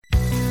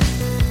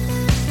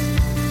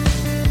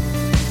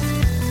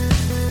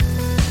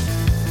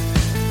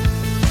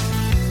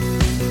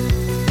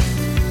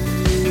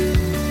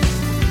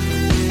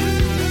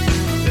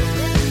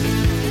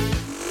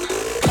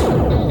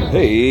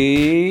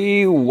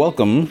Hey,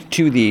 welcome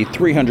to the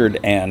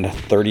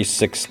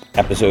 336th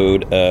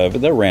episode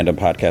of the Random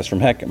Podcast from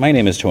Heck. My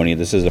name is Tony.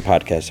 This is a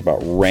podcast about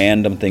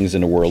random things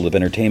in the world of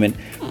entertainment,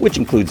 which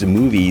includes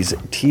movies,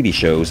 TV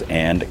shows,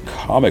 and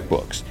comic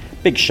books.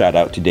 Big shout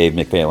out to Dave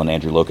McPhail and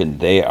Andrew Loken.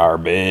 They are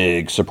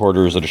big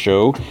supporters of the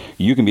show.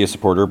 You can be a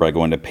supporter by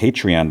going to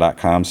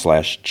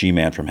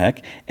patreon.com/gmanfromheck.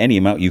 Any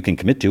amount you can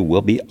commit to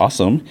will be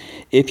awesome.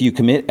 If you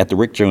commit at the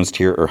Rick Jones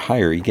tier or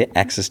higher, you get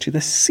access to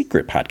the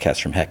secret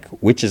podcast from Heck,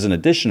 which is an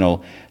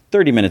additional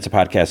 30 minutes of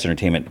podcast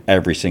entertainment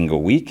every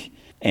single week.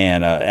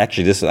 And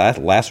actually, this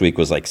last week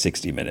was like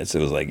 60 minutes. It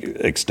was like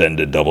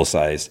extended, double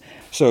sized.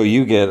 So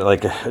you get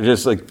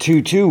just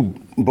two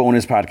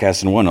bonus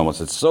podcasts in one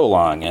almost. It's so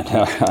long. And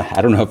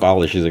I don't know if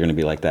all issues are going to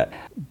be like that.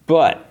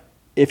 But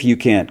if you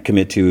can't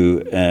commit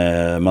to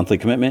a monthly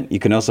commitment, you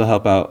can also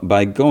help out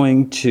by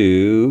going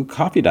to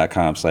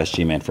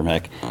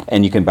coffee.com/gmanfromheck.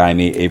 And you can buy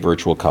me a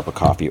virtual cup of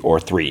coffee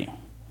or three.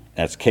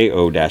 That's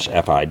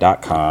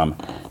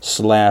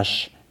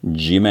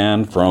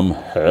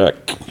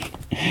ko-fi.com/gmanfromheck.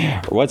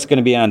 What's going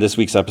to be on this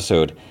week's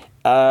episode?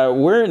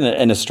 We're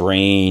in a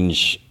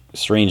strange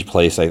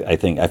place, I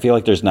think. I feel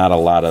like there's not a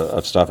lot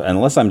of stuff,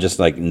 unless I'm just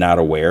not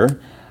aware.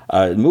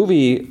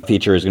 Movie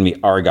feature is going to be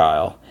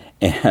Argylle.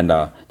 And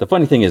the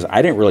funny thing is,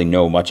 I didn't really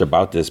know much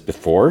about this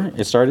before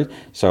it started.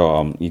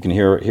 So you can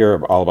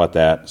hear all about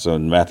that. So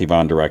Matthew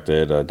Vaughn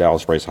directed,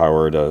 Dallas Bryce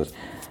Howard,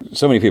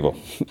 so many people.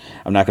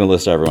 I'm not going to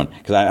list everyone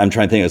because I'm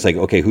trying to think. It's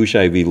okay, who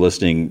should I be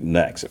listing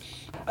next?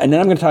 And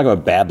then I'm going to talk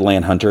about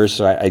Badland Hunters.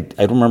 So I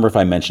don't remember if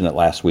I mentioned it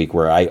last week,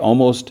 where I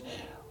almost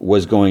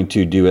was going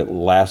to do it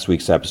last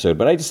week's episode,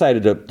 but I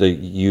decided to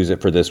use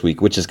it for this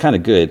week, which is kind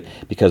of good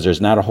because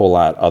there's not a whole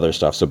lot other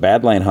stuff. So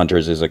Badland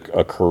Hunters is a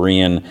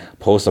Korean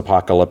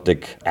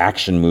post-apocalyptic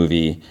action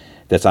movie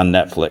that's on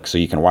Netflix, so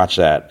you can watch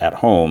that at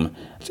home.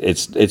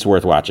 It's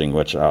worth watching,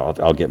 which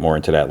I'll get more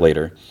into that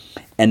later.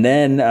 And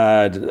then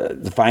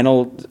the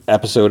final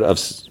episode of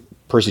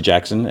Percy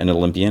Jackson and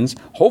Olympians,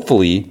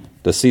 hopefully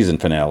the season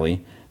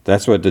finale.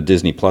 That's what the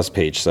Disney Plus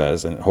page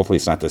says, and hopefully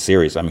it's not the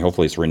series. I mean,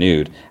 hopefully it's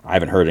renewed. I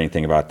haven't heard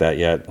anything about that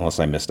yet, unless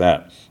I missed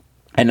that.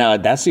 And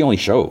that's the only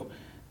show.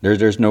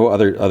 There's no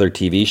other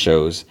TV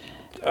shows.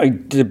 I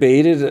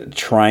debated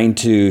trying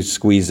to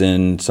squeeze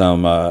in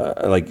some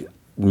Mr.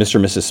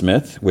 and Mrs.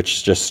 Smith,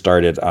 which just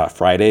started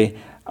Friday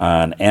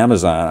on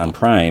Amazon on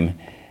Prime.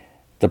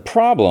 The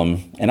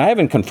problem, and I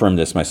haven't confirmed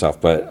this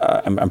myself, but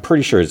I'm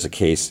pretty sure it's the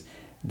case,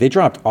 they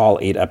dropped all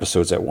 8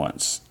 episodes at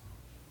once.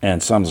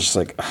 And so I'm just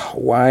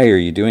why are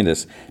you doing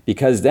this?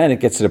 Because then it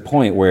gets to the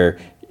point where,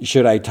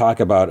 should I talk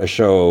about a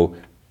show,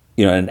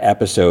 an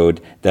episode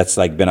that's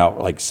been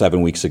out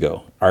 7 weeks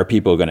ago? Are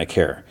people going to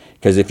care?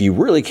 Because if you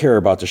really care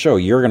about the show,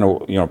 you're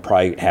going to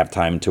probably have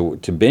time to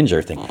binge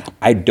everything.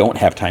 I don't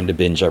have time to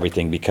binge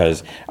everything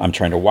because I'm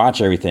trying to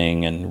watch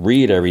everything and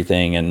read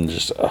everything and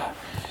just.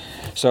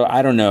 So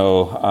I don't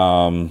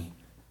know.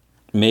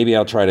 Maybe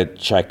I'll try to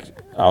check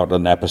out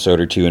an episode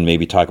or two and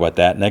maybe talk about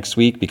that next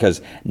week,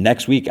 because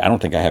next week I don't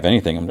think I have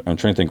anything. I'm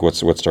trying to think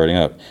what's starting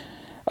up.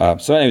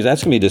 So anyways,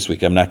 that's going to be this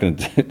week. I'm not going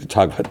to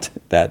talk about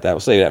that. We'll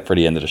save that for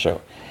the end of the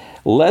show.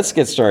 Let's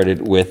get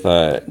started with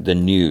the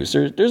news.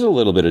 There's a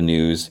little bit of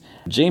news.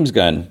 James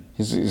Gunn,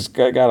 he's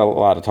got a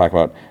lot to talk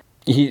about.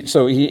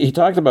 He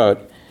talked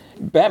about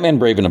Batman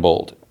Brave and the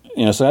Bold.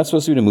 So that's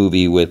supposed to be the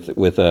movie with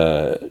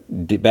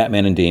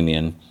Batman and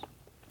Damian.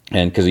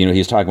 And because,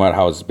 he's talking about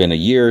how it's been a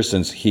year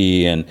since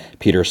he and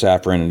Peter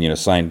Safran,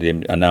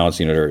 announced,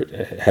 they're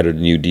head of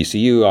the new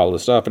DCU, all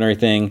this stuff and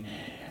everything.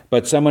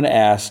 But someone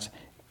asked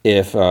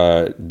if they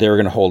were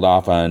going to hold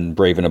off on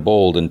Brave and the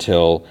Bold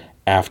until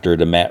after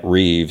the Matt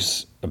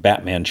Reeves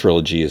Batman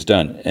trilogy is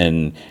done.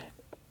 And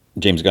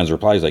James Gunn's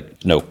reply is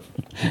no,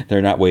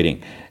 they're not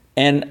waiting.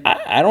 And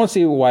I don't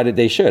see why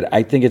they should.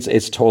 I think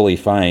it's totally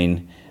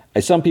fine.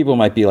 Some people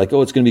might be it's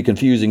going to be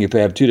confusing if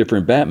we have 2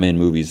 different Batman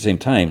movies at the same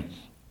time.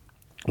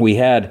 We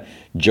had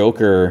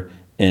Joker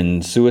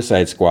in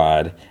Suicide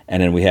Squad,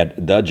 and then we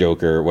had the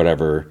Joker,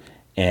 whatever,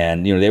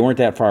 and they weren't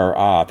that far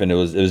off, and it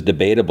was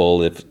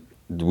debatable if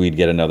we'd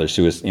get another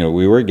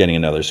we were getting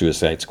another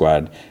Suicide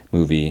Squad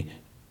movie,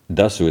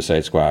 the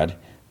Suicide Squad,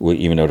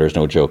 even though there's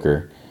no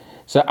Joker.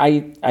 So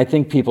I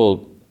think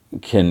people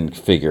can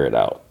figure it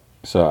out.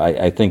 So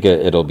I think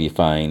it'll be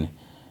fine.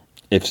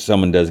 If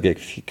someone does get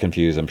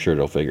confused, I'm sure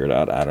they'll figure it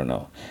out. I don't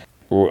know.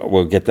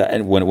 We'll get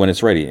that when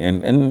it's ready,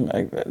 and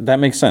that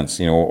makes sense.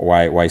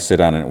 Why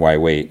sit on it? Why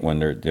wait when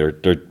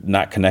they're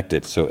not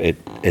connected? So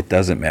it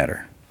doesn't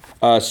matter.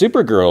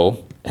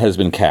 Supergirl has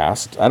been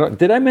cast.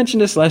 Did I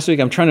mention this last week?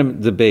 I'm trying to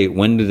debate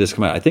when did this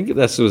come out. I think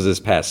this was this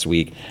past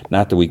week,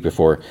 not the week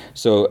before.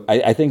 So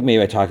I think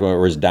maybe I talked about it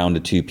where it's down to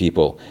 2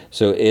 people.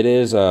 So it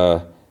is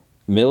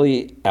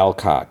Millie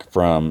Alcock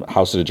from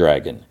House of the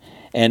Dragon,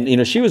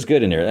 and she was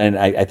good in there. And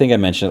I think I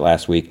mentioned it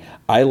last week.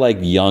 I like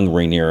young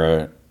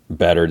Rhaenyra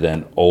better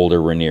than older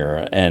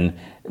Rhaenyra, and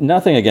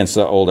nothing against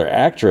the older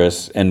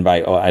actress. And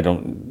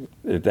I'm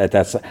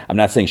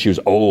not saying she was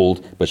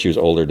old, but she was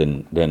older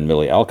than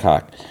Millie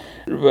Alcock.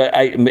 But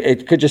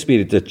it could just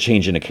be the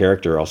change in a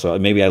character also.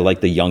 Maybe I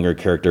like the younger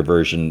character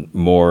version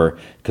more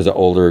because the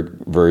older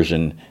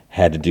version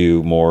had to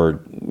do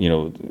more,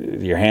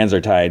 your hands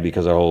are tied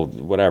because of the whole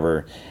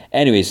whatever.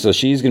 Anyway, so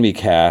she's going to be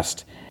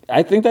cast.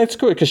 I think that's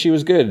good because she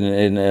was good,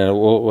 and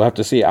we'll have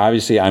to see.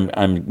 Obviously, I'm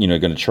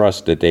going to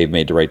trust that they've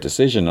made the right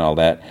decision and all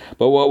that.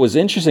 But what was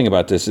interesting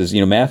about this is,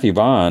 Matthew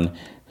Vaughn,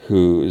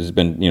 who's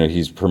been,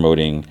 he's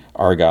promoting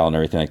Argylle and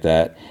everything like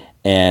that.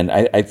 And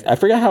I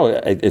forgot how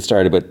it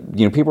started, but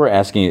people were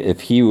asking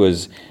if he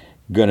was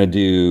going to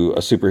do a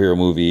superhero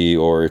movie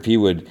or if he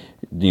would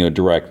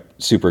direct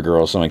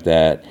Supergirl or something like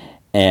that.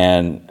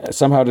 And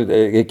somehow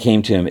it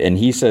came to him, and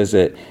he says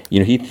that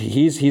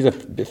he's a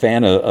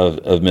fan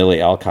of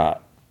Millie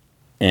Alcott,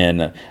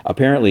 and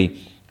apparently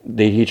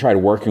he tried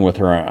working with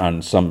her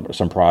on some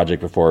project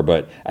before,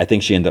 but I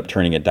think she ended up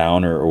turning it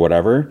down or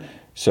whatever.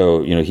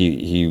 So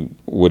he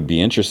would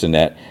be interested in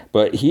that,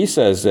 but he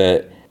says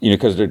that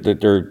because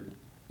they're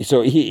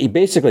so he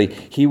basically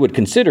he would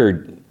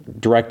consider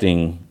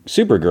directing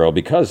Supergirl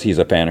because he's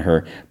a fan of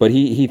her, but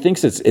he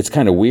thinks it's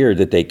kind of weird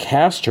that they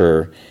cast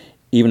her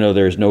even though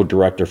there's no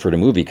director for the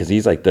movie, because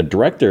he's like, the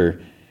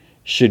director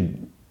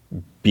should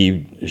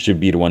be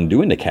the one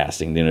doing the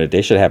casting.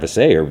 They should have a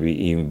say or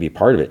even be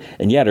part of it.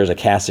 And yeah, there's a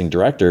casting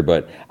director,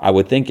 but I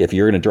would think if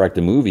you're going to direct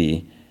a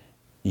movie,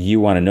 you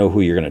want to know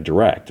who you're going to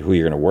direct, who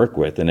you're going to work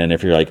with. And then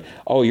if you're like,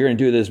 oh, you're going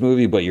to do this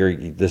movie, but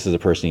this is a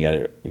person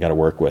you got to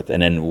work with.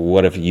 And then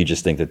what if you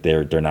just think that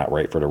they're not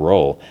right for the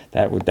role?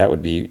 That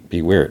would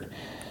be weird.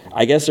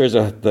 I guess there's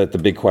the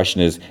big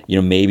question is,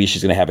 maybe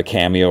she's going to have a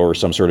cameo or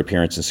some sort of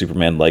appearance in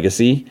Superman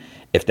Legacy.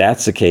 If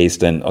that's the case,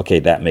 then okay,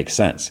 that makes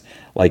sense.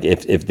 Like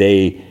if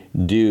they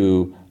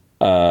do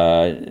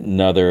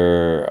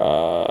another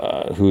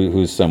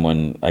who's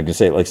someone I can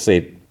say, let's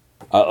say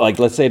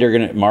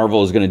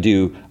Marvel is gonna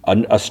do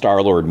a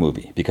Star-Lord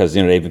movie, because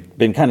they've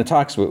been kind of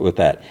talks with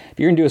that. If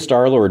you're gonna do a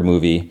Star-Lord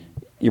movie,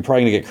 you're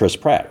probably gonna get Chris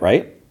Pratt,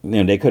 right?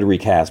 They could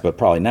recast, but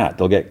probably not.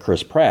 They'll get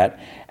Chris Pratt,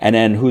 and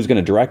then who's going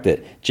to direct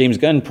it? James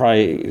Gunn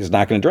probably is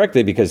not going to direct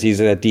it because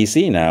he's at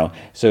DC now,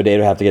 so they'd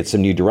have to get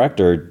some new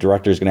director.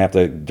 Director's going to have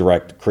to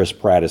direct Chris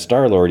Pratt as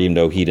Star-Lord, even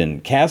though he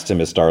didn't cast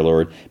him as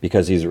Star-Lord,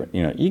 because he's,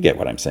 you get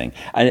what I'm saying.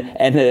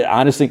 And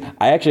honestly,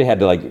 I actually had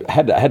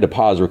to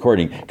pause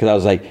recording, because I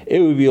was like, it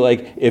would be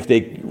like if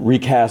they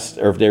recast,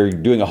 or if they're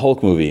doing a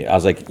Hulk movie. I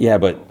was like, yeah,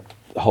 but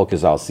Hulk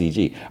is all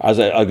CG. I was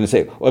going to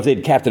say, well, if they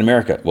did Captain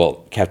America,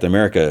 well, Captain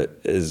America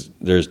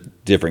there's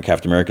different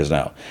Captain Americas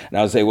now. And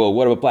I would say, well,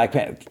 what about Black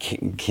Panther?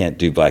 Can't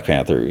do Black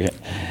Panther.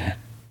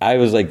 I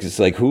was like, just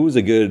like, who's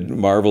a good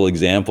Marvel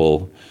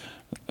example?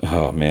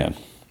 Oh, man.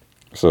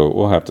 So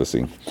we'll have to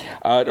see.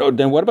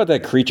 Then what about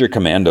that Creature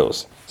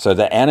Commandos? So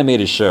the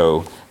animated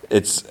show,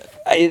 it's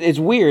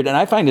weird, and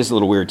I find this a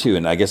little weird too,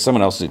 and I guess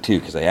someone else did too,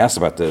 because I asked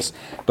about this.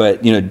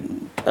 But,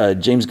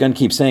 James Gunn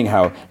keeps saying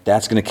how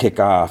that's going to kick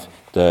off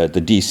the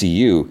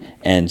DCU,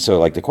 and so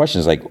like the question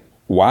is like,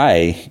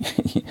 why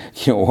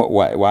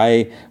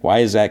why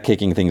is that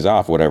kicking things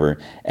off, whatever?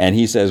 And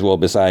he says, well,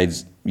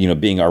 besides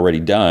being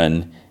already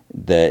done,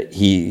 that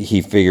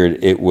he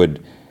figured it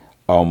would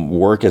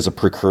work as a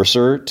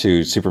precursor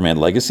to Superman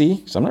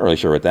Legacy. So I'm not really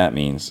sure what that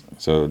means,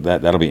 so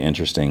that'll be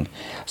interesting.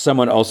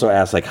 Someone also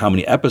asked, like, how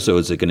many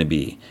episodes is it going to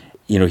be?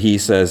 He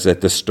says that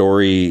the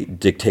story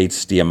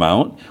dictates the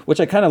amount, which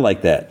I kind of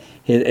like that.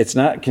 It's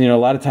not, a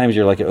lot of times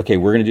you're like, okay,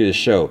 we're going to do this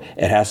show.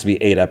 It has to be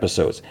 8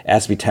 episodes. It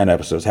has to be 10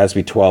 episodes. It has to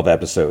be 12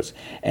 episodes.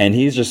 And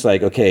he's just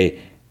like,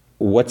 okay,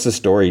 what's the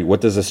story?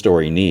 What does the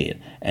story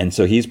need? And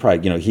so he's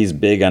probably, he's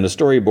big on the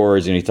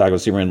storyboards. He talks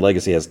about Superman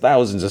Legacy has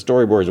thousands of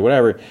storyboards or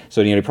whatever.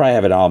 So, you probably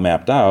have it all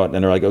mapped out. And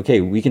they're like,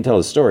 okay, we can tell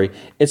the story.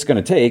 It's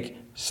going to take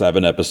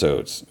 7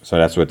 episodes. So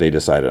that's what they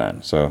decided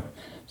on. So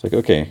it's like,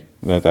 okay,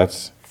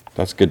 that's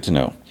good to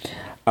know.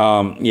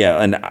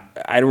 Yeah, and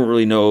I don't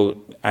really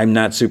know. I'm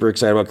not super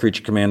excited about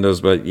Creature Commandos,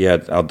 but yeah,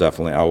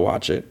 I'll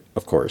watch it,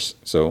 of course.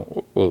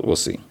 So we'll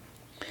see.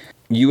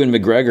 Ewan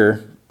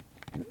McGregor,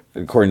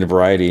 according to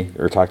Variety,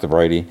 or Talk to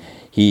Variety,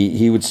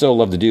 he would still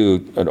love to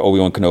do an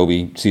Obi-Wan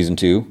Kenobi season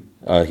 2,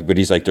 but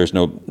he's like, there's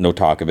no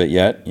talk of it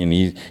yet, and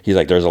he's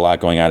like, there's a lot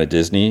going on at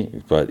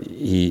Disney, but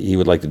he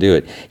would like to do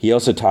it. He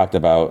also talked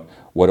about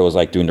what it was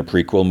like doing the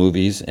prequel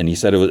movies, and he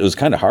said it was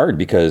kind of hard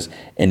because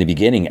in the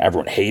beginning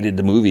everyone hated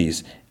the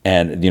movies,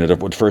 and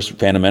the first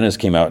Phantom Menace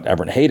came out,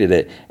 everyone hated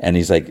it, and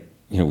he's like,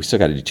 we still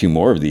got to do 2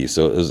 more of these,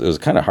 so it was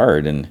kind of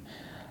hard, and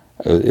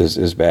it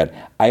was bad.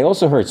 I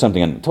also heard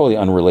something totally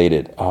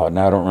unrelated. Oh,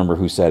 now I don't remember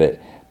who said it,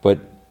 but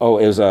it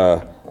was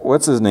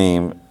what's his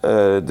name?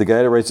 The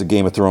guy that writes the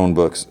Game of Thrones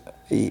books.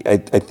 I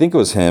think it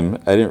was him.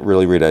 I didn't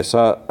really read it.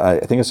 I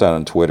think I saw it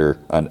on Twitter,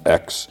 on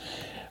X.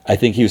 I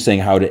think he was saying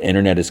how the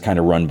internet is kind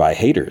of run by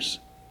haters.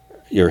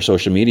 Your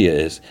social media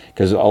is,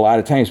 because a lot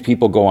of times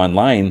people go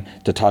online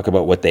to talk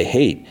about what they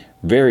hate.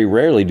 Very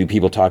rarely do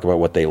people talk about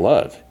what they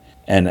love.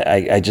 And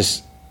I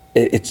just,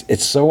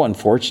 it's so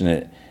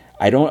unfortunate.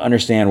 I don't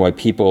understand why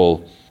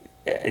people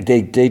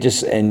they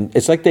just, and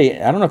it's like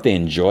I don't know if they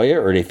enjoy it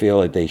or they feel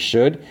like they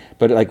should,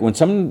 but like when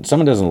someone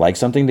doesn't like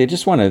something, they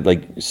just want to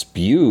like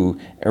spew,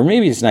 or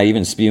maybe it's not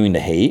even spewing the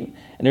hate.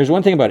 And there's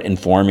one thing about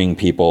informing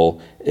people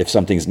if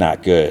something's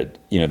not good,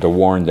 to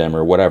warn them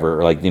or whatever,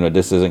 or like,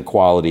 this isn't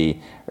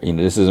quality, or,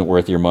 this isn't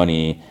worth your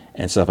money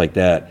and stuff like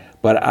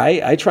that. But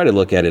I try to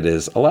look at it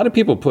as a lot of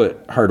people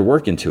put hard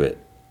work into it,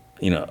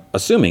 I'm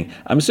assuming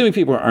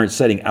people aren't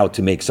setting out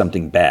to make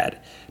something bad.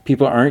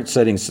 People aren't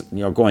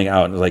going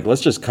out and like,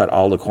 let's just cut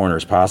all the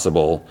corners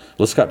possible.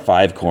 Let's cut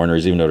 5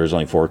 corners, even though there's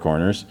only 4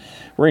 corners.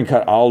 We're going to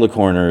cut all the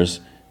corners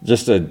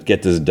just to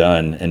get this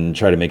done and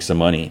try to make some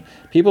money.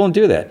 People don't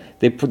do that.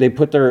 They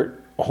put their,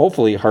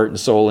 hopefully, heart and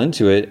soul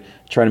into it,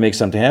 try to make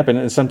something happen,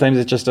 and sometimes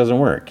it just doesn't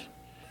work.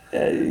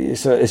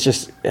 So it's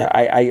just,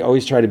 I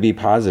always try to be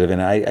positive,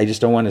 and I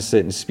just don't want to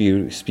sit and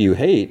spew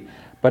hate.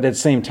 But at the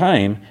same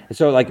time,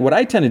 so like what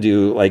I tend to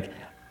do, like,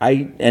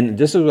 and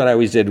this is what I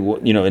always did,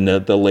 in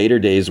the later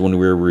days when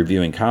we were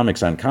reviewing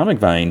comics on Comic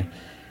Vine,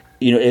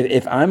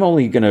 if I'm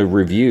only going to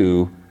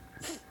review,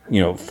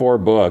 4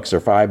 books or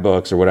 5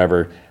 books or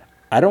whatever,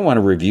 I don't want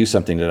to review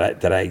something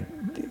that I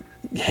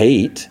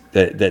hate,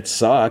 that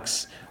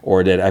sucks,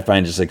 or that I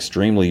find just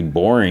extremely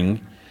boring.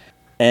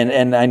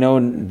 And I know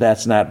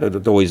that's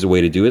not always the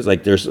way to do it. It's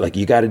like, there's like,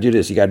 you got to do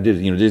this, you got to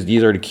do this,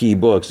 these are the key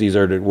books, these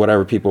are the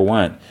whatever people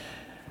want.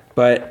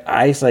 But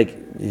I like,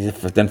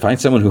 then find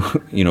someone who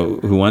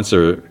who wants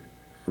to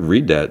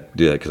do that,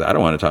 because I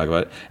don't want to talk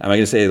about it. Am I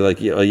going to say like,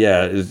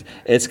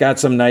 it's got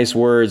some nice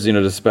words,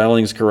 the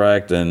spelling's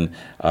correct, and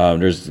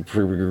there's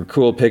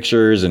cool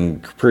pictures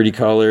and pretty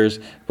colors,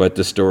 but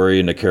the story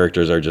and the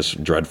characters are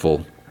just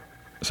dreadful.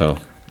 So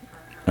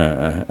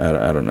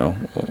I don't know.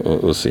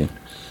 We'll see.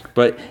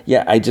 But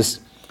yeah, I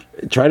just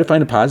try to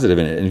find a positive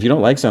in it. And if you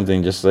don't like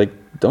something, just like,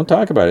 don't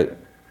talk about it.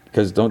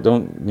 Because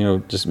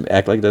don't just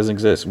act like it doesn't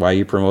exist. Why are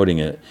you promoting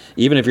it?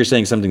 Even if you're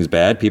saying something's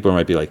bad, people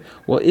might be like,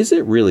 well, is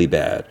it really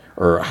bad?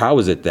 Or how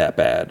is it that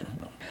bad?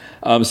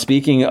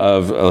 Speaking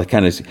of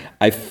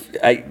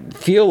I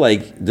feel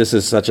like this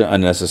is such an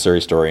unnecessary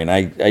story, and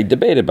I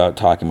debated about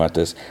talking about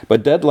this,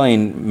 but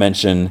Deadline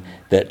mentioned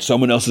that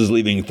someone else is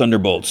leaving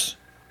Thunderbolts.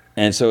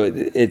 And so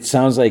it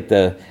sounds like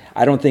Deadline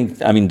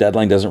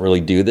doesn't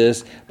really do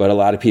this, but a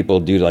lot of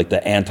people do like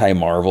the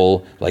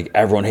anti-Marvel, like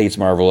everyone hates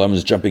Marvel,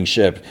 everyone's jumping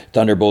ship,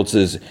 Thunderbolts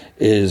is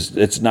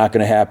it's not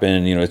going to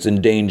happen, it's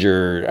in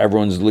danger,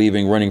 everyone's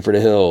leaving, running for the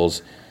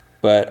hills.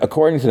 But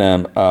according to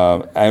them,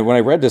 when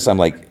I read this, I'm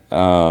like,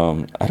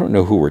 I don't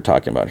know who we're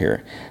talking about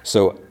here.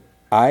 So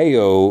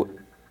Io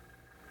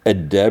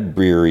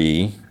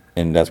Edebiri,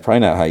 and that's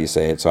probably not how you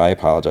say it, so I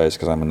apologize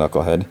because I'm a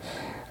knucklehead.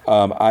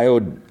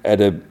 Io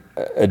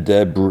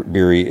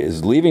Edebiri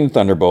is leaving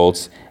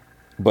Thunderbolts,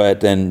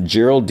 but then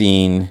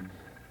Geraldine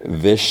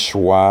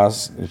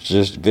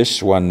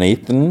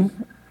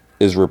Vishwanathan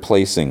is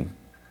replacing.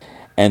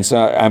 And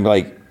so I'm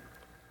like,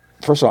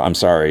 first of all, I'm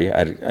sorry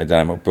that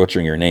I'm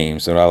butchering your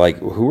name. So I like,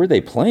 who are they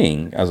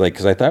playing? I was like,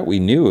 because I thought we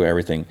knew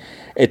everything.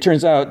 It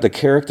turns out the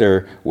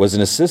character was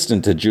an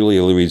assistant to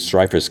Julia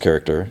Louis-Dreyfus'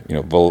 character.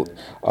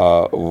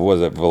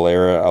 Was it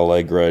Valera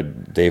Allegra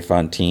de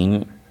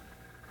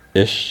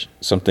Fontaine-ish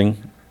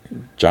something?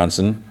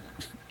 Johnson.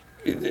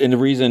 And the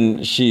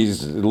reason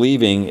she's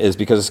leaving is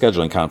because of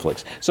scheduling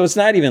conflicts. So it's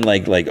not even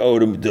like oh,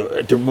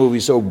 the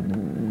movie's so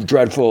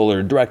dreadful,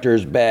 or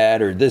director's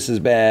bad, or this is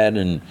bad,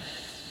 and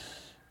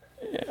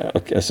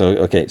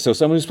so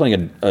someone who's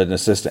playing an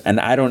assistant, and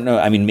I don't know.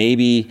 I mean,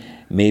 maybe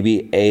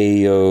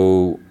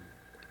AO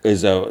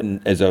is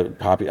a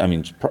popular. I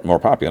mean, more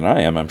popular than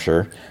I am, I'm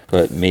sure.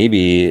 But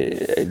maybe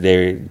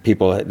they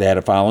had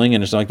a following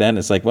and something like that, and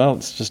it's like, well,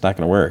 it's just not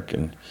going to work,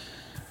 and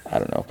I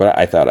don't know. But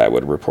I thought I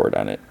would report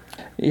on it.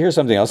 Here's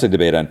something else to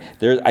debate on.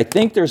 I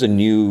think there's a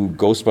new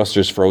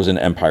Ghostbusters Frozen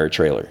Empire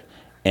trailer,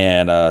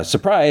 and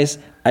surprise,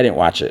 I didn't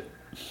watch it.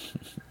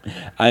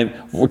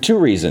 For 2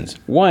 reasons.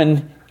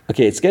 One,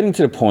 okay, it's getting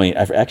to the point.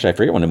 I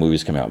forget when the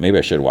movie's come out. Maybe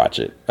I should watch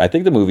it. I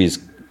think the movie's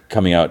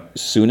coming out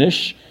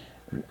soonish,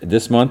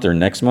 this month or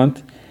next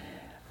month.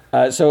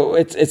 So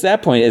it's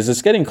that point. Is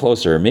it's getting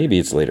closer? Maybe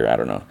it's later. I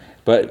don't know.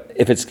 But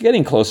if it's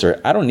getting closer,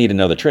 I don't need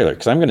another trailer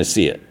because I'm going to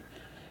see it.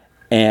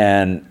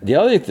 And the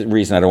other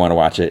reason I don't want to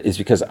watch it is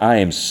because I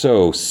am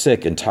so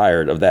sick and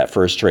tired of that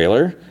first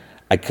trailer.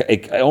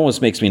 It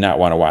almost makes me not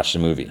want to watch the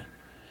movie.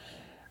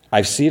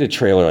 I see the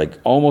trailer like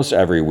almost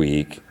every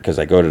week because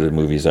I go to the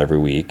movies every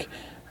week,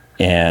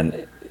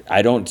 and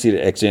I don't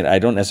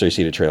necessarily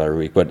see the trailer every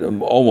week, but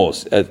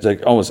almost. It's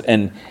like almost.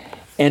 And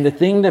the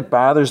thing that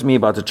bothers me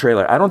about the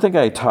trailer, I don't think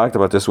I talked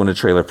about this when the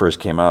trailer first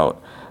came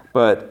out,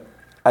 but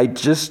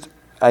the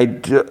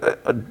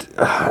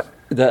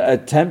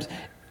attempt.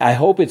 I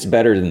hope it's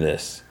better than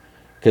this,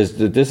 because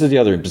this is the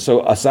other.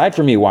 So aside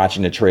from me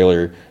watching the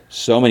trailer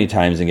so many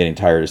times and getting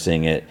tired of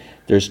seeing it,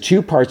 there's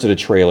 2 parts of the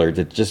trailer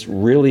that just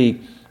really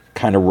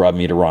kind of rub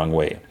me the wrong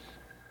way.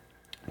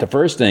 The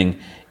first thing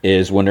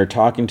is when they're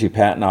talking to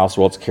Patton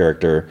Oswalt's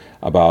character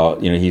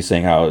about, he's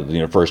saying how,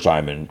 first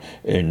time in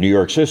New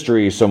York's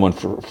history, someone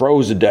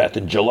froze to death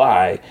in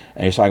July,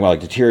 and he's talking about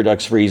like the tear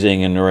ducts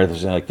freezing and the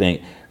rest of like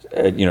thing.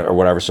 or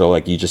whatever. So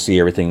like you just see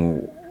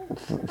everything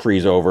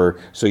freeze over.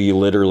 So you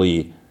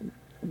literally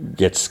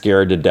get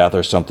scared to death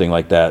or something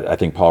like that. I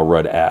think Paul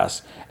Rudd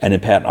asked. And then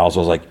Patton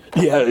Oswalt's like,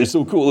 yeah, it's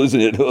so cool, isn't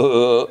it?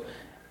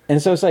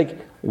 And so it's like,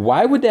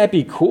 why would that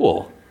be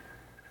cool?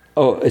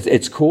 Oh,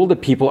 it's cool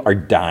that people are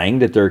dying,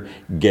 that they're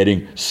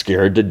getting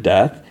scared to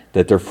death,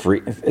 that they're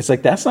free. It's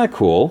like, that's not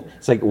cool.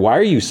 It's like, why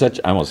are you such,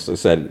 I almost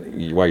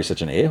said, why are you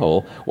such an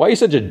a-hole? Why are you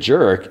such a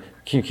jerk?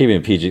 Keep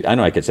it PG. I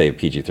know I could say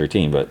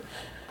PG-13, but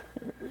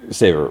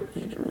save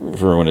it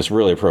for when it's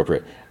really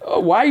appropriate.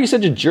 Why are you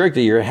such a jerk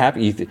that you're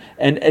happy?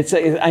 And it's,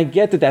 I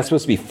get that that's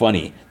supposed to be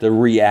funny, the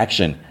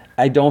reaction.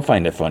 I don't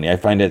find it funny. I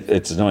find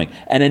it's annoying.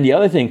 And then the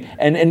other thing,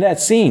 and in that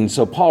scene,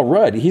 so Paul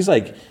Rudd, he's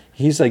like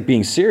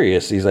being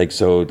serious. He's like,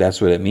 so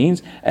that's what it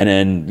means. And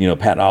then,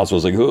 Patton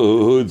Oswalt's like,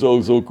 oh, it's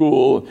all so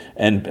cool.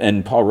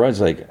 And Paul Rudd's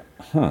like,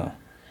 huh.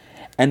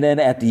 And then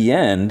at the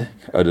end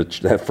of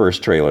that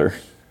first trailer,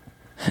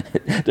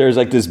 there's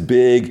like this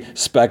big,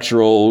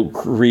 spectral,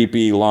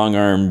 creepy,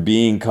 long-armed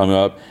being come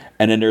up.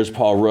 And then there's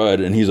Paul Rudd,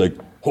 and he's like,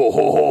 ho,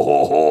 ho, ho,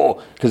 ho,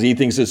 ho, because he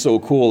thinks it's so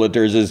cool that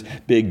there's this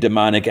big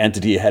demonic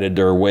entity headed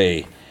their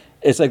way.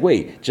 It's like,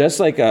 wait, just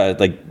like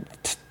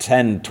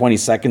 10, 20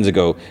 seconds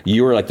ago,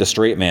 you were like the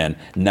straight man.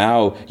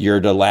 Now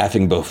you're the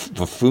laughing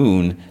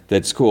buffoon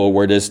that's cool,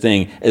 where this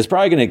thing is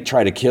probably going to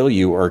try to kill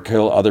you or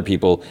kill other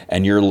people,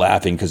 and you're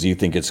laughing because you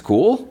think it's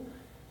cool?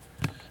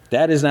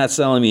 That is not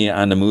selling me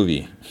on the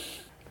movie.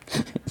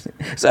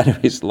 So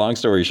anyways, long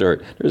story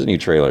short, there's a new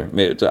trailer.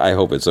 I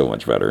hope it's so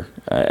much better.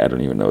 I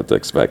don't even know what to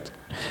expect.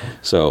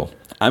 So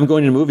I'm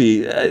going to the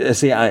movie.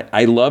 See,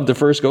 I love the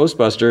first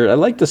Ghostbuster. I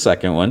like the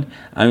second one.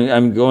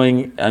 I'm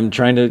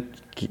trying to,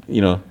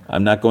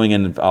 I'm not going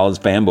in all as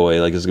fanboy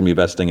like it's gonna be the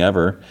best thing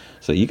ever.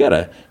 So you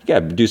gotta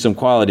do some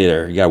quality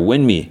there. You gotta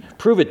win me,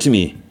 prove it to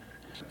me.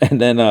 And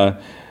then on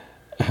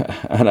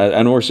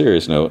a more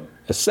serious note,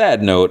 a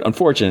sad note,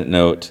 unfortunate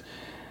note,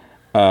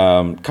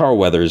 Carl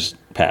Weathers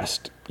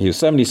passed. He was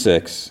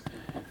 76.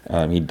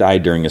 He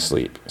died during his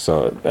sleep.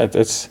 So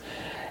it's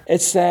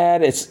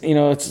sad. It's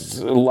it's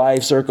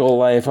life, circle of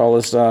life, all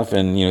this stuff,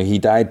 and he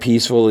died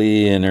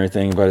peacefully and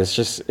everything. But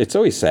it's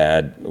always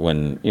sad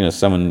when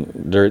someone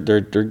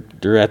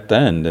they're at the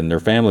end and their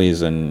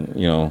families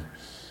and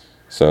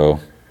so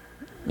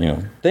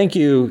thank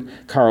you,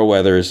 Carl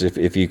Weathers,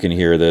 if you can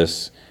hear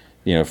this,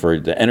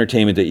 for the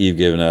entertainment that you've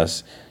given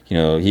us.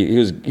 He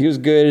was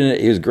good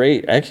and he was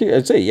great. Actually,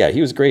 I'd say, yeah,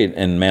 he was great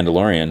in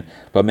Mandalorian.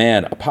 But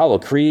man, Apollo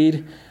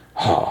Creed,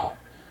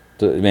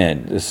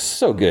 man, it's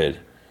so good.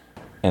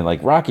 And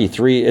like Rocky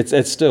 3,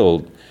 it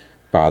still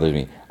bothers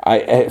me.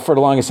 I for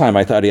the longest time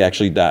I thought he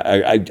actually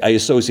died. I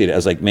associated it. I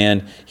was like,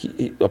 man,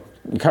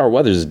 Carl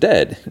Weathers is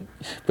dead,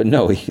 but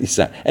no, he's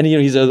not. And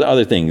he's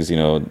other things,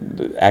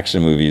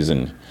 action movies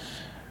and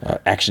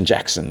Action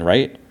Jackson,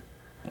 right?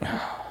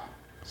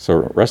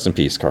 So rest in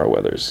peace, Carl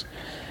Weathers.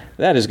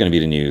 That is going to be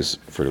the news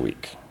for the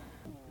week.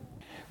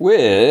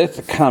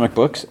 With comic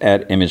books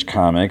at Image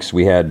Comics,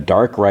 we had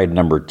Dark Ride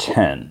number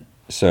 10.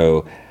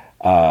 So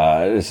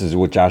this is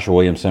with Joshua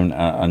Williamson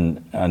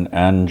and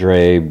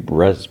Andre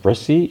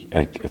Bresci.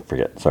 I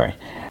forget, sorry.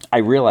 I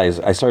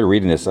realized, I started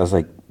reading this, I was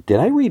like, did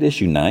I read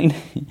issue 9?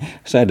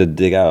 So I had to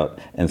dig out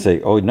and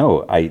say, oh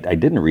no, I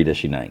didn't read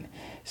issue 9.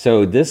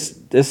 So this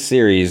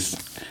series,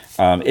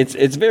 it's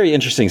a very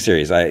interesting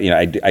series.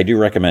 I do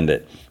recommend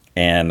it.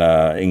 And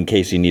in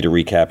case you need a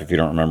recap, if you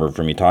don't remember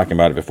from me talking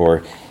about it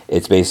before,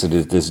 it's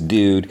basically this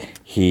dude,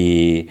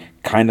 he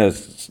kind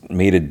of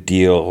made a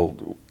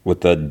deal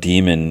with a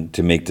demon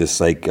to make this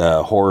like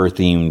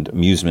horror-themed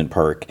amusement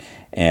park.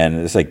 And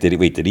it's like, did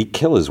he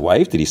kill his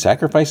wife? Did he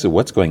sacrifice it?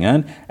 What's going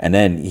on? And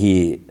then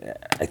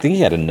I think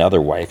he had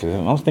another wife. I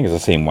don't think it's the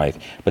same wife.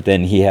 But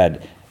then he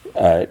had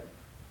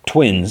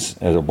twins,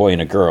 as a boy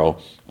and a girl.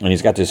 And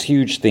he's got this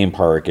huge theme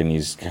park, and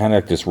he's kind of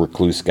like this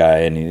recluse guy.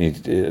 And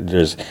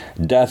there's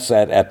deaths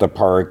at the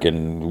park,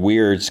 and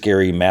weird,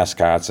 scary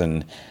mascots,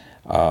 and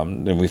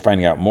then we're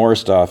finding out more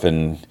stuff,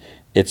 and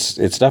it's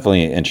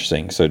definitely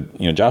interesting. So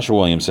Joshua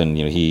Williamson,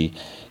 he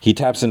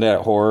taps into that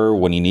horror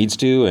when he needs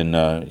to,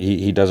 and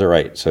he does it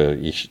right. So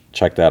you should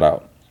check that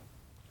out.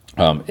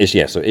 So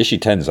issue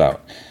 10's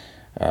out.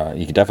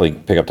 You can definitely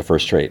pick up the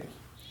first trade.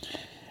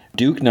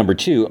 Duke number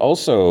 2,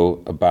 also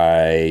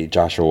by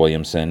Joshua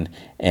Williamson,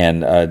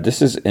 and this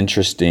is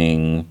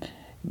interesting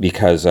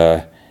because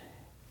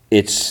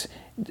it's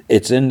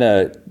in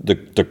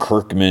the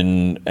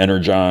Kirkman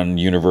Energon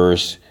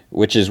universe,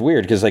 which is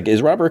weird because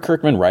is Robert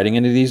Kirkman writing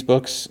into these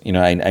books?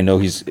 I know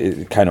he's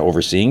kind of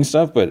overseeing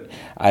stuff, but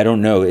I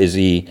don't know. Is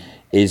he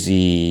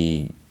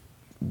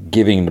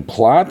giving the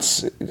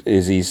plots?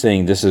 Is he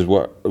saying this is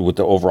what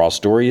the overall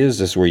story is?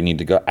 This is where you need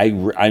to go?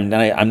 I'm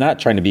not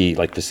trying to be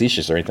like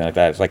facetious or anything like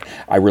that. It's like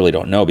I really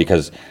don't know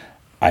because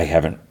I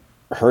haven't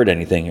heard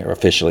anything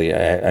officially.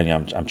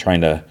 I'm trying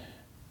to,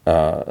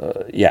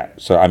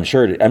 So I'm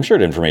sure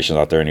the information's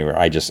out there anywhere.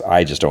 I just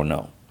don't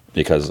know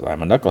because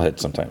I'm a knucklehead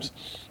sometimes.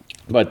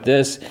 But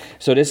this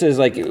is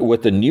like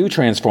with the new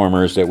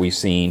Transformers that we've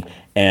seen,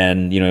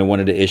 and in one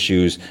of the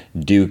issues,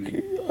 Duke,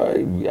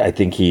 I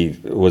think he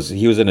was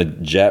in a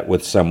jet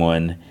with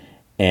someone,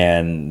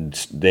 and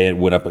they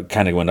went up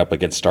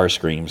against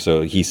Starscream.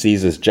 So he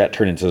sees this jet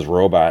turn into this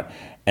robot,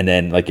 and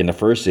then like in the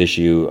first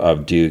issue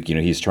of Duke,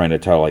 he's trying to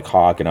tell like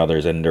Hawk and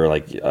others, and they're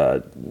like,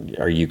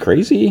 "Are you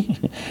crazy?"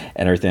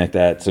 and everything like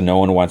that. So no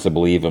one wants to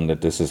believe him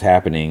that this is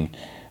happening.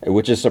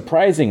 Which is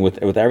surprising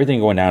with everything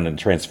going on in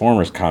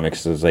Transformers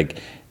comics. Is like,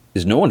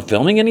 is no one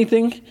filming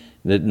anything?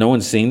 That no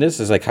one's seen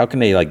this? Is like, how can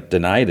they like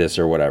deny this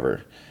or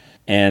whatever?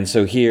 And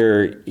so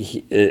here,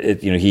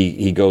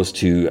 he goes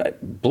to, I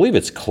believe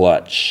it's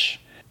Clutch,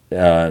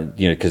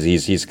 because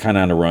he's kind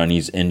of on the run,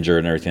 he's injured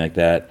and everything like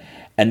that.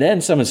 And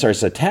then someone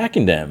starts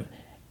attacking them,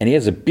 and he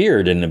has a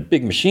beard and a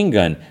big machine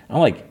gun. I'm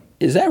like,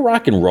 is that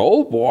rock and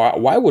roll?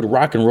 Why would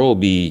rock and roll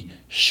be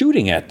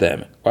shooting at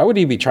them? Why would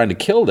he be trying to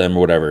kill them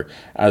or whatever?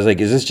 I was like,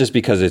 is this just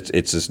because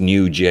it's this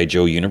new G.I.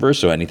 Joe universe,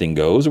 so anything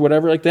goes or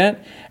whatever like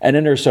that? And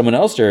then there's someone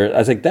else there. I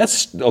was like,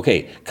 that's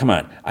okay. Come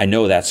on, I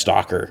know that's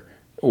Stalker.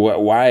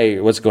 Why?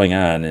 What's going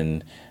on?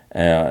 And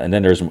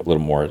then there's a little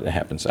more that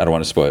happens. I don't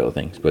want to spoil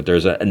things, but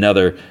there's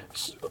another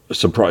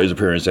surprise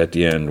appearance at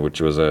the end,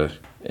 which was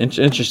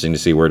interesting to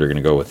see where they're going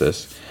to go with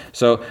this.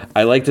 So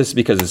I like this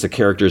because it's the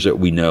characters that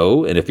we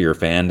know, and if you're a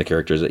fan, the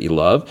characters that you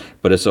love,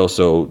 but it's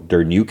also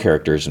they're new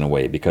characters in a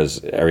way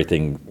because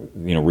everything,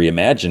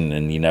 reimagined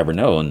and you never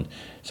know. And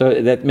so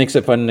that makes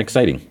it fun and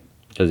exciting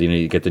because,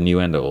 you get the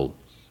new and the old.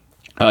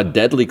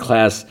 Deadly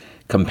Class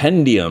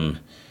Compendium.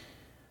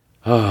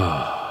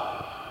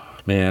 Oh,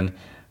 man.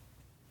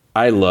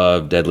 I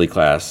love Deadly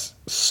Class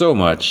so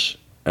much.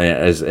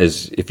 As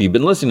if you've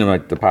been listening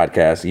to the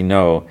podcast,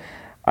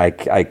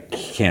 I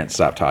can't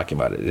stop talking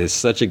about it. It's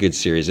such a good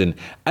series, and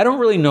I don't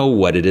really know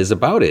what it is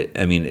about it.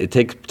 I mean, it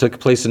took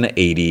place in the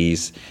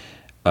 80s.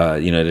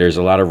 There's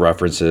a lot of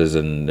references,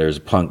 and there's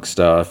punk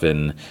stuff,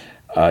 and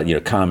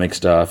comic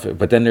stuff.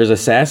 But then there's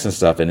assassin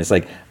stuff, and it's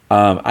like,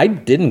 I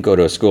didn't go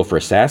to a school for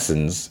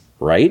assassins,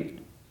 right?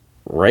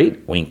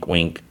 Right? Wink,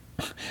 wink.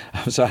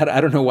 So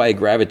I don't know why I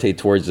gravitate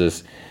towards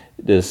this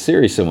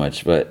series so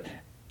much, but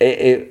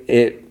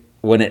it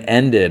when it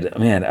ended,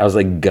 man, I was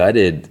like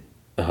gutted.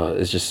 Oh,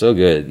 it's just so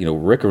good.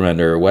 Rick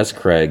Remender, Wes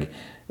Craig,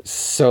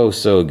 so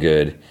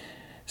good.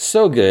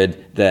 So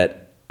good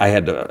that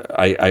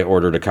I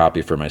ordered a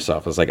copy for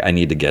myself. I was like, I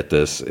need to get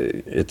this.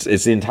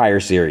 It's the entire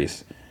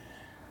series.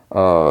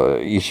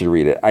 You should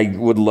read it. I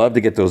would love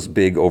to get those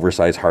big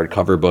oversized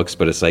hardcover books,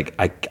 but it's like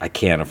I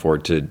can't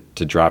afford to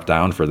drop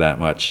down for that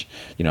much.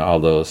 All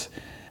those.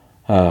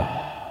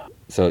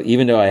 So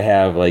even though I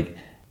have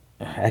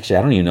actually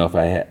I don't even know if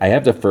I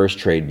have the first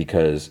trade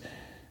because.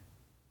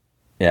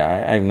 Yeah,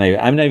 I'm not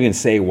even going to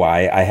say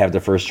why I have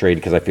the first trade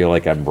because I feel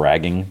like I'm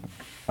bragging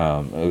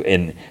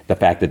in the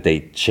fact that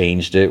they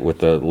changed it with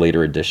the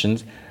later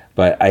editions.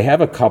 But I have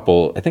a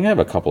couple. I think I have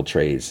a couple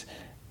trades,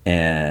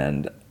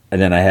 and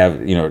then I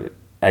have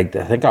I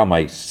think all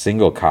my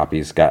single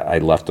copies I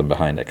left them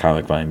behind at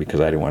Comic Vine because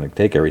I didn't want to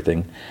take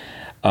everything,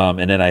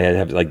 and then I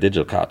have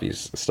digital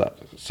copies and stuff.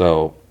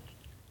 So,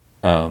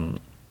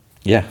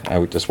 yeah,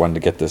 I just wanted to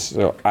get this.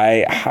 So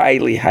I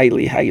highly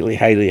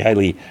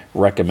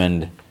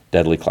recommend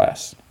Deadly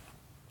Class.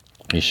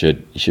 You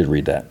should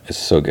read that. It's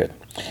so good.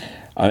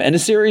 And the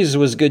series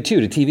was good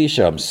too. The TV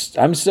show.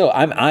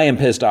 I am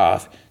pissed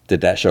off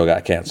that show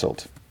got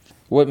canceled.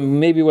 What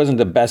maybe wasn't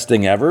the best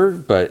thing ever,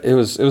 but it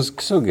was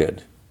so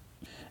good.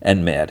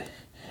 And mad.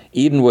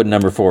 Edenwood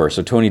 #4.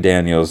 So Tony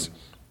Daniels.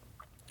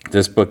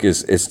 This book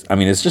is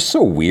it's just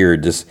so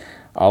weird.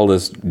 All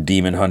this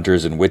demon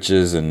hunters and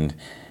witches and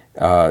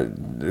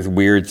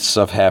weird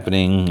stuff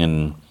happening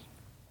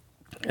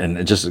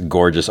and just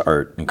gorgeous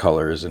art and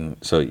colors, and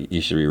so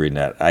you should be reading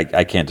that.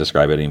 I can't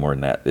describe it any more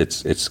than that.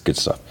 It's good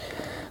stuff.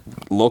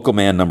 Local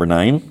Man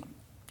 #9.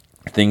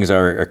 Things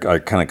are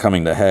kind of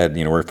coming to head.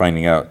 We're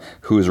finding out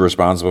who's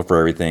responsible for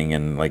everything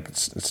and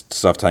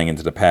stuff tying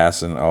into the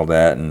past and all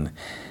that. And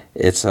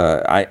it's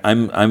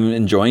I'm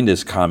enjoying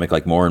this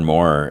comic more and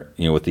more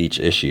with each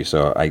issue.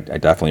 So I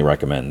definitely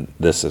recommend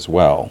this as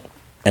well.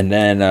 And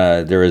then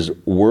there is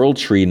World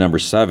Tree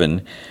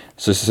 #7.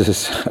 So this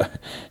is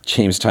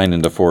James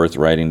Tynion IV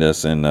writing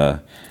this, and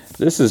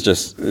this is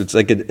just it's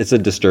a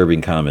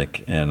disturbing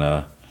comic,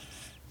 and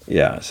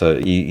yeah, so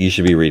you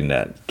should be reading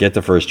that. Get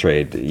the first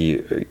trade.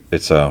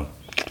 It's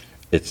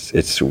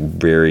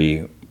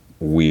very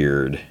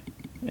weird,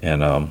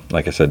 and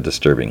like I said,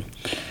 disturbing.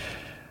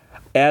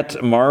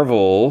 At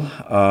Marvel,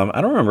 I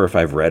don't remember if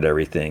I've read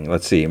everything.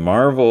 Let's see,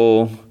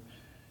 Marvel.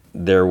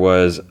 There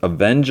was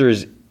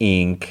Avengers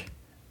Inc.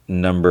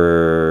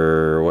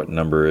 What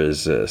number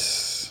is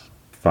this?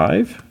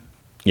 5?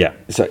 Yeah,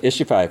 so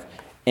issue 5.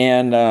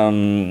 And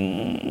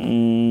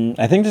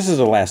I think this is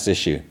the last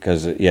issue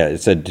because,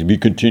 it said to be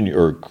continued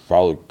or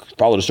follow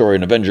the story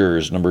in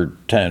Avengers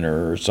 #10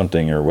 or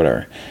something or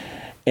whatever.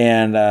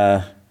 And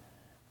I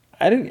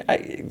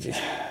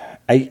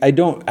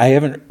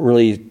haven't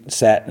really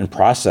sat and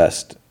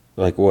processed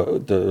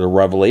what the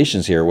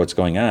revelations here, what's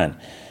going on.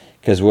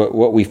 because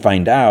what we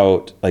find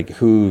out, like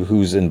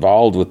who's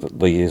involved with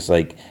these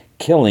like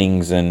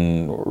killings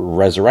and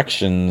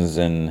resurrections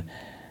and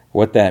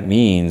what that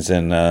means,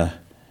 and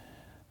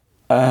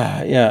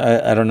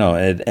yeah, I don't know,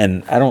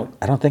 and I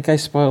don't think I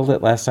spoiled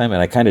it last time,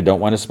 and I kind of don't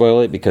want to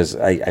spoil it because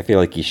I feel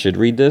like you should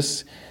read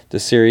this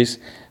series.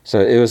 So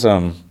it was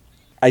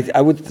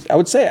I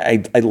would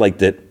say I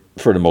liked it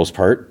for the most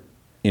part.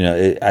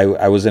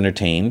 I was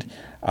entertained.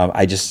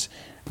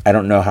 I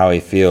don't know how I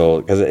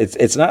feel because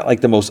it's not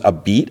like the most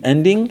upbeat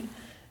ending,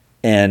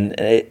 and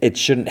it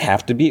shouldn't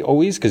have to be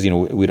always because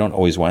we don't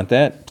always want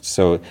that.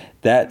 So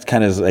that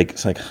kind of like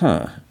it's like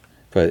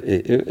but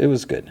it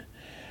was good.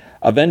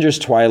 Avengers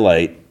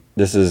Twilight.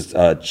 This is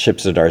Chip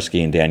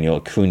Zdarsky and Daniel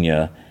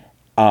Acuna.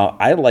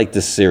 I like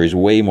this series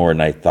way more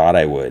than I thought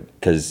I would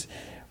because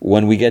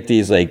when we get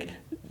these like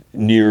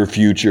near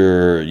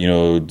future,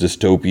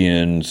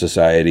 dystopian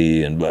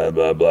society and blah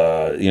blah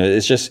blah,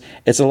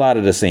 it's a lot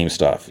of the same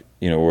stuff.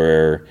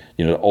 Where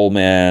old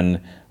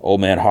man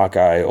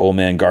Hawkeye, old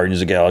man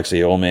Guardians of the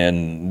Galaxy, old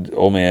man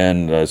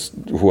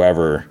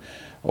whoever,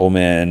 old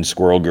man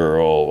Squirrel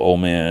Girl, old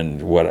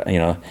man what.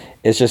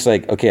 It's just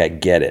like, okay, I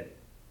get it.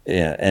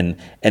 Yeah, and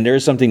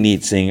there's something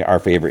neat seeing our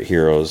favorite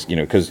heroes,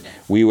 because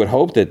we would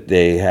hope that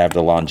they have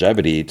the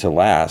longevity to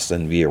last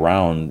and be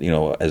around,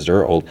 as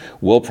they're old.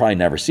 We'll probably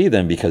never see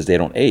them because they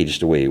don't age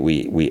the way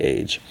we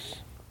age.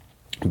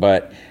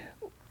 But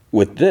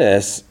with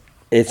this,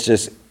 it's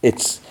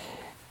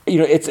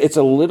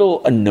a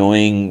little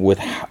annoying with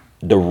how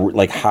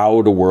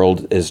the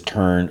world has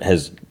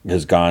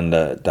gone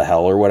to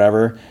hell or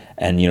whatever.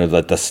 And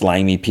the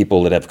slimy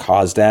people that have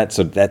caused that,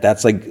 so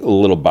that's like a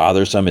little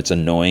bothersome. It's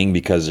annoying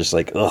because it's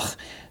like, ugh,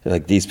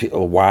 like these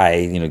people,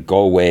 why, go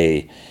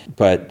away.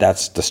 But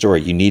that's the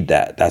story. You need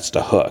that. That's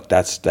the hook.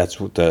 That's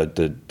what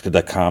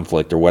the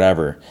conflict or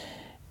whatever.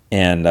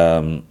 And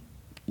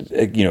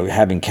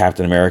having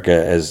Captain America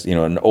as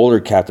an older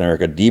Captain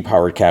America,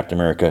 depowered Captain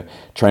America,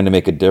 trying to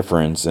make a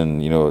difference,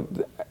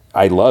 and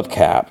I love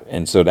Cap,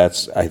 and so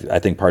that's I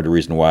think part of the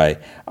reason why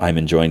I'm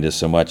enjoying this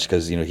so much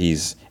because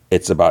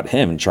it's about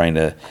him trying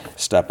to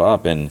step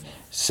up and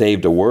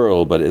save the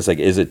world, but it's like,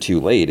 is it too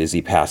late? Is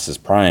he past his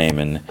prime?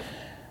 And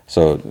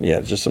so,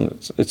 yeah,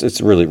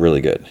 it's really,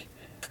 really good.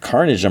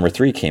 Carnage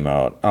 #3 came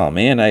out. Oh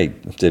man, I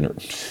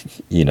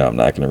didn't, I'm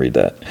not going to read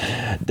that.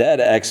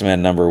 Dead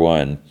X-Men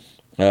 #1.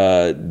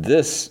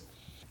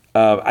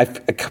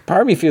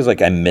 Part of me feels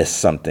like I missed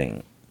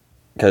something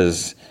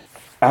because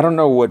I don't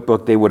know what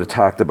book they would have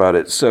talked about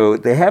it. So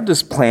they have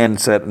this plan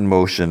set in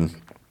motion.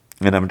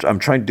 And I'm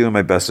doing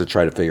my best to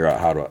try to figure out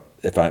how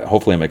to,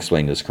 hopefully I'm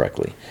explaining this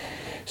correctly.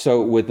 So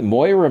with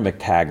Moira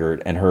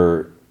McTaggart and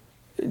her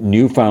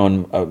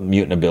newfound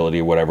mutant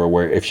ability or whatever,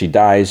 where if she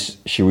dies,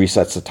 she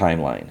resets the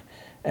timeline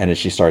and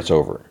she starts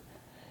over.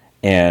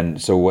 And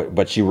so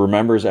but she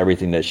remembers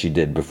everything that she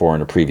did before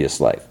in a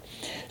previous life.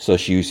 So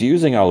she was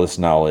using all this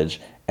knowledge,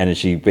 and then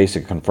she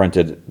basically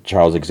confronted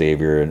Charles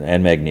Xavier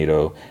and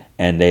Magneto.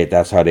 And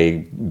that's how they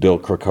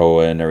built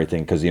Krakoa and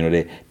everything, because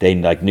they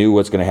like knew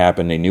what's going to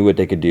happen. They knew what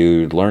they could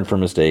do, learn from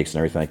mistakes and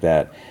everything like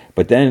that.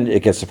 But then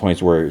it gets to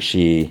points where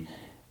she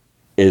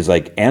is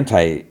like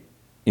anti,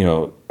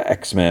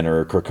 X-Men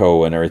or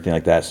Krakoa and everything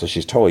like that. So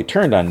she's totally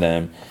turned on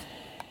them.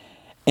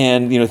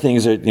 And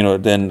things are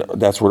then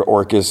that's where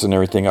Orcus and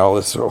everything, all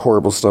this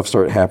horrible stuff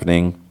started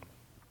happening.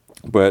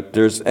 But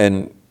there's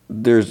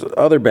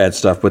other bad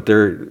stuff, but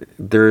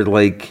they're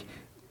like.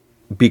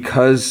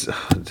 Because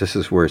this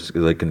is where it's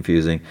like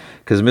confusing,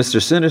 because Mr.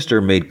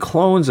 Sinister made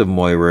clones of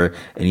Moira,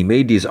 and he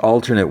made these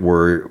alternate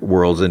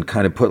worlds and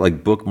kind of put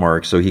like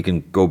bookmarks so he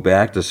can go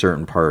back to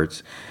certain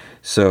parts.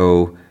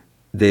 So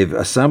they've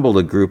assembled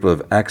a group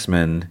of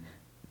X-Men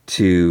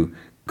to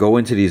go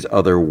into these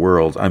other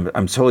worlds. I'm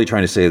totally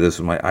trying to say this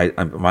with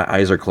my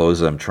eyes are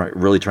closed. I'm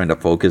really trying to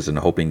focus and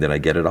hoping that I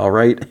get it all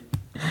right.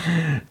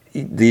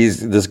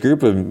 This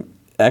group of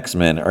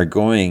X-Men are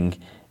going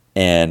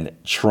and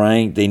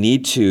they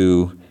need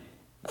to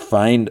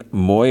find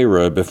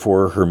Moira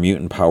before her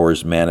mutant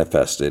powers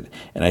manifested.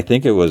 And I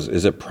think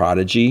is it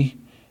Prodigy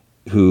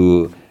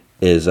who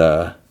is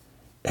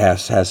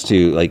has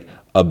to like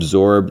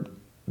absorb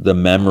the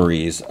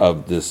memories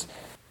of this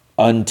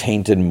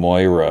untainted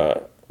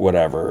Moira,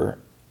 whatever,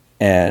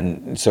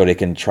 and so they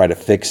can try to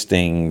fix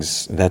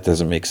things. That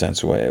doesn't make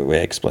sense the way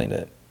I explained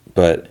it,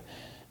 but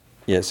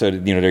yeah. So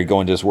they're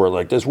going to this world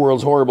like, this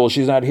world's horrible.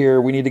 She's not here.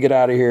 We need to get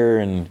out of here.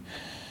 And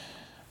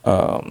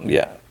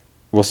yeah,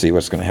 we'll see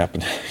what's going to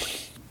happen.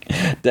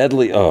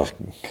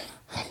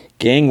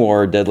 Gang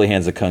War, Deadly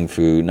Hands of Kung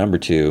Fu,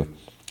 #2.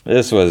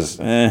 This was,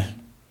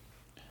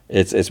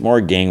 it's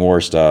more gang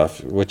war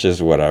stuff, which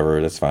is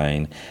whatever, that's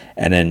fine.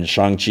 And then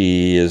Shang-Chi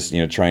is,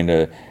 trying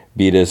to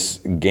be this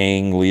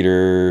gang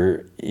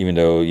leader, even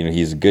though,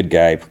 he's a good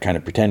guy, kind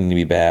of pretending to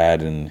be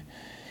bad, and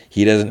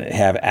he doesn't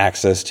have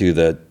access to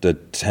the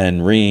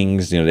 10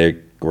 rings, they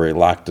were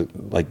locked,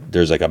 like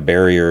there's like a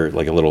barrier,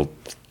 like a little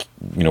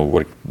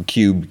what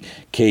cube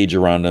cage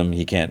around him.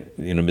 He can't,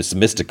 it's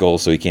mystical,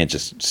 so he can't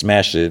just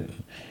smash it.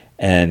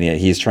 And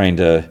he's trying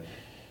to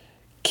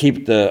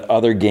keep the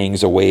other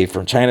gangs away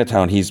from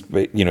Chinatown. He's,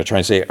 trying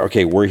to say,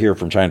 okay, we're here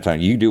from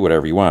Chinatown. You do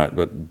whatever you want,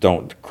 but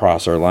don't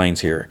cross our lines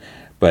here.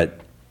 But,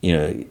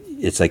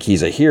 it's like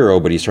he's a hero,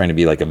 but he's trying to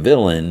be like a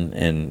villain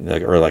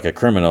or like a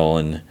criminal.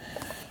 And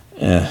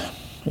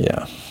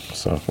yeah,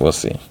 so we'll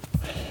see.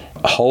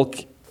 Hulk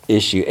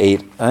issue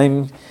 8.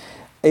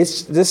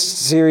 This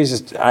series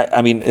is,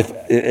 I mean, if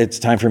it's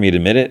time for me to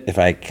admit it, if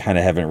I kind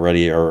of haven't read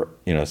it or,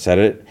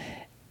 said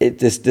it,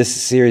 this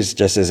series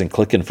just isn't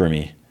clicking for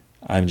me.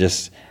 I'm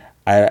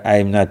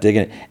not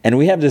digging it. And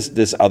we have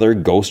this other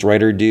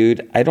ghostwriter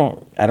dude. I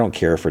don't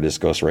care for this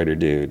ghostwriter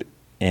dude.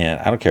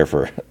 And I don't care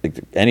for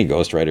any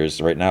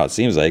ghostwriters right now, it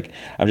seems like.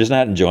 I'm just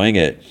not enjoying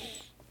it.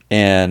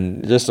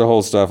 And just the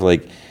whole stuff,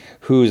 like,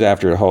 who's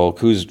after Hulk,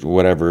 who's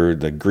whatever,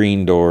 the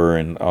Green Door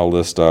and all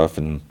this stuff.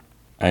 And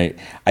I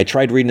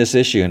tried reading this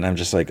issue, and I'm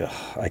just like,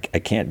 I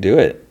can't do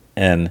it.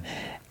 And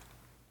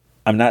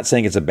I'm not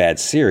saying it's a bad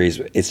series.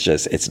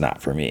 It's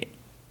not for me.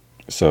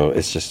 So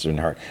it's just been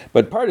hard.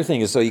 But part of the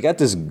thing is, so you got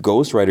this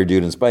ghostwriter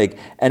dude in Spike,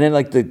 and then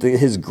like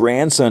his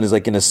grandson is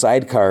like in a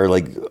sidecar,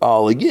 like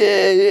all like, yeah.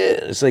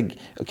 It's like,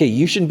 okay,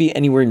 you shouldn't be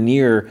anywhere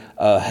near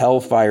a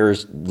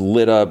Hellfire's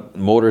lit up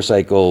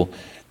motorcycle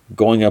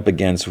going up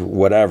against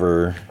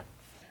whatever.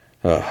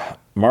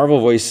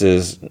 Marvel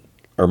Voices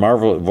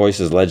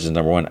Legends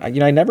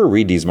 #1. I never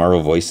read these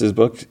Marvel Voices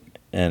books,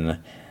 and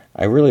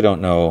I really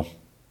don't know.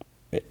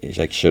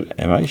 Like, should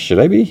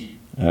I be?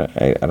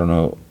 I don't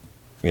know.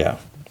 Yeah.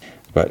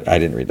 But I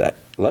didn't read that.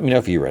 Let me know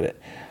if you read it.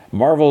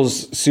 Marvel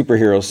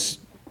Superheroes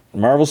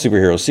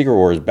Secret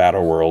Wars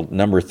Battle World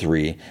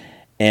 #3.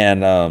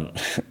 And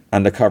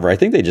on the cover, I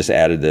think they just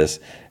added this.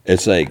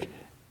 It's like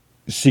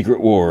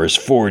Secret Wars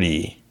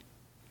 40.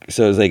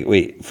 So it's like,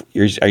 wait,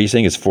 are you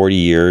saying it's 40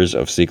 years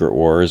of Secret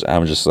Wars?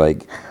 I'm just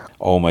like,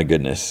 oh my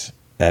goodness,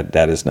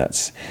 that is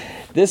nuts.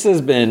 This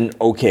has been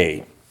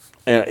okay.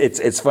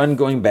 It's fun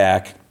going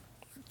back.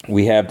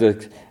 We have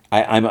to.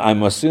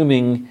 I'm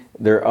assuming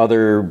there are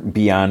other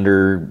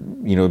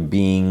Beyonder,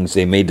 beings.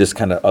 They made this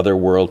kind of other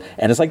world,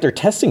 and it's like they're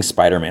testing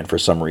Spider-Man for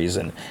some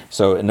reason.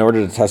 So in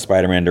order to test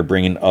Spider-Man, they're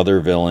bringing other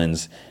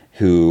villains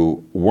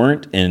who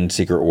weren't in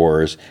Secret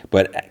Wars,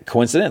 but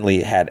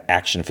coincidentally had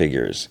action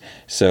figures.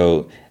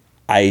 So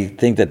I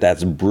think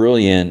that's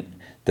brilliant.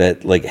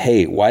 That, like,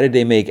 hey, why did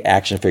they make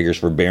action figures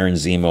for Baron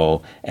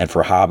Zemo and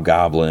for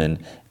Hobgoblin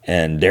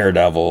and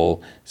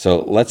Daredevil?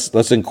 So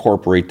let's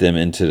incorporate them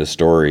into the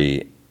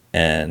story,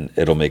 and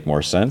it'll make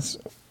more sense.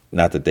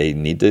 Not that they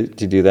need to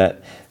do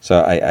that. So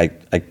I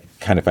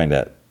kind of find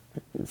that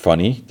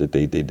funny that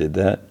they did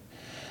that.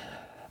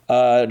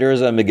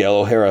 There's a Miguel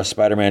O'Hara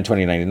Spider-Man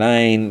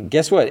 2099.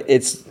 Guess what?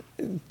 It's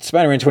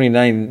Spider-Man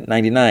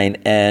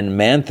 2099 and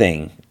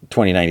Man-Thing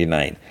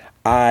 2099.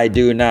 I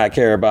do not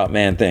care about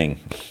Man-Thing.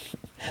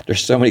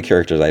 There's so many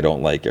characters I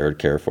don't like or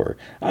care for.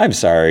 I'm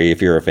sorry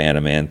if you're a fan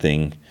of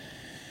Man-Thing.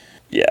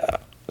 Yeah,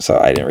 so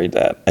I didn't read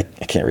that. I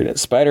can't read it.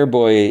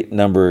 Spider-Boy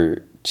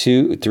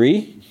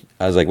 #3.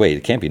 I was like, wait,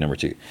 it can't be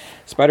 #2.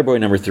 Spider-Boy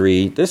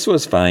 #3. This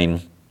was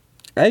fine.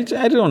 I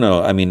don't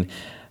know. I mean,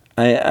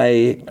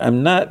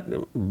 I'm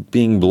not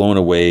being blown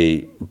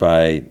away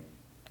by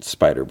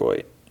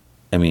Spider-Boy.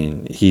 I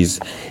mean,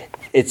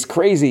 it's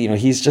crazy.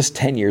 He's just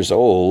 10 years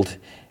old,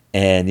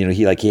 and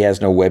he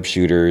has no web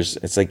shooters.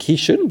 It's like he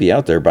shouldn't be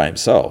out there by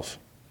himself.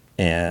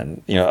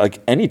 And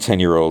like any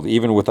 10-year-old,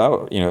 even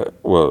without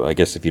well, I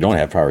guess if you don't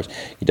have powers,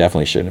 you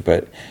definitely shouldn't.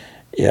 But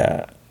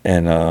yeah,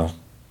 and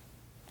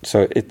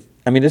so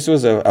this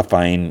was a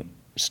fine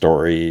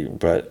story,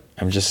 but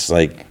I'm just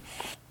like,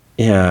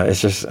 yeah, it's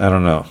just, I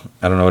don't know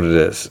what it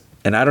is,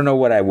 and I don't know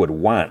what I would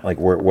want. Like,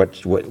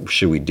 what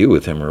should we do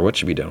with him, or what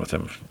should be done with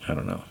him? I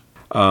don't know.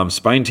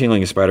 Spine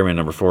Tingling Spider-Man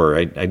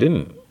 #4. I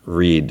didn't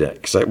read that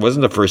because it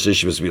wasn't the first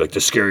issue. It was to be like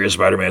the scariest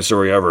Spider-Man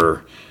story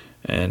ever,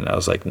 and I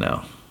was like,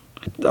 no.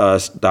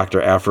 Dr.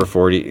 Aphra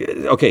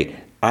 40. Okay,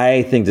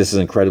 I think this is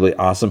incredibly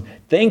awesome.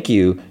 Thank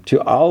you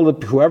to all the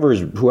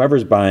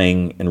whoever's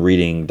buying and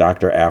reading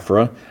Dr.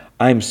 Aphra.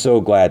 I'm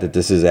so glad that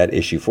this is at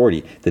issue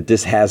 40, that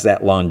this has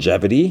that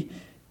longevity,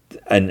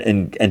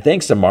 and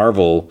thanks to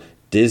Marvel,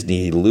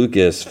 Disney,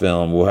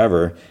 Lucasfilm,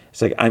 whoever.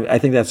 It's like I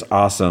think that's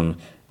awesome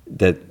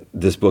that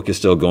this book is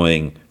still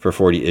going for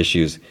 40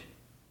 issues,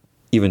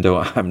 even though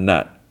I'm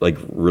not like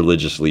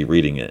religiously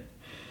reading it.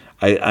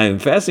 I'm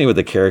fascinated with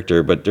the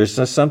character, but there's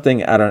just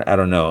something I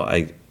don't know.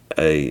 I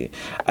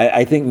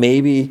think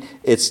maybe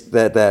it's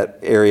that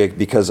area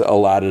because a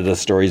lot of the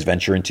stories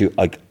venture into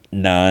like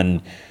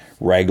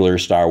non-regular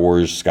Star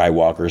Wars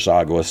Skywalker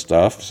saga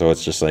stuff, so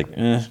it's just like,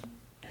 eh.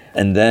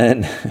 And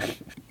then,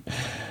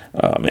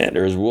 oh man,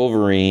 there's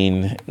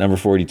Wolverine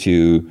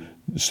 #42,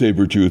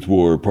 Sabretooth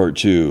War Part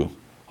 2.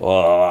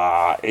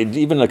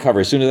 Even the cover.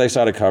 As soon as I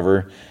saw the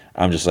cover,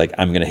 I'm just like,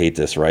 I'm gonna hate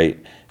this, right?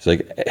 It's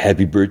like,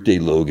 happy birthday,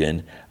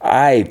 Logan.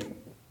 I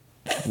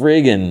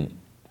friggin'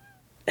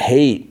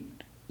 hate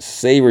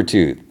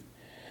Sabretooth.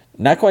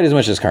 Not quite as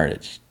much as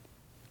Carnage.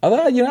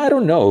 Although, I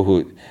don't know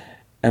who.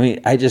 I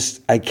mean, I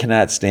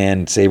cannot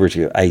stand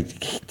Sabretooth. I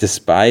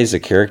despise the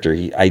character.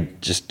 I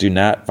just do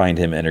not find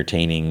him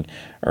entertaining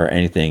or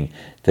anything.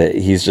 That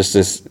he's just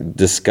this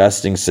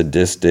disgusting,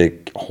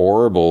 sadistic,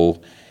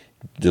 horrible,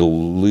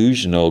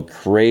 delusional,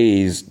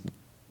 crazed,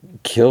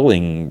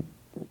 killing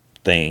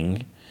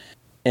thing.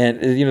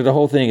 And, the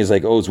whole thing is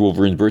like, oh, it's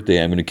Wolverine's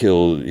birthday. I'm going to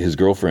kill his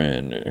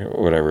girlfriend or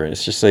whatever.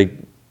 It's just like,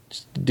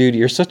 dude,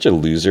 you're such a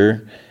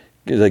loser.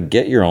 Like,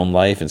 get your own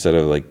life instead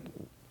of, like,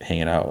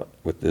 hanging out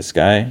with this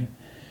guy.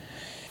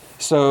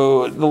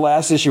 So the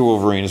last issue of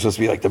Wolverine is supposed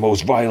to be, like, the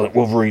most violent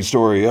Wolverine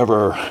story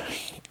ever.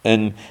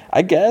 And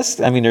I guess,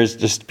 I mean, there's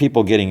just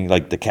people getting,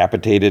 like,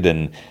 decapitated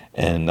and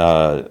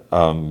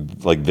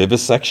like,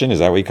 vivisection, is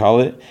that what you call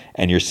it?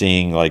 And you're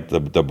seeing, like,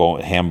 the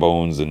bone, ham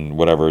bones and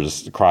whatever,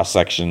 just cross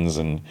sections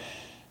and...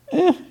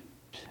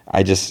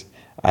 I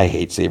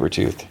hate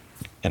Sabretooth,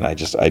 and I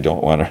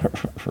don't want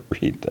to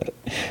read that.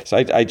 So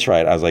I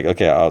tried. I was like,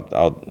 okay,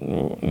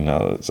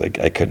 no, it's like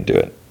I couldn't do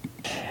it.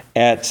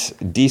 At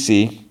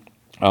DC,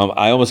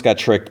 I almost got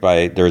tricked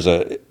by, there's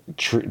a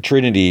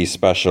Trinity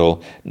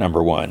special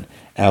 #1. And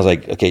I was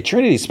like, okay,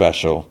 Trinity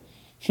special,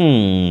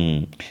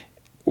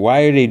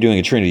 why are they doing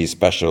a Trinity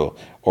special?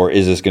 Or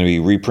is this going to be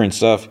reprint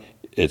stuff?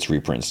 It's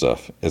reprint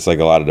stuff. It's like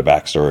a lot of the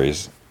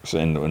backstories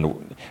in the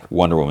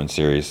Wonder Woman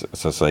series.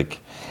 So it's like,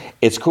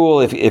 it's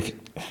cool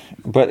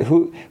but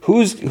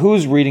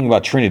who's reading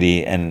about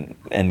Trinity and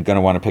going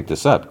to want to pick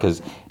this up?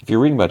 Because if you're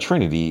reading about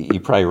Trinity,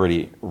 you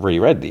probably already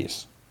read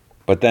these.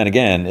 But then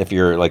again, if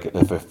you're like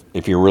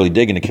if you're really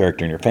digging the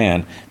character and you're a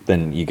fan,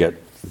 then you get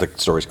the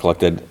stories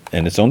collected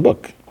in its own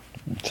book.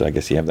 So I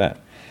guess you have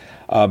that.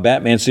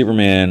 Batman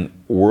Superman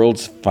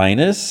World's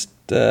Finest.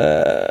 Did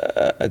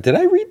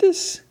I read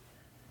this?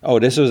 Oh,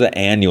 this was an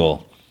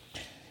annual.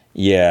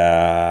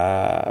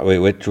 Yeah. Wait,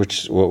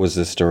 what was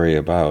this story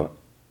about?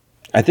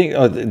 I think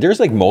there's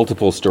like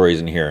multiple stories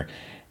in here.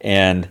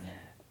 And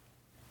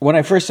when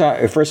I first saw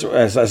it,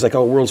 I was like,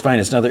 oh, World's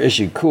Finest, another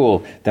issue,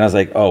 cool. Then I was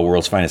like, oh,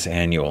 World's Finest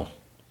annual.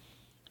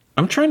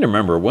 I'm trying to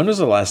remember, when was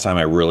the last time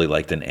I really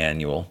liked an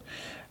annual?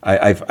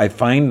 I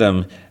find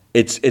them,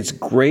 it's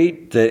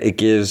great that it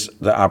gives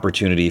the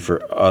opportunity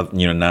for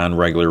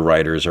non-regular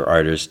writers or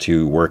artists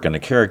to work on a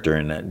character,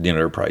 and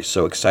they're probably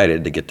so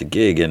excited to get the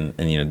gig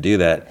and do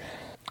that.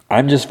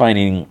 I'm just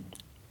finding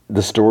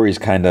the stories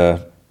kind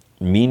of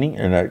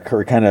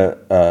kind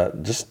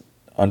of just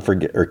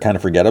kind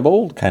of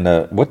forgettable. Kind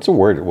of, what's the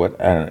word?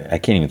 I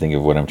can't even think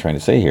of what I'm trying to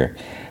say here.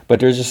 But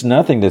there's just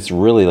nothing that's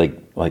really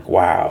like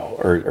wow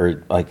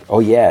or like, oh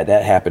yeah,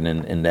 that happened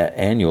in that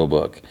annual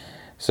book.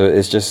 So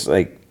it's just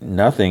like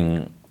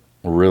nothing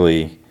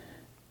really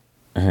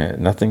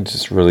been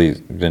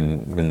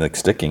like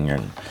sticking,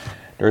 and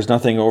there's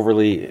nothing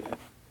overly.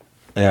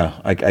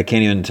 Yeah, I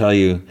can't even tell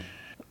you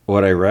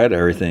what I read,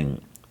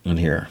 everything in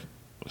here.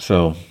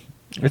 So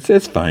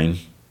it's fine.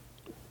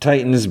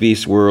 Titans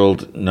Beast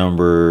World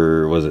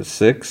number, was it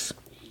 6?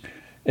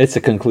 It's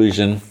a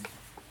conclusion.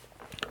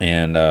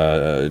 And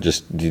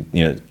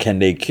can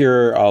they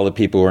cure all the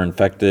people who are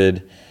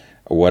infected?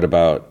 What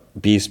about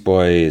Beast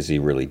Boy? Is he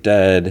really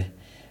dead?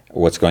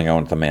 What's going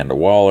on with Amanda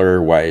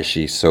Waller? Why is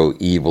she so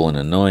evil and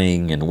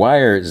annoying? And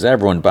why is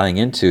everyone buying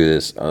into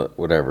this?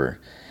 Whatever.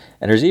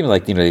 And there's even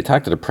they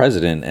talk to the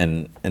president,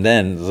 and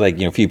then like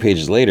a few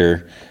pages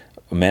later,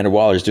 Amanda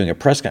Waller's doing a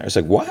press conference.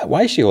 It's like,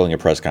 why is she holding a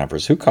press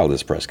conference? Who called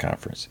this press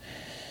conference?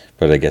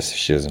 But I guess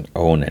she doesn't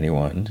own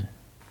anyone.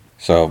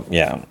 So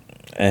yeah,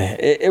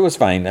 it was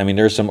fine. I mean,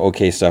 there's some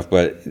okay stuff,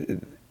 but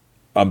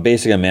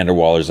basically Amanda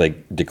Waller's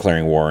like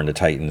declaring war on the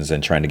Titans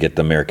and trying to get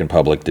the American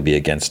public to be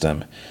against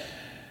them.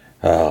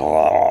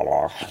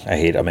 I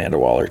hate Amanda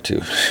Waller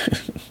too.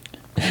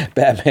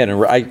 Batman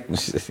and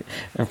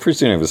I'm pretty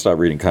soon I have to stop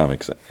reading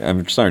comics.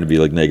 I'm starting to be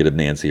like negative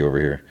Nancy over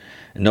here.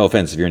 No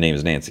offense if your name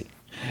is Nancy.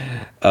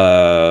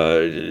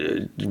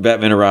 Batman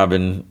and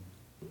Robin.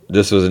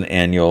 This was an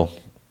annual.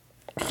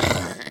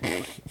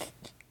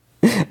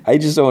 I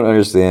just don't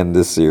understand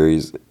this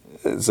series.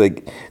 It's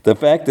like the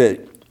fact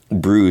that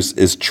Bruce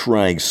is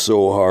trying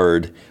so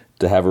hard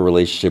to have a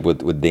relationship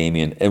with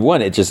Damian. And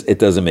one, it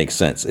doesn't make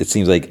sense. It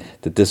seems like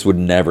that this would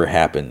never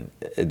happen.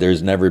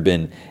 There's never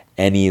been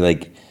any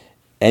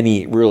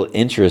real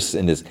interest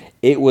in this.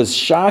 It was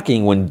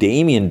shocking when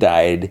Damian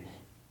died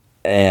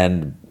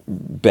and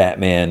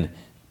Batman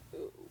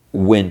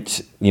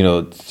went,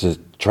 to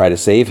try to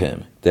save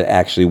him, that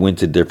actually went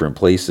to different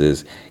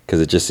places,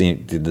 because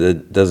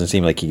it doesn't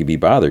seem like he could be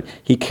bothered.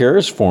 He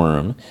cares for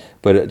him,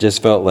 but it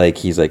just felt like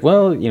he's like,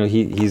 well,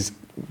 he's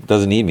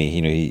doesn't need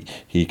me.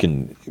 He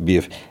can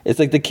be. It's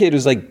like the kid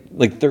who's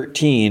like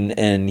 13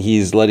 and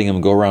he's letting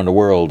him go around the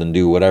world and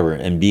do whatever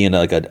and be in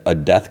like a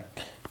death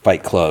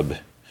fight club.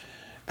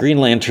 Green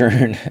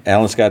Lantern,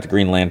 Alan Scott, the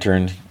Green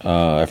Lantern.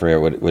 I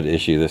forget what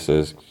issue this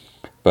is,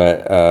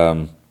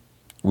 but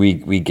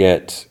we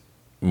get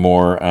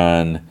more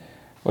on,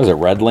 what was it,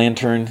 Red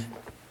Lantern,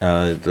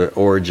 the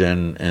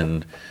origin,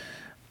 and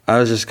I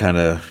was just kind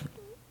of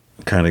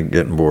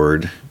getting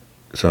bored.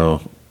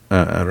 So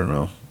I don't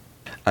know.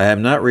 I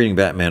am not reading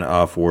Batman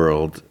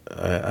Off-World.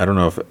 I don't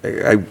know if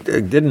I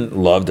didn't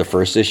love the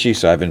first issue,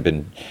 so I haven't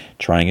been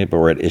trying it. But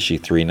we're at issue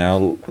 3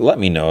 now. Let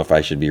me know if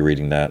I should be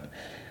reading that.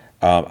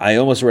 I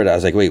almost read it. I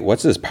was like, wait,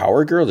 what's this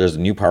Power Girl? There's a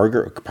new Power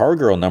Girl. Power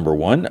Girl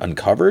 #1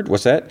 uncovered.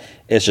 What's that?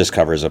 It's just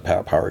covers of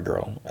Power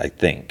Girl, I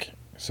think.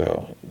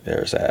 So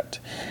there's that.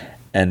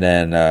 And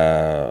then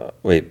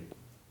wait,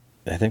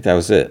 I think that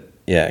was it.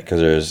 Yeah,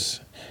 because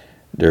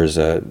there's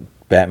a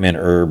Batman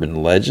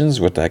Urban Legends.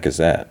 What the heck is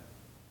that?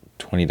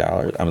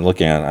 $20. I'm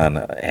looking on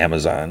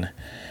Amazon.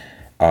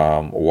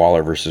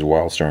 Waller versus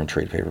Wildstorm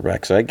trade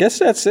paperback. So I guess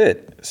that's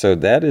it. So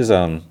that is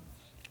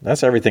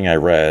that's everything I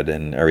read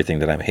and everything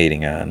that I'm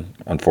hating on,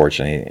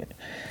 unfortunately,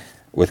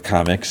 with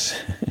comics.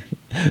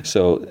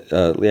 So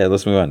yeah,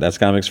 let's move on. That's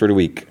comics for the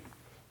week.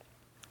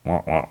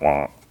 Wah, wah,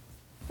 wah.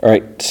 All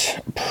right,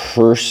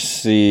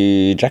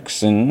 Percy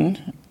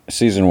Jackson,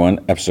 season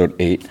 1, episode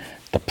 8.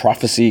 The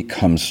prophecy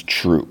comes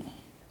true.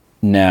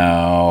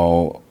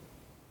 Now,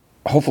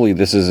 hopefully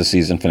this is a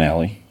season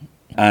finale.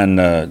 On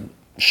the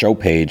show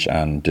page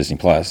on Disney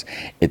Plus,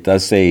 it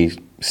does say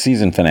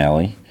season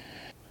finale,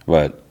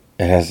 but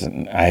it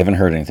hasn't. I haven't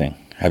heard anything.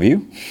 Have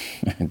you?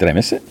 Did I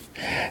miss it?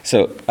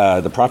 So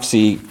the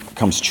prophecy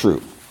comes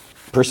true.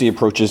 Percy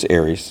approaches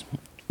Ares.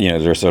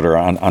 They're sort of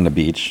on the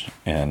beach,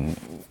 and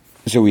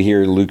so we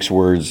hear Luke's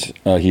words.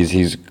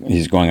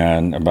 He's going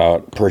on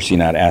about Percy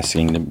not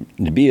asking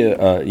to be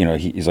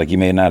he's like, you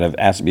may not have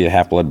asked to be a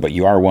half-blood, but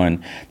you are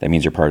one. That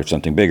means you're part of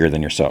something bigger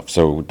than yourself.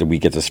 So we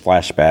get this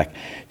flashback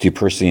to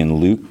Percy and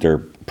Luke. They're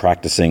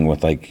practicing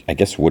with, like, I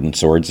guess, wooden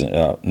swords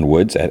in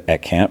woods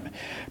at camp.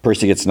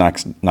 Percy gets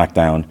knocked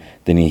down.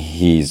 Then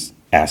he's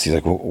asked, he's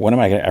like, well, when am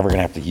I ever going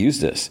to have to use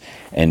this?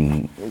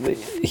 And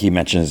he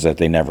mentions that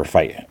they never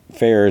fight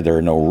fair. There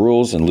are no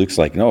rules. And Luke's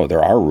like, no,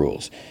 there are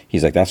rules.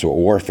 He's like, that's what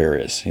warfare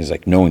is. He's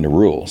like, knowing the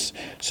rules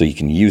so you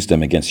can use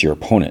them against your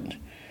opponent.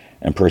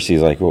 And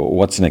Percy's like, well,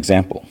 what's an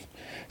example?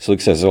 So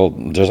Luke says, well,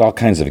 there's all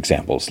kinds of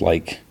examples.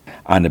 Like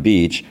on the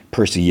beach,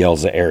 Percy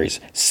yells at Ares,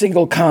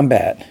 single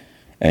combat.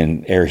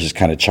 And Ares just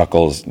kind of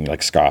chuckles and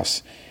like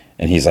scoffs.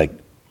 And he's like,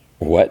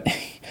 what?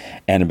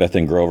 Annabeth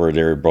and Grover,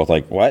 they're both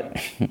like, what?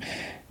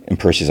 And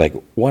Percy's like,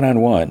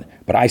 1-on-1,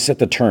 but I set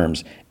the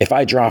terms. If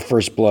I draw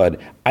first blood,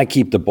 I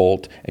keep the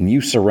bolt, and you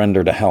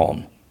surrender the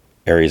helm.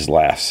 Ares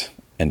laughs,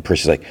 and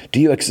Percy's like, do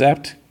you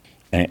accept?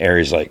 And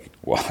Ares like,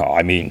 well,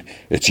 I mean,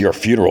 it's your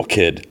funeral,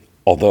 kid.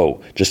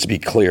 Although, just to be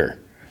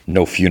clear,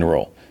 no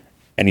funeral.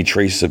 Any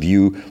trace of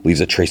you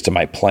leaves a trace to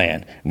my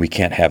plan, and we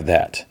can't have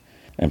that.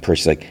 And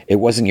Percy's like, it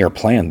wasn't your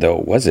plan, though,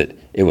 was it?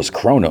 It was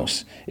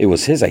Kronos. It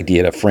was his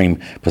idea to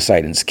frame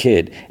Poseidon's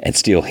kid and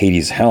steal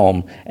Hades'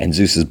 helm and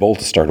Zeus's bolt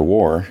to start a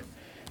war.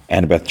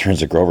 Annabeth turns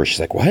to Grover. She's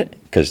like, what?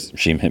 Because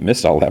she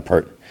missed all that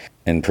part.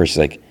 And Percy's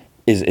like,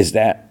 is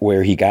that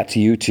where he got to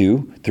you,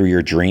 too, through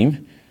your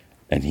dream?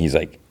 And he's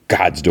like,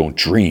 gods don't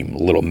dream,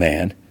 little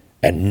man.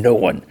 And no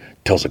one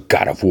tells a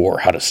god of war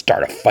how to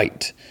start a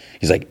fight.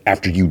 He's like,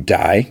 after you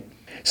die,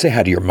 say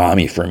hi to your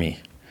mommy for me.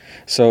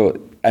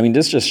 So, I mean,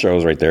 this just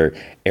shows right there,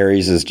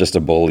 Ares is just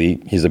a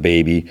bully. He's a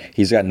baby.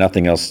 He's got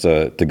nothing else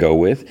to go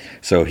with.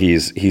 So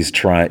he's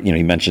trying,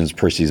 he mentions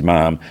Percy's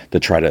mom to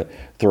try to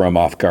throw him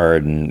off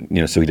guard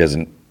and, so he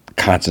doesn't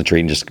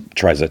concentrate and just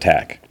tries to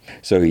attack.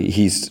 So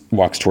he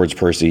walks towards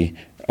Percy.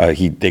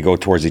 They go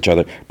towards each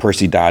other.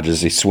 Percy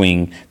dodges. They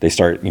swing. They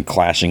start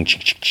clashing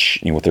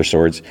with their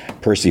swords.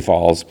 Percy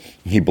falls.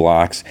 He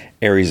blocks.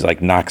 Ares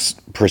knocks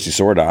Percy's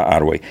sword out of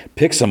the way,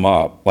 picks him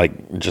up,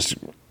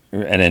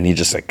 and then he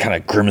just kind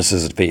of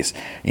grimaces his face.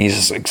 And he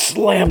just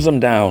slams him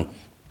down.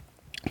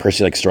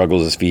 Percy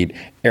struggles his feet.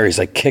 Ares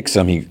kicks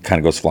him. He kind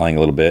of goes flying a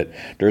little bit.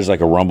 There's a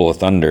rumble of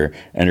thunder.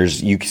 And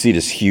you can see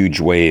this huge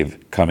wave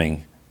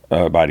coming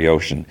by the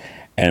ocean.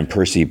 And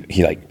Percy,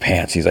 he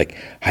pants. He's like,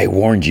 I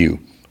warned you.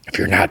 If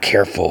you're not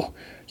careful,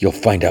 you'll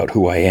find out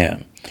who I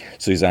am.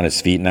 So he's on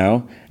his feet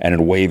now, and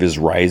a wave is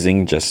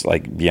rising just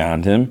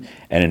beyond him.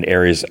 And in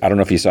Ares, I don't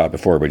know if you saw it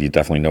before, but you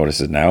definitely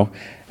notice it now.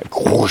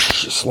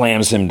 Whoosh,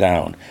 slams him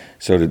down.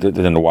 So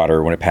then the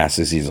water, when it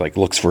passes, he's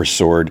looks for his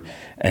sword,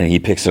 and he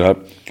picks it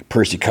up.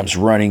 Percy comes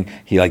running.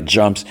 He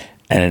jumps,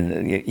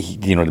 and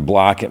to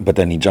block, but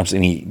then he jumps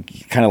and he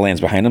kind of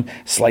lands behind him,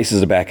 slices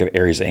the back of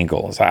Ares'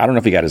 ankle. So I don't know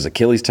if he got his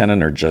Achilles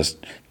tendon or just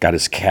got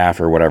his calf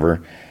or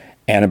whatever.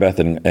 Annabeth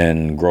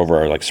and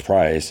Grover are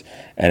surprised,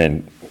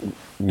 and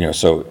then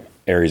so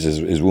Ares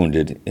is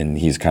wounded, and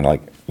he's kind of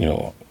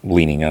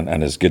leaning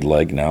on his good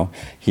leg now.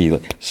 He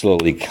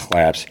slowly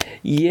claps.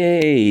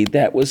 Yay,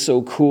 that was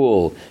so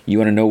cool. You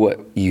want to know what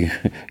you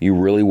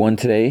really won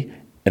today?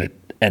 An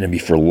enemy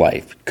for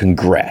life.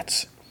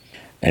 Congrats.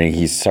 And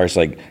he starts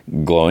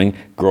glowing.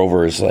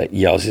 Grover is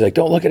yells. He's like,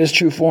 don't look at his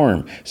true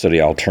form. So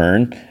they all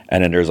turn,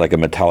 and then there's a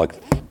metallic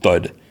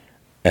thud,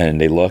 and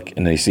they look,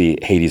 and they see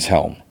Hades'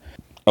 helm.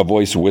 A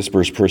voice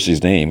whispers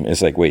Percy's name.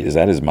 It's wait, is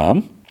that his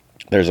mom?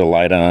 There's a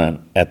light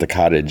on at the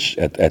cottage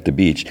at the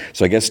beach.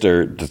 So I guess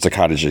that's the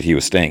cottage that he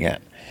was staying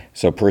at.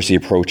 So Percy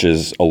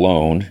approaches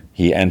alone.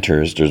 He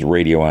enters. There's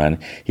radio on.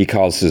 He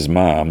calls his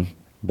mom,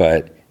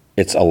 but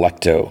It's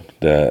Alecto,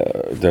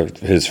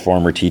 his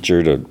former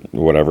teacher to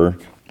whatever.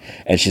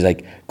 And she's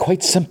like,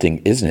 quite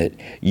something, isn't it?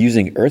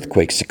 Using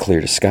earthquakes to clear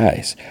the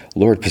skies.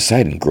 Lord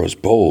Poseidon grows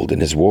bold in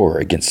his war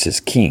against his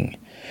king.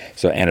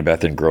 So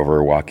Annabeth and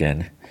Grover walk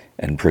in,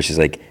 and Percy's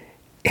like,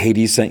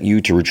 Hades sent you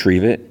to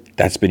retrieve it?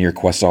 That's been your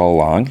quest all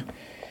along?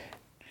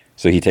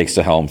 So he takes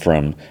the helm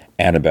from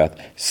Annabeth,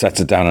 sets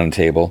it down on the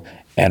table.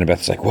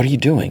 Annabeth's like, what are you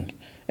doing?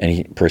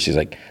 And Percy's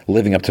like,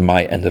 living up to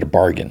my end of the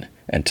bargain.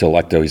 And to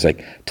Alecto, he's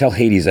like, tell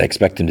Hades I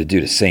expect him to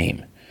do the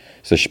same.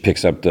 So she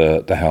picks up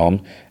the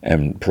helm,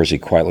 and Percy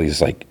quietly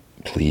is like,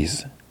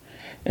 please.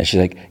 And she's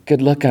like,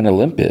 good luck on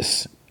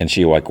Olympus. And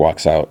she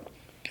walks out.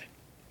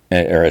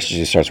 Or as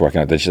she starts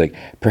walking out, then she's like,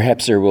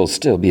 perhaps there will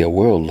still be a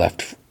world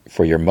left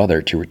for your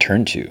mother to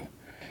return to.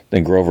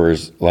 Then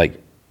Grover's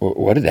like,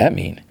 what did that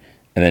mean?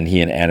 And then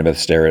he and Annabeth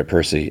stare at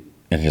Percy,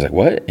 and he's like,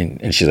 what?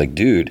 And she's like,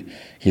 dude.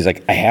 He's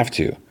like, I have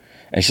to.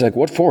 And she's like,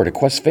 what for? The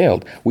quest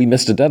failed. We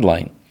missed a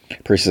deadline.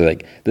 Percy's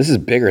like, this is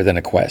bigger than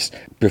a quest.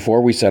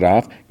 Before we set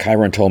off,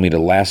 Chiron told me the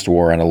last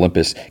war on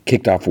Olympus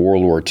kicked off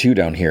World War II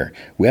down here.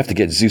 We have to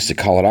get Zeus to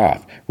call it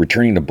off.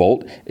 Returning the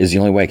bolt is the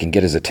only way I can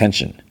get his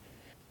attention.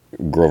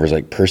 Grover's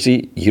like,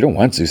 Percy, you don't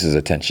want Zeus's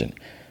attention.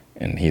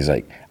 And he's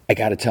like, I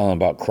got to tell him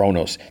about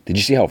Kronos. Did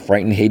you see how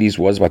frightened Hades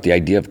was about the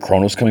idea of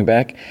Kronos coming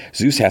back?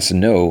 Zeus has to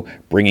know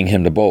bringing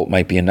him the bolt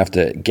might be enough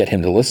to get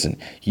him to listen.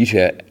 You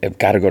two have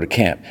got to go to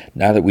camp.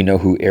 Now that we know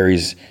who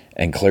Ares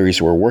and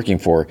Clarice were working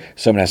for,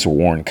 someone has to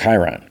warn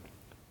Chiron.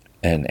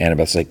 And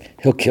Annabeth's like,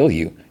 he'll kill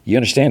you. You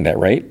understand that,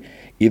 right?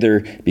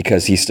 Either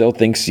because he still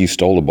thinks you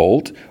stole the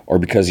bolt, or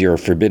because you're a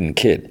forbidden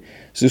kid.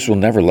 Zeus will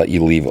never let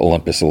you leave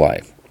Olympus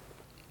alive.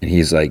 And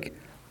he's like,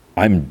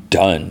 I'm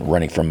done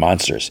running from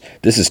monsters.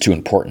 This is too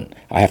important.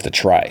 I have to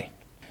try.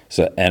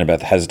 So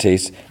Annabeth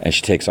hesitates, and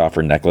she takes off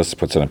her necklace,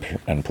 puts it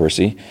on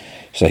Percy.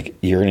 She's like,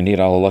 you're going to need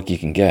all the luck you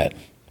can get.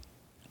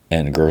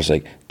 And Grover's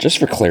like, just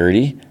for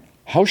clarity,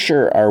 how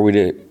sure are we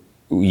that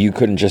you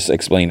couldn't just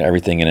explain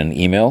everything in an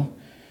email?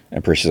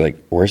 And Percy's like,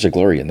 where's the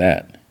glory in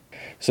that?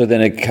 So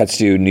then it cuts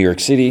to New York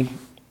City.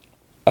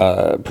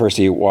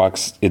 Percy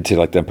walks into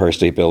like the Empire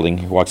State Building.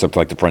 He walks up to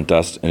like the front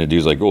desk, and the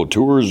dude's like, "Oh,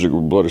 tours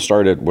are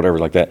started, whatever,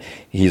 like that."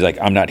 He's like,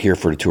 "I'm not here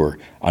for the tour.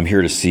 I'm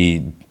here to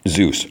see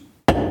Zeus."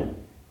 And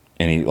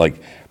he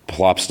like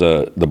plops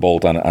the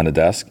bolt on the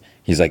desk.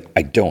 He's like,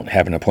 "I don't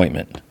have an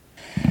appointment."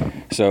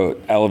 So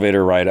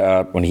elevator ride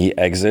up. When he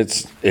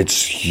exits,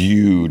 it's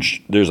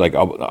huge. There's like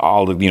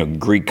all the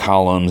Greek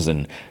columns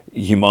and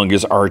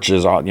humongous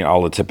arches,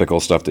 all the typical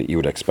stuff that you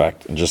would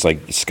expect, and just like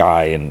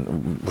sky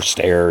and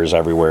stairs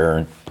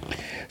everywhere.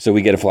 So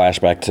we get a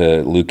flashback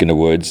to Luke in the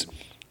woods,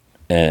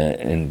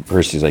 and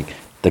Percy's like,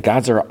 the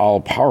gods are all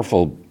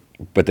powerful,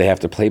 but they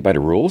have to play by the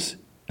rules?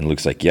 And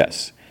Luke's like,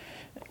 yes.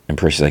 And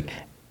Percy's like,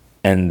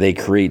 and they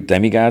create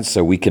demigods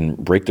so we can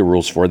break the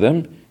rules for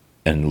them?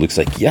 And Luke's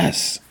like,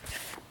 yes.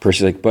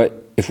 Percy's like,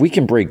 but if we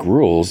can break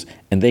rules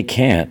and they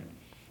can't,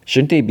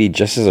 shouldn't they be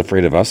just as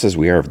afraid of us as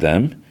we are of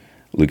them?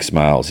 Luke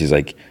smiles. He's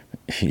like,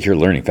 you're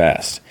learning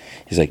fast.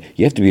 He's like,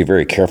 you have to be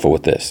very careful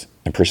with this.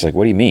 And Percy's like,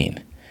 what do you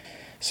mean?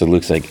 So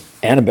Luke's like,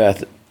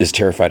 Annabeth is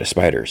terrified of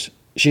spiders.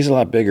 She's a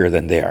lot bigger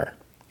than they are.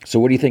 So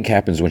what do you think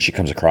happens when she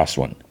comes across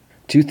one?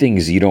 Two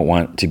things you don't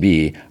want to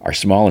be are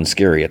small and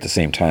scary at the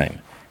same time.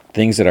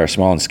 Things that are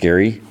small and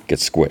scary get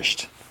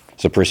squished.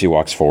 So Percy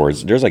walks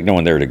forwards. There's like no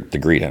one there to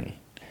greet him.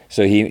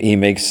 So he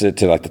makes it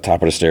to like the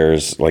top of the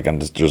stairs, like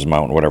there's a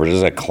mountain, whatever.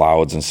 There's like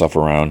clouds and stuff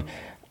around.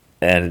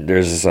 And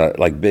there's this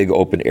like big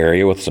open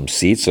area with some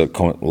seats, so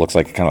it looks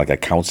like kind of like a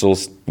council,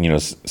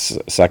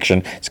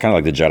 section. It's kind of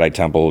like the Jedi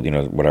Temple,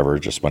 whatever,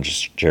 just a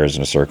bunch of chairs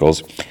in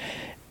circles.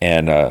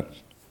 And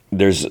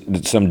there's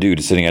some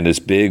dude sitting on this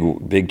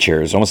big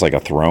chair. It's almost like a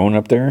throne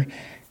up there.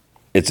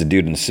 It's a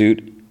dude in a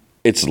suit.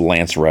 It's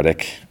Lance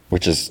Reddick,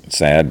 which is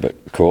sad but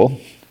cool.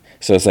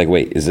 So it's like,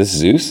 wait, is this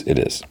Zeus? It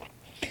is.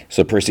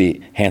 So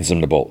Percy hands him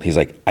the bolt. He's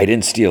like, I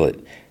didn't steal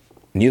it.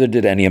 Neither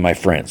did any of my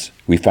friends.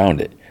 We found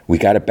it. We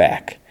got it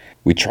back.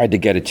 We tried to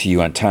get it to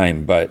you on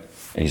time, but...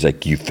 And he's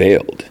like, you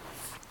failed.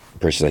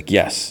 Percy's like,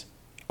 yes,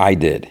 I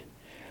did.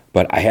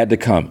 But I had to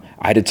come.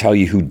 I had to tell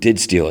you who did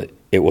steal it.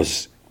 It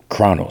was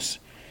Kronos.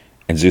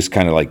 And Zeus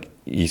kind of like,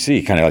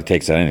 he kind of like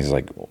takes that in. He's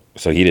like,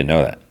 so he didn't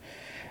know that.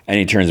 And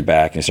he turns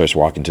back and he starts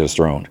walking to his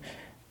throne.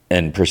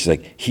 And Percy's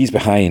like, he's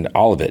behind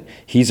all of it.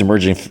 He's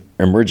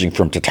emerging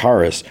from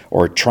Tartarus,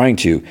 or trying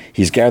to.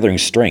 He's gathering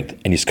strength,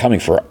 and he's coming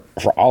for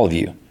all of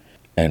you.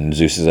 And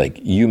Zeus is like,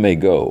 you may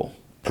go.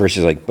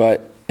 Percy's like,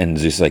 but... And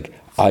Zeus is like,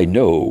 I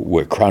know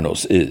where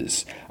Kronos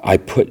is. I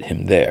put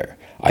him there.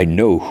 I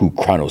know who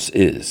Kronos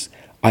is.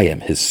 I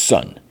am his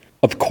son.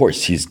 Of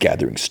course he's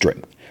gathering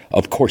strength.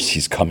 Of course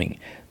he's coming.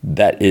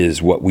 That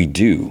is what we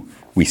do.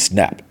 We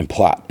snap and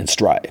plot and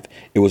strive.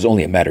 It was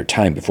only a matter of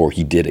time before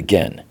he did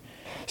again.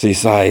 So he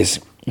sighs.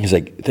 He's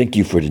like, thank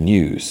you for the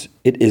news.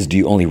 It is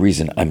the only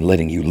reason I'm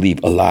letting you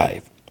leave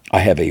alive. I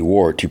have a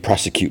war to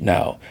prosecute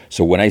now.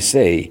 So when I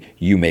say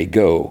you may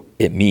go,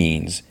 it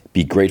means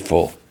be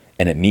grateful.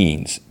 And it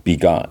means be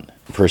gone.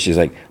 Percy's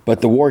like, but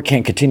the war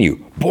can't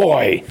continue.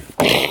 Boy!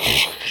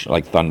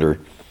 Like thunder.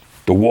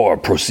 The war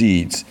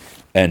proceeds,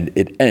 and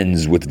it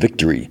ends with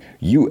victory.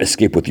 You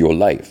escape with your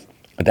life.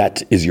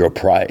 That is your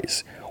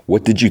prize.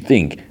 What did you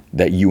think,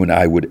 that you and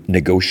I would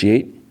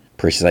negotiate?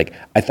 Percy's like,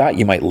 I thought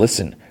you might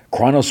listen.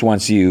 Kronos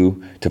wants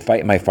you to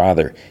fight my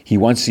father. He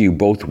wants you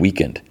both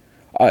weakened.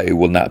 I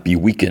will not be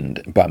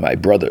weakened by my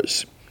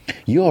brothers.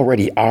 You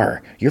already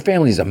are. Your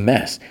family's a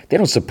mess. They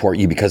don't support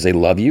you because they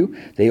love you.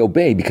 They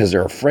obey because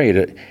they're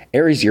afraid.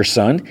 Ares, your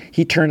son,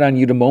 he turned on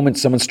you the moment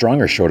someone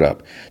stronger showed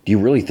up. Do you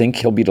really think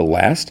he'll be the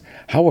last?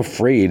 How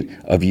afraid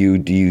of you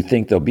do you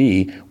think they'll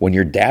be when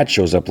your dad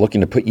shows up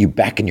looking to put you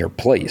back in your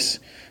place?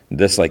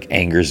 This like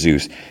angers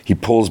Zeus. He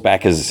pulls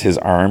back his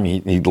arm.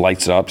 He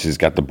lights it up. So he's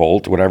got the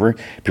bolt, whatever.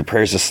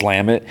 Prepares to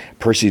slam it.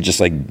 Percy just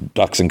like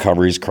ducks and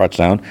covers, he's crouched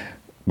down.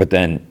 But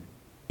then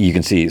you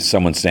can see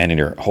someone standing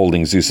there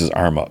holding Zeus's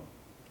arm up.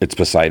 It's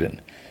Poseidon.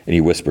 And he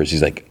whispers,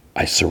 he's like,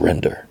 I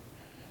surrender.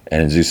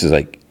 And Zeus is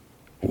like,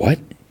 what?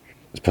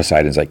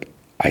 Poseidon's like,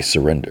 I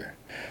surrender.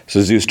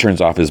 So Zeus turns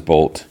off his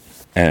bolt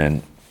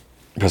and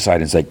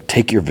Poseidon's like,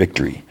 take your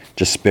victory.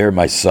 Just spare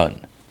my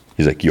son.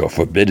 He's like, your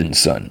forbidden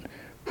son,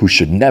 who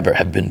should never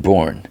have been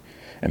born.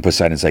 And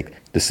Poseidon's like,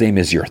 the same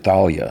as your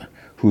Thalia,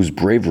 whose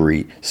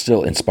bravery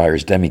still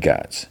inspires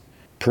demigods.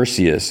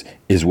 Perseus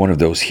is one of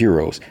those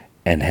heroes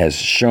and has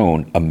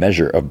shown a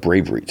measure of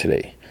bravery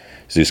today.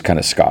 Zeus kind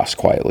of scoffs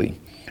quietly.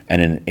 And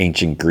in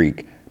ancient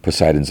Greek,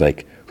 Poseidon's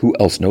like, who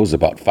else knows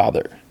about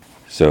father?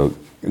 So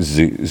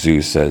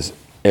Zeus says,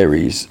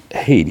 Ares,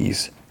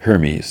 Hades,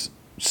 Hermes.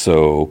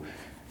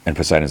 And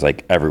Poseidon's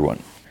like,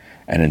 everyone.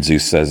 And then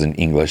Zeus says in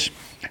English,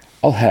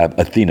 I'll have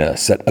Athena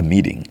set a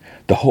meeting.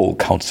 The whole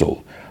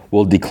council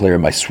will declare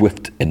my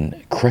swift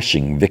and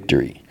crushing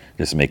victory.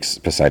 This makes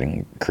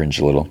Poseidon cringe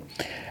a little.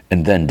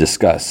 And then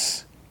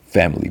discuss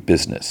family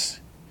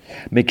business.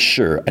 Make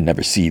sure I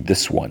never see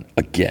this one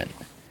again.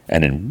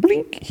 And then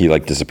blink, he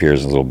like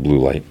disappears in a little blue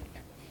light.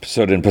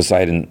 So then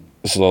Poseidon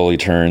slowly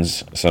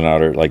turns. So now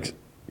they're like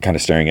kind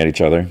of staring at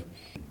each other.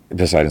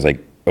 Poseidon's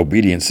like,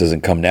 obedience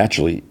doesn't come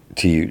naturally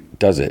to you,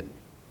 does it?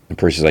 And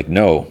Percy's like,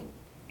 no,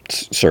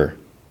 sir.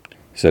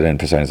 So then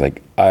Poseidon's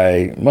like,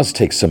 I must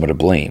take some of the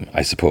blame,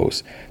 I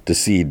suppose. The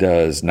sea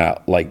does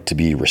not like to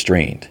be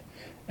restrained.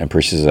 And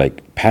Percy's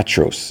like,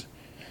 Patros.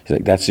 He's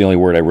like, that's the only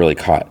word I really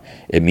caught.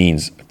 It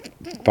means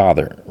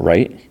father,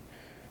 right?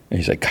 And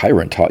he's like,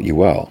 Chiron taught you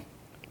well.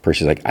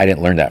 Percy's like, I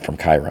didn't learn that from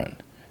Chiron.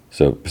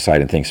 So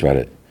Poseidon thinks about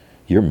it.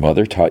 Your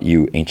mother taught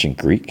you ancient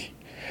Greek?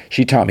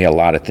 She taught me a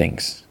lot of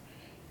things.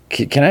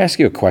 Can I ask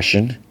you a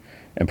question?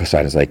 And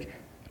Poseidon's like,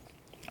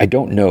 I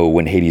don't know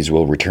when Hades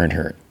will return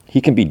her. He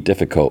can be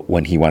difficult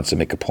when he wants to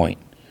make a point.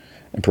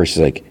 And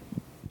Percy's like,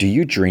 do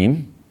you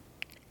dream?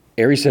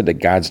 Ares said that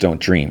gods don't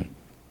dream.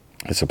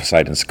 And so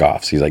Poseidon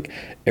scoffs. He's like,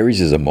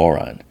 Ares is a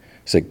moron.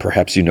 He's like,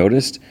 perhaps you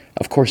noticed?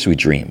 Of course we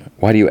dream.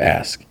 Why do you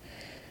ask?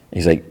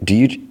 He's like, do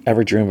you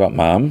ever dream about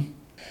mom?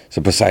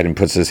 So Poseidon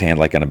puts his hand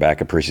like on the back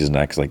of Percy's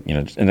neck, like,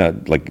 in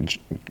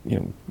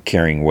a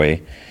caring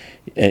way.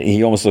 And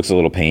he almost looks a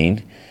little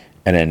pained.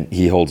 And then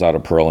he holds out a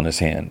pearl in his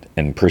hand.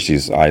 And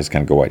Percy's eyes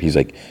kind of go white. He's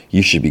like,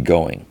 you should be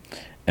going.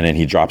 And then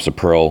he drops a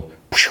pearl.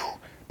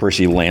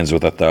 Percy lands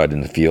with a thud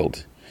in the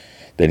field.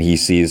 Then he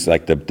sees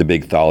like the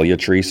big thalia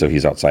tree, so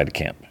he's outside the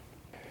camp.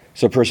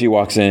 So Percy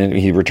walks in,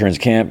 he returns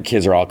camp,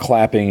 kids are all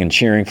clapping and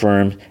cheering for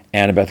him.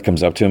 Annabeth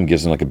comes up to him,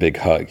 gives him like a big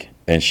hug,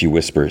 and she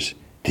whispers,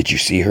 did you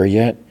see her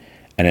yet?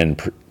 And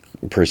then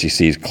Percy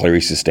sees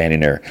Clarice is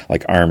standing there,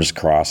 like arms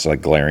crossed,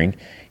 like glaring.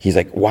 He's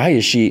like, why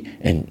is she?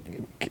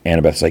 And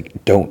Annabeth's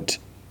like, don't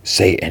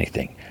say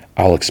anything.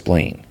 I'll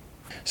explain.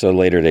 So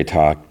later they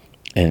talk,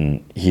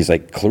 and he's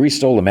like, Clarice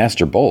stole the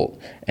master bolt.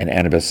 And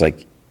Annabeth's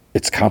like,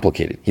 it's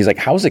complicated. He's like,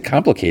 how is it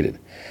complicated?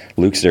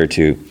 Luke's there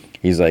too.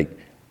 He's like,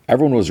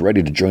 everyone was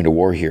ready to join a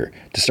war here,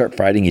 to start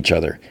fighting each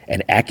other.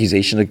 An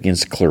accusation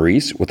against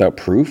Clarice without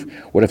proof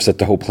would have set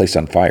the whole place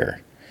on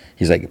fire.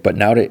 He's like, but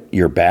now that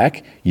you're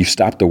back, you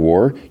stopped the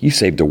war, you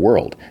saved the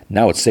world.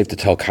 Now it's safe to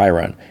tell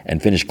Chiron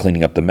and finish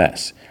cleaning up the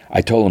mess.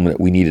 I told him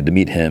that we needed to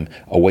meet him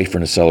away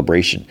from the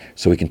celebration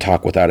so we can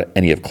talk without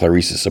any of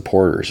Clarice's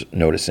supporters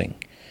noticing.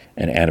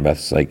 And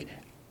Annabeth's like,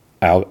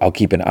 I'll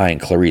keep an eye on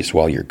Clarice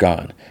while you're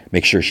gone.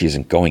 Make sure she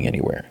isn't going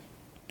anywhere.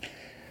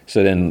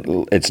 So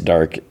then it's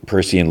dark.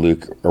 Percy and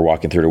Luke are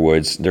walking through the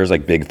woods. There's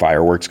like big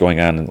fireworks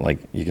going on, and like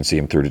you can see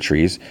them through the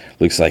trees.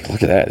 Luke's like,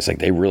 look at that. It's like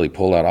they really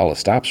pulled out all the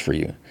stops for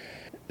you.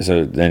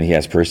 So then he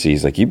asks Percy,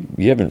 he's like, you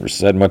haven't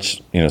said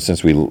much,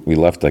 since we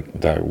left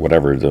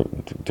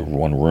the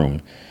one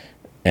room.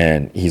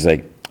 And he's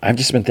like, I've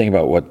just been thinking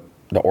about what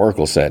the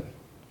oracle said,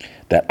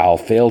 that I'll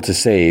fail to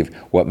save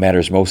what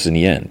matters most in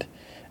the end.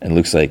 And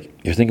Luke's like,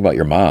 you're thinking about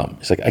your mom.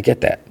 He's like, I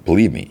get that,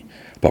 believe me.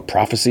 But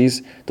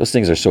prophecies, those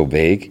things are so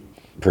vague.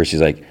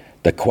 Percy's like,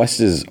 the quest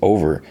is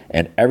over,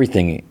 and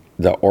everything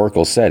the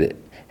oracle said it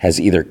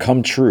has either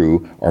come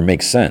true or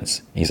makes sense.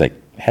 And he's like,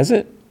 has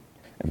it?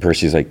 And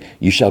Percy's like,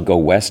 you shall go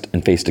west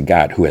and face the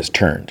god who has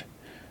turned.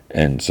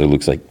 And so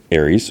Luke's like,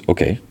 Ares,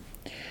 okay.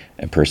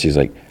 And Percy's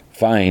like,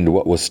 find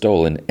what was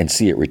stolen and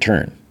see it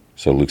return.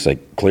 So Luke's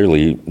like,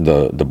 clearly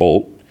the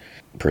bolt.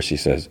 Percy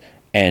says,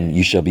 and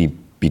you shall be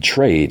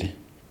betrayed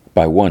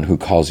by one who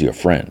calls you a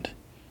friend.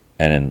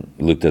 And then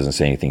Luke doesn't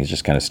say anything. He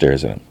just kind of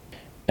stares at him.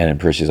 And then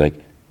Percy's like,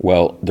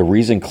 well, the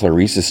reason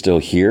Clarice is still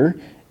here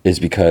is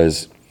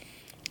because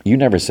you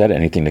never said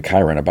anything to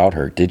Chiron about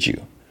her, did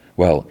you?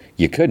 Well,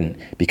 you couldn't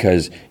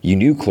because you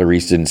knew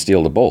Clarice didn't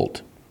steal the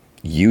bolt.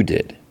 You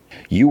did.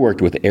 You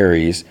worked with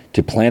Ares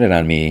to plant it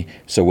on me,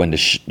 so when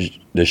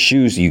the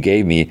shoes you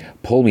gave me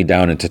pulled me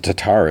down into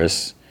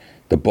Tartarus,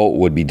 the bolt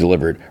would be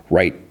delivered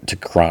right to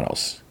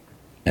Kronos.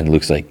 And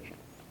Luke's like,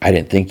 I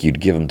didn't think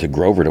you'd give them to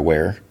Grover to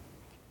wear.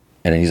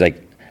 And then he's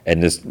like,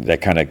 and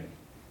that kind of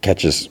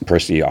catches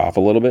Percy off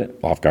a little bit,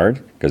 off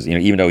guard, because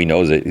even though he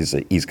knows it,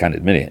 he's kind of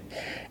admitting it.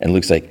 And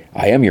Luke's like,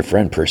 I am your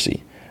friend,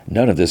 Percy.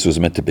 None of this was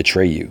meant to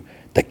betray you.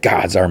 The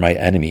gods are my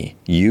enemy.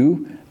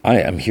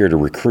 I am here to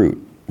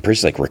recruit.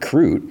 Percy's like,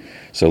 recruit?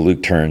 So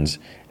Luke turns,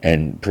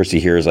 and Percy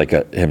hears like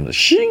him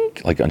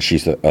shink, like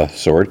unsheath a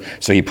sword.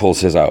 So he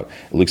pulls his out.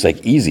 Luke's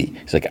like, easy.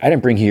 He's like, I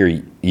didn't bring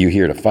you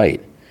here to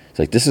fight. It's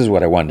like, this is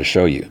what I wanted to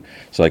show you.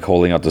 So like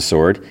holding out the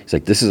sword, he's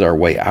like, this is our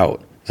way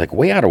out. He's like,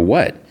 way out of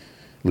what?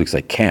 Luke's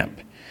like, camp.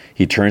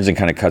 He turns and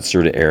kind of cuts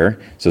through the air.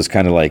 So it's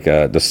kind of like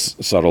the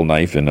subtle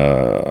knife in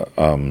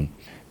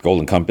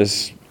Golden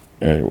Compass.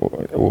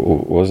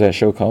 What was that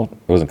show called?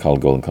 It wasn't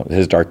called Golden Compass.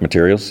 His Dark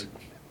Materials.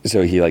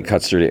 So he like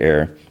cuts through the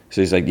air. So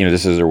he's like,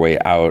 this is their way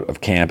out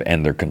of camp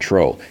and their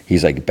control.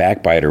 He's like,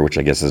 Backbiter, which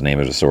I guess is the name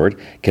of the sword,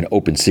 can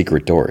open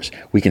secret doors.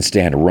 We can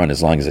stand and run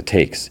as long as it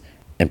takes.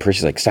 And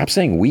Percy's like, stop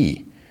saying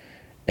we.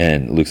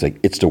 And Luke's like,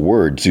 it's the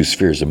word Zeus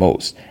fears the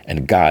most.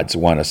 And gods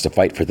want us to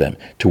fight for them,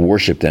 to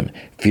worship them,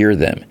 fear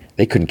them.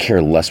 They couldn't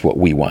care less what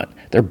we want.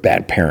 They're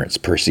bad parents,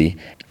 Percy.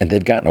 And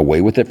they've gotten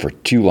away with it for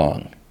too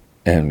long.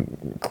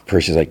 And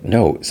Percy's like,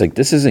 no. It's like,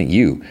 this isn't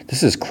you.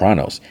 This is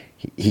Kronos.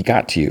 He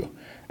got to you.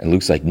 And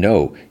Luke's like,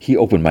 no, he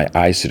opened my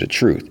eyes to the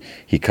truth.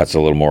 He cuts a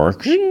little more.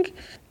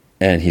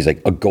 And he's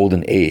like, a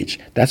golden age.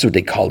 That's what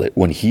they called it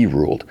when he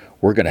ruled.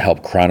 We're going to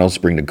help Kronos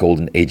bring the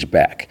golden age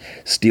back.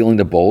 Stealing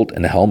the bolt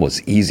and the helm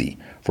was easy.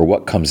 For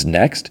what comes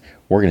next,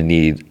 we're going to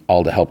need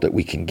all the help that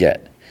we can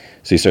get.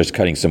 So he starts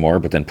cutting some more,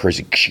 but then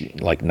Percy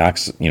like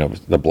knocks,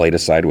 the blade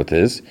aside with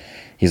his.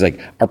 He's like,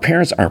 our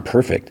parents aren't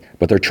perfect,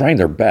 but they're trying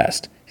their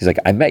best. He's like,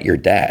 I met your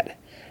dad.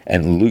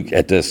 And Luke,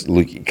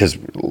 because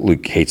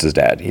Luke hates his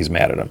dad, he's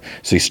mad at him.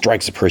 So he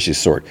strikes Percy's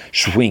sword.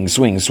 Swing,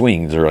 swing,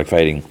 swing. They're like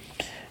fighting.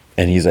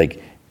 And he's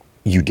like,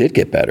 you did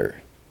get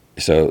better.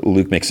 So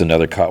Luke makes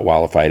another cut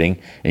while fighting.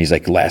 And he's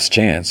like, last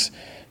chance.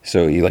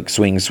 So he like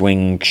swing,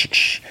 swing.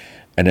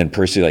 And then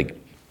Percy like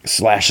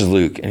slashes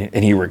Luke.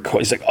 And he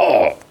recoils. He's like,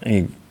 oh.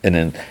 And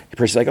then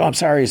Percy's like, oh, I'm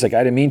sorry. He's like,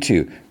 I didn't mean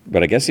to.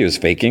 But I guess he was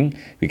faking,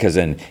 because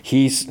then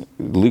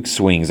Luke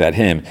swings at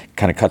him,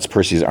 kind of cuts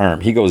Percy's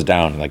arm. He goes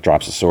down and like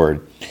drops the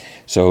sword.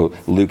 So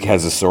Luke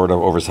has the sword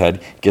over his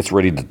head, gets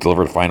ready to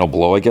deliver the final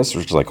blow, I guess,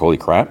 which is like, holy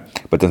crap.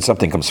 But then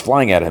something comes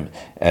flying at him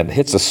and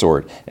hits the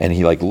sword. And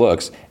he like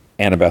looks.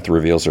 Annabeth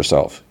reveals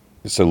herself.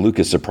 So Luke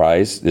is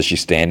surprised that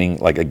she's standing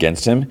like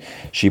against him.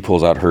 She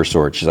pulls out her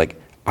sword. She's like,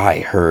 I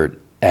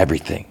heard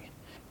everything.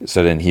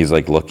 So then he's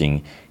like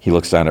looking. He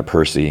looks down at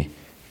Percy,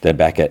 then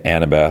back at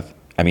Annabeth.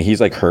 I mean,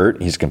 he's like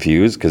hurt. He's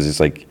confused because it's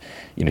like,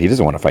 he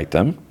doesn't want to fight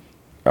them.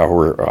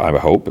 Or I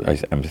hope,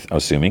 I'm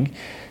assuming.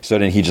 So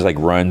then he just like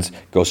runs,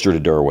 goes through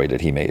the doorway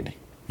that he made,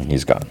 and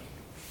he's gone.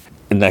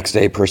 The next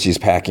day, Percy's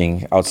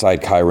packing.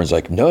 Outside, Chiron's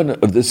like, none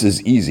of this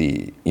is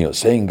easy,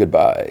 saying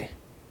goodbye.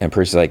 And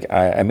Percy's like,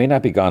 I may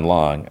not be gone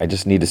long. I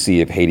just need to see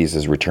if Hades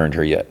has returned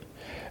her yet.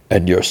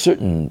 And you're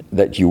certain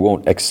that you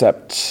won't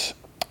accept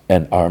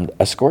an armed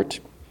escort?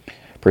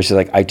 Percy's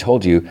like, I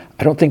told you,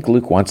 I don't think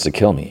Luke wants to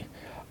kill me.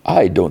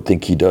 I don't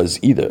think he does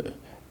either.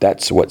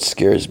 That's what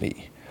scares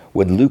me.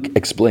 When Luke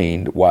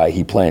explained why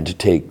he planned to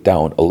take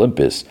down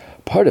Olympus,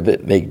 part of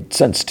it made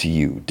sense to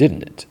you,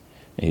 didn't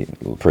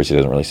it? Percy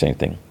doesn't really say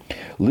anything.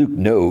 Luke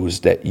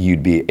knows that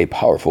you'd be a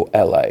powerful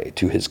ally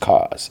to his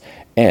cause,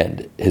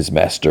 and his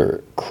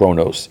master,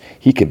 Kronos,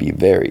 he can be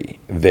very,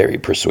 very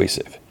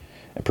persuasive.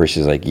 And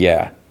Percy's like,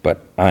 yeah,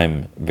 but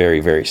I'm very,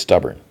 very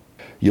stubborn.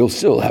 You'll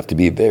still have to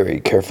be very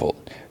careful.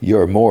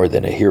 You're more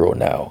than a hero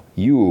now.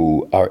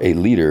 You are a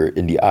leader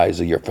in the eyes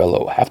of your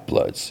fellow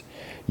half-bloods.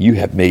 You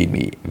have made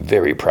me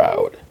very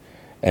proud.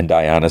 And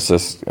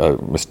Dionysus,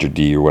 Mr.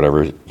 D or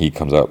whatever, he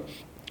comes up.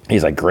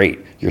 He's like, great,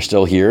 you're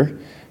still here?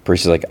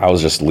 Percy's like, I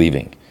was just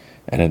leaving.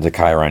 And then to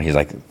Chiron, he's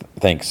like,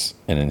 thanks.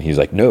 And then he's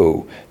like,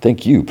 no,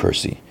 thank you,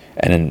 Percy.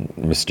 And then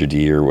Mr.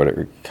 D or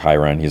whatever,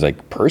 Chiron, he's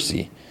like,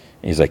 Percy?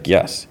 And he's like,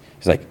 yes.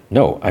 He's like,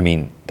 no, I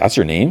mean, that's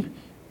your name?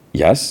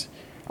 Yes.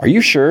 Are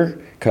you sure?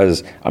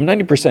 Because I'm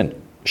 90%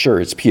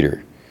 sure it's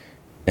Peter.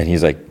 And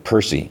he's like,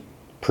 Percy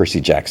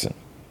Jackson.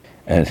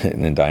 And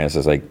then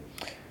Dionysus is like,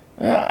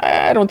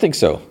 I don't think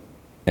so.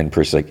 And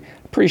Percy's like,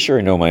 pretty sure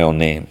I know my own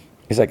name.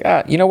 He's like,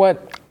 you know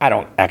what? I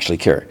don't actually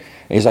care.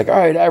 And he's like, all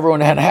right,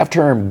 everyone had a half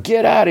term,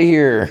 get out of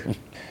here.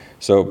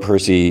 So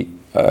Percy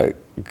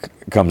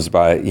comes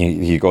by,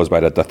 he goes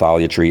by the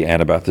Thalia tree.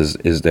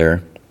 Annabeth is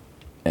there.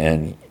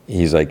 And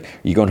he's like,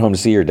 you going home to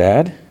see your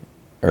dad?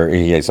 Or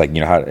he's like,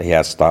 he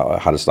asks,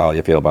 how does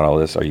Thalia feel about all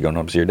this? Are you going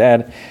home to see your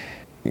dad?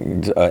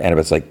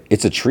 Annabeth's like,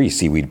 it's a tree,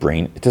 seaweed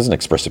brain. It doesn't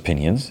express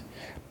opinions.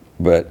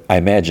 But I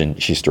imagine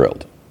she's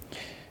thrilled.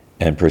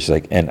 And Percy's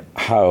like, and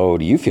how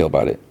do you feel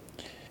about it?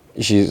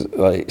 She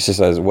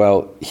says,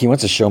 well, he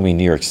wants to show me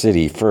New York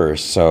City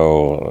first,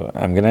 so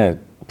I'm going to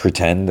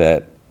pretend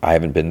that I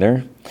haven't been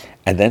there.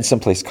 And then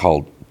someplace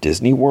called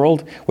Disney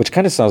World, which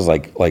kind of sounds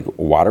like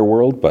Water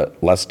World,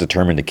 but less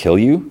determined to kill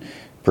you.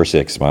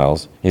 Percy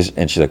smiles.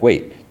 And she's like,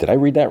 wait, did I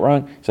read that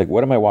wrong? He's like,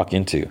 what am I walking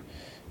into?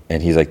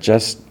 And he's like,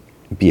 just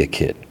be a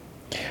kid.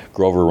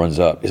 Grover runs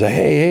up. He's like,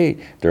 hey.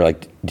 They're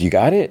like, do you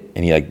got it?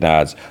 And he like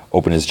nods,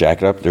 open his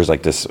jacket up. There's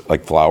like this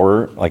like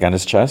flower like on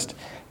his chest.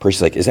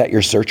 Percy's like, is that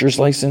your searcher's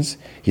license?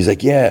 He's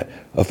like, yeah,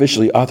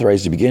 officially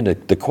authorized to begin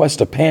the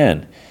quest of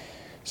Pan.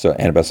 So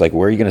Annabeth's like,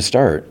 where are you going to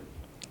start?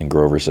 And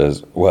Grover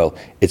says, well,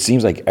 it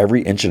seems like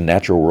every inch of the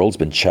natural world's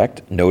been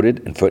checked,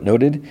 noted, and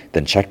footnoted,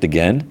 then checked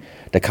again.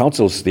 The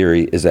council's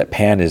theory is that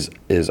Pan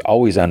is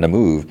always on the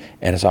move,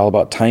 and it's all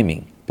about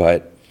timing.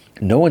 But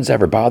no one's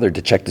ever bothered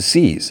to check the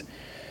seas.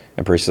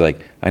 And Percy's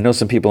like, I know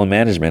some people in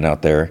management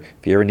out there.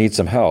 If you ever need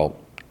some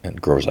help. And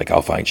Grover's like,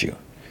 I'll find you.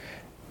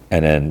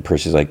 And then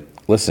Percy's like,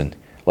 listen,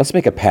 let's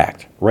make a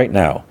pact right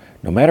now.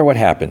 No matter what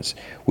happens,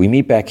 we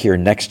meet back here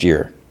next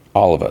year,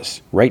 all of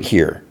us, right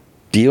here.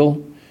 Deal?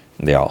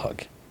 And they all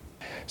hug.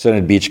 So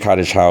in a beach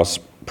cottage house,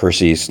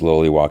 Percy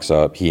slowly walks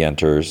up. He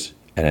enters,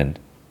 and then,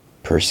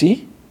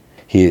 Percy?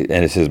 And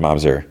it's his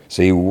mom's there.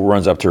 So he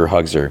runs up to her,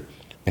 hugs her.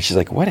 And she's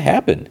like, what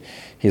happened?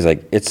 He's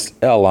like, it's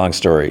a long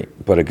story,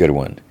 but a good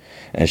one.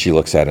 And she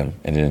looks at him,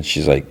 and then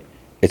she's like,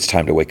 it's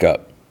time to wake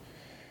up.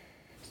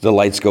 The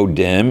lights go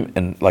dim,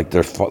 and like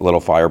their little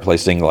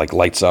fireplace thing like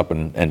lights up,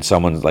 and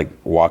someone like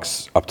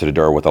walks up to the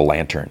door with a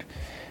lantern.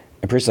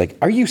 And Percy's like,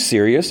 are you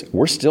serious?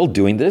 We're still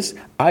doing this?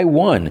 I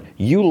won.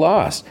 You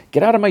lost.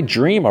 Get out of my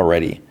dream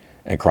already.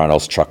 And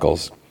Kronos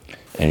chuckles.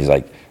 And he's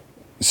like,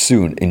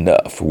 soon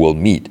enough we'll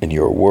meet in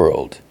your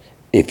world,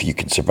 if you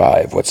can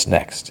survive what's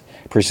next.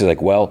 Percy's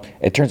like, well,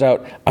 it turns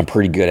out I'm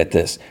pretty good at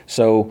this.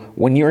 So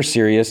when you're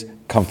serious,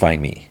 come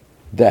find me.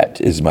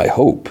 That is my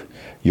hope.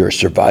 Your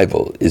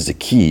survival is the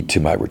key to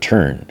my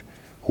return.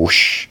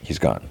 Whoosh, he's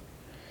gone.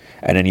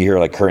 And then you hear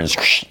like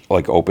curtains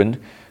like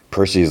open.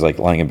 Percy's like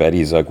lying in bed.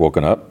 He's like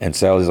woken up. And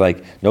Sally's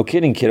like, no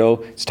kidding,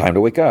 kiddo. It's time to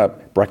wake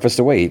up. Breakfast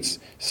awaits.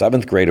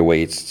 7th grade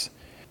awaits.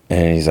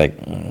 And he's like,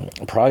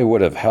 probably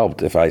would have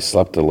helped if I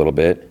slept a little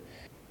bit.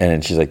 And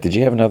then she's like, did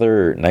you have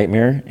another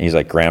nightmare? And he's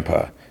like,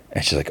 Grandpa.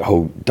 And she's like,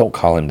 oh, don't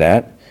call him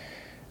that.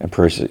 And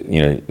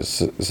Percy,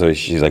 so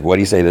she's like, what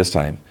do you say this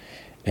time?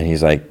 And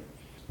he's like,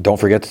 don't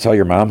forget to tell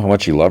your mom how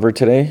much you love her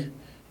today.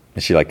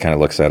 And she like kind of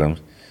looks at him.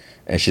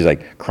 And she's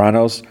like,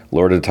 Kronos,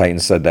 Lord of the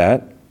Titans said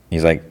that.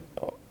 He's like,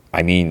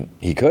 I mean,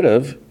 he could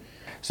have.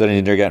 So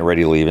then they're getting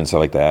ready to leave and stuff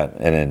like that.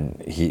 And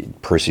then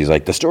Percy's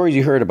like, the stories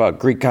you heard about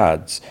Greek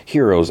gods,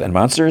 heroes, and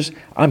monsters,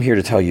 I'm here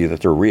to tell you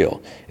that they're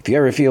real. If you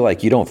ever feel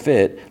like you don't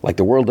fit, like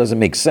the world doesn't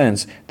make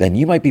sense, then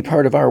you might be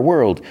part of our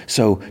world.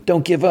 So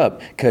don't give up,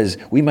 because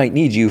we might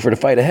need you for the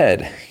fight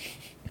ahead.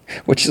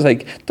 Which is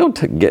like, don't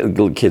get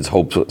little kids'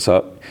 hopes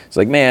up. It's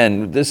like,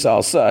 man, this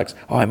all sucks.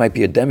 Oh, I might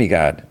be a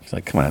demigod. It's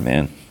like, come on,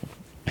 man.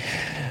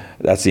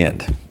 That's the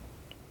end.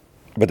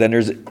 But then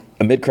there's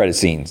a mid-credit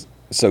scene.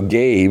 So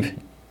Gabe,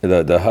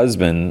 the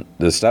husband,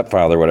 the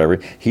stepfather, whatever,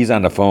 he's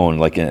on the phone,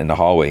 like in the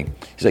hallway.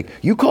 He's like,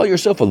 you call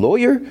yourself a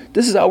lawyer?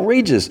 This is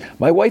outrageous.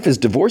 My wife is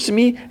divorcing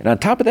me, and on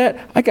top of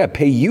that, I got to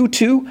pay you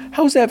too?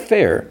 How's that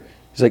fair?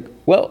 He's like,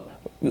 well,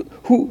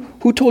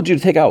 who told you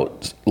to take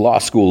out law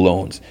school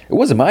loans? It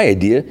wasn't my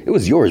idea. It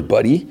was yours,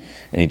 buddy.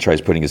 And he tries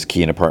putting his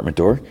key in the apartment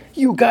door.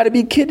 You got to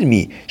be kidding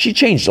me. She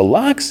changed the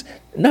locks?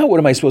 Now what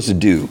am I supposed to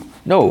do?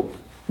 No,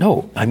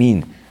 I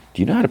mean,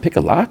 do you know how to pick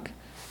a lock?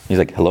 He's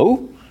like,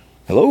 hello?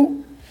 And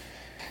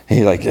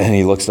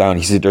he looks down.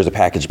 He sees there's a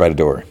package by the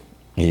door.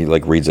 He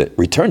like reads it.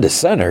 Return to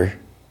center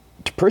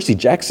to Percy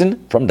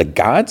Jackson from the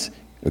gods?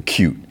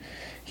 Cute.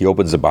 He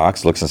opens the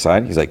box, looks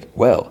inside. He's like,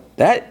 well,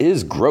 that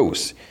is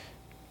gross.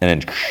 And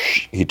then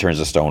he turns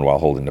the stone while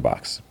holding the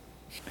box.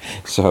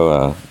 So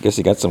I guess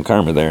he got some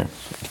karma there.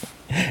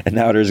 And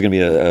now there's going to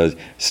be a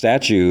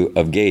statue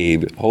of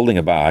Gabe holding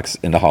a box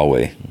in the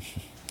hallway.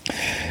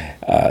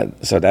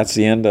 So that's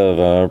the end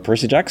of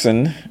Percy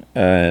Jackson.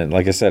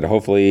 Like I said,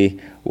 hopefully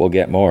we'll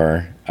get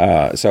more.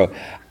 So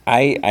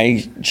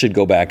I should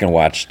go back and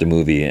watch the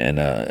movie. And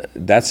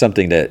that's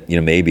something that,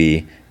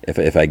 maybe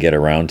if I get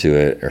around to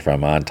it or if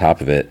I'm on top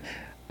of it,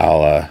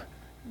 I'll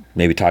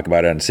maybe talk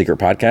about it on a secret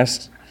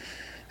podcast.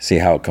 See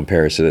how it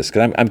compares to this.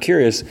 Because I'm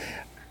curious,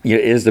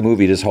 is the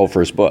movie this whole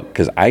first book?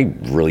 Because I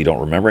really don't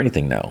remember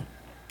anything now.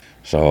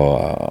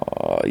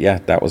 So,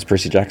 that was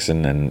Percy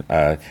Jackson. And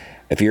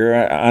if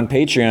you're on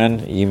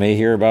Patreon, you may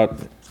hear about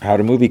how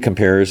the movie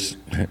compares,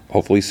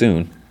 hopefully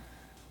soon.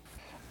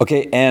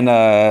 Okay, and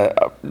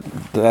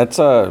that's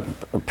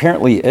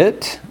apparently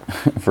it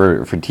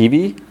for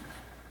TV.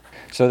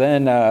 So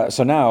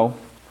now,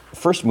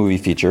 first movie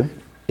feature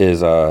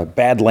is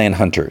Badland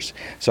Hunters.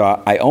 So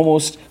I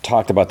almost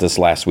talked about this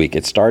last week.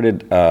 It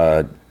started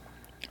the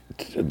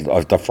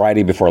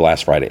Friday before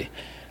last Friday.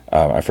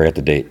 I forget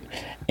the date.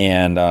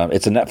 and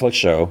it's a Netflix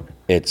show.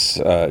 It's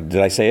did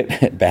I say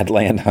it?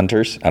 Badland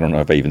Hunters. I don't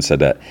know if I even said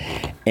that.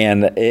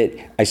 And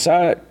I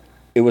saw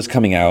it was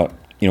coming out.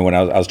 When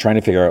I was trying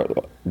to figure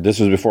out, this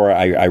was before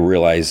I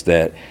realized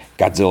that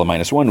Godzilla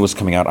 -1 was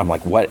coming out. I'm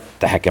like, what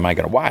the heck am I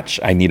going to watch?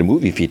 I need a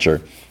movie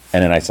feature.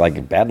 And then I was like,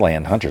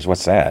 Badland Hunters,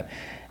 what's that?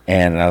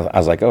 And I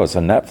was like, oh, it's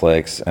on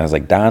Netflix. And I was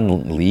like,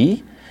 Don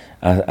Lee?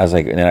 I was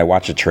like, and then I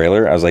watched a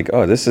trailer. I was like,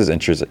 oh, this is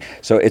interesting.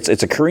 So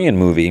it's a Korean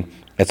movie.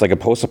 It's like a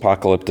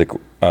post-apocalyptic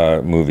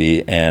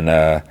movie, and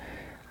I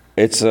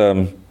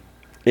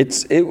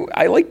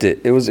liked it.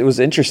 It was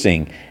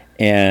interesting,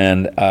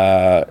 and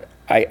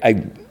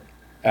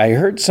I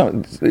heard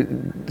some.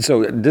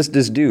 So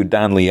this dude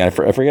Don Lee, I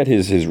forget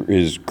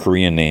his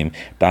Korean name.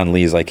 Don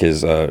Lee is like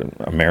his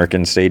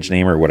American stage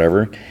name or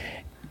whatever.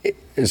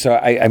 So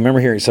I remember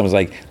hearing someone's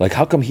like,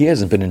 how come he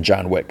hasn't been in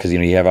John Wick? Because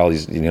you have all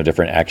these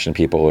different action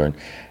people,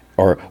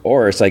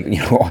 or it's like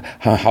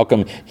how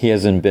come he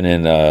hasn't been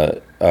in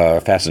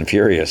Fast and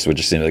Furious,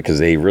 which seems like because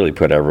they really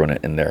put everyone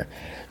in there.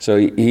 So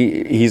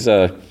he's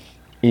an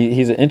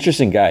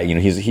interesting guy.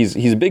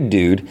 He's a big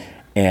dude.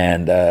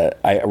 And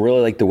I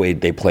really like the way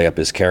they play up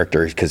his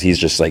character because he's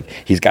just like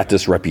he's got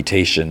this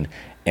reputation,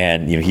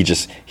 and he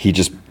just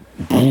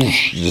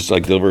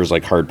like delivers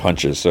like hard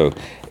punches. So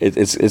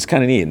it's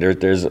kind of neat.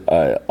 There's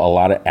a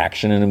lot of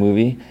action in the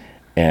movie,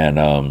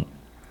 and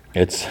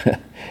it's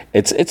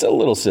a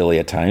little silly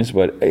at times,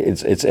 but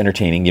it's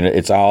entertaining.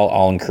 It's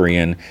all in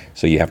Korean,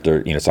 so you have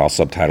to it's all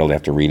subtitled. You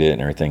have to read it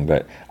and everything.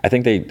 But I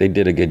think they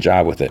did a good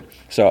job with it.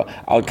 So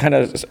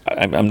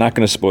I'm not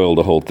going to spoil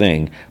the whole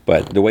thing,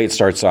 but the way it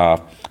starts off,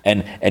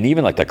 and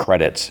even like the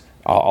credits,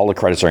 all the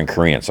credits are in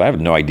Korean, so I have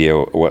no idea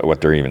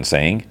what they're even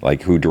saying,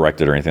 like who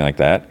directed or anything like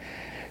that.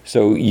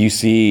 So you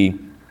see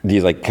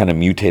these like kind of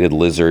mutated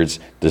lizards,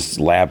 this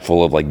lab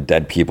full of like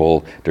dead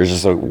people. There's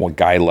just one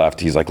guy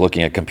left. He's like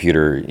looking at a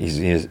computer.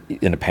 He's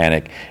in a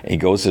panic. And he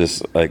goes to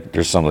this, like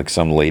there's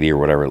some lady or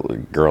whatever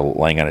girl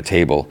laying on a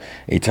table.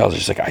 And he tells her,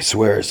 she's like, I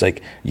swear, it's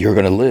like, you're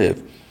going to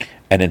live.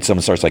 And then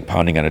someone starts like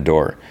pounding on a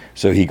door.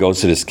 So he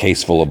goes to this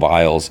case full of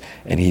vials,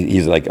 and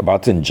he's like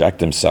about to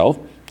inject himself.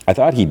 I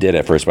thought he did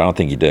at first, but I don't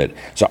think he did.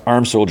 So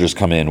armed soldiers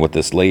come in with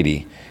this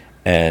lady,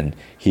 and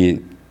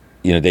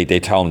they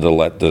tell him to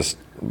let this,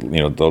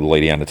 the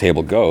lady on the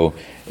table go.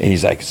 And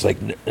he's like,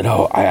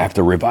 no, I have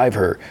to revive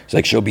her. It's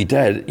like, she'll be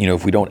dead,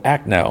 if we don't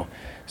act now.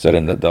 So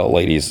then the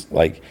lady's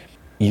like,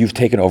 you've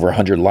taken over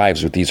 100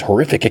 lives with these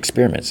horrific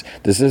experiments.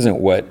 This isn't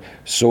what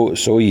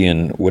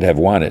Soyin would have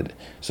wanted.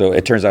 So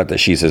it turns out that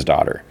she's his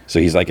daughter. So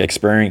he's like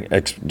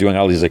doing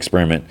all these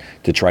experiments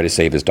to try to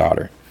save his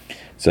daughter.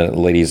 So the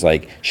lady's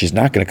like, she's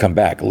not going to come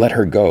back. Let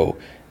her go.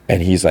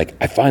 And he's like,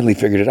 I finally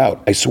figured it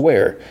out. I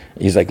swear.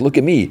 He's like, look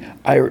at me.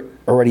 I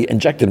already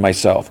injected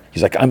myself.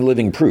 He's like, I'm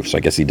living proof. So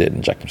I guess he did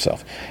inject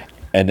himself.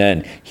 And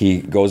then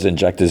he goes to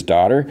inject his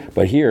daughter.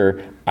 But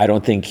here, I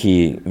don't think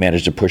he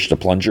managed to push the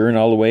plunger in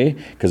all the way,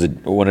 because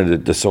one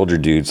of the soldier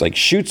dudes like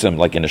shoots him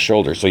like in the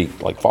shoulder. So he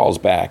like falls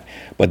back.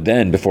 But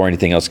then before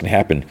anything else can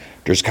happen,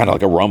 there's kind of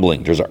like a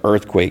rumbling. There's an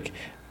earthquake.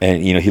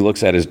 And, he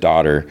looks at his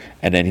daughter,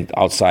 and then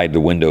outside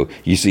the window,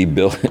 you see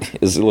Bill,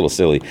 it's a little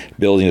silly,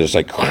 buildings just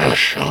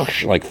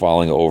like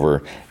falling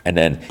over. And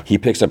then he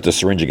picks up the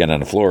syringe again on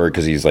the floor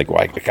because he's like,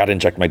 well, I got to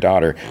inject my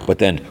daughter. But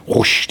then,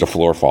 whoosh, the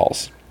floor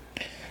falls.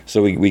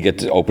 So we get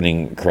to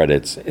opening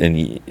credits,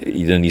 and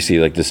then you see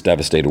like this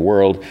devastated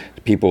world.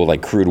 People with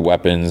like crude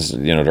weapons,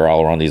 they're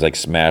all around these like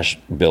smashed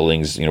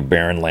buildings,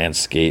 barren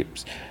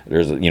landscapes.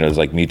 There's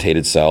like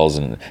mutated cells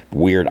and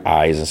weird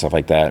eyes and stuff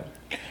like that.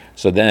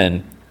 So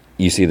then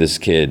you see this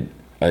kid,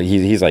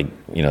 he's like,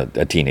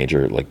 a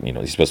teenager, like,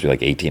 he's supposed to be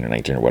like 18 or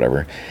 19 or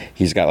whatever.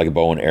 He's got like a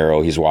bow and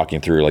arrow. He's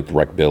walking through like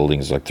wrecked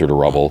buildings, like through the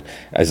rubble.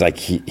 It's like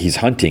he's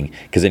hunting,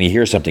 because then he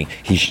hears something.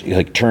 He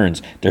like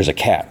turns, there's a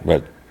cat,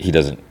 but he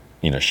doesn't,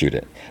 shoot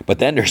it. But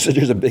then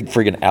there's a big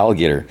friggin'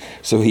 alligator.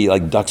 So he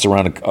like ducks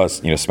around a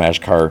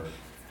smashed car,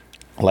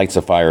 lights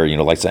a fire,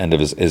 lights the end of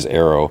his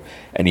arrow,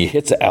 and he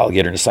hits the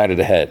alligator in the side of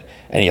the head,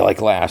 and he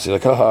like laughs. He's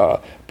like,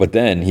 haha. But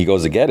then he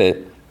goes to get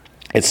it.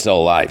 It's still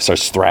alive,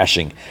 starts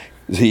thrashing.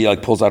 He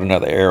like pulls out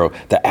another arrow.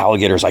 The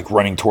alligator's like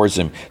running towards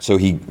him. So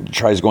he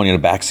tries going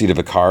in the backseat of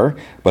a car,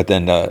 but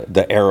then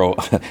the arrow,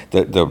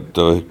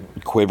 the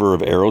quiver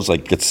of arrows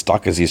like gets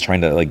stuck as he's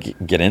trying to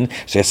like get in.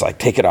 So he has to like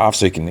take it off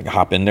so he can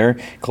hop in there,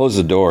 close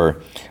the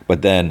door.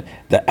 But then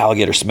the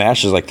alligator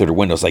smashes like through the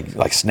windows,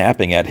 like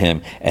snapping at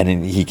him, and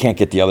then he can't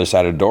get the other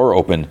side of the door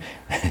open.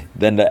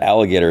 Then the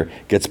alligator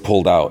gets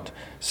pulled out.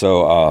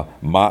 So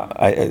Ma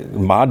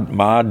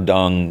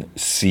Dong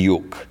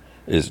Siuk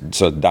is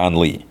Don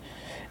Lee.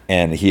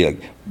 And he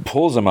like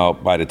pulls him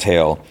out by the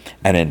tail,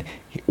 and then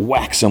he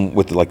whacks him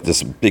with like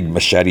this big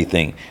machete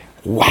thing.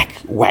 Whack,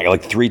 whack,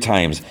 like 3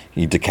 times.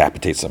 He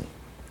decapitates him.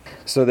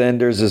 So then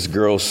there's this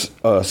girl,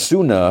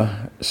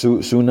 Suna,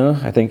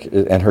 I think,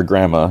 and her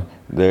grandma.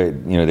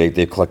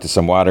 They collected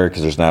some water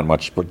because there's not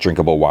much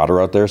drinkable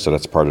water out there. So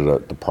that's part of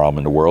the problem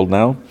in the world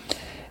now.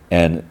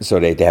 And so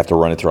they have to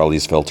run it through all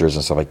these filters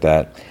and stuff like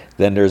that.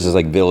 Then there's this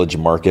like village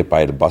market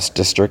by the bus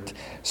district.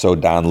 So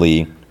Don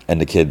Lee and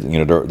the kid,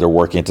 they're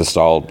working to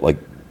stall like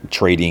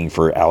trading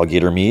for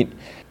alligator meat.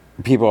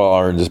 People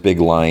are in this big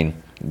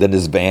line. Then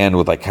this van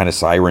with like kind of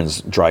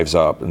sirens drives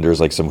up, and there's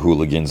like some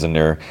hooligans in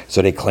there.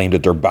 So they claim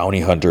that they're bounty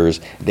hunters.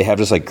 They have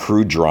this like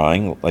crude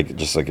drawing, like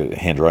just like a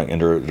hand drawing,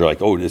 and they're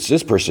like, oh, it's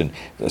this person.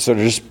 So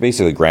they're just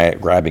basically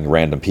grabbing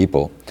random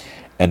people.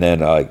 And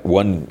then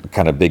one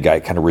kind of big guy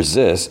kind of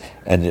resists,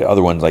 and the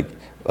other one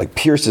like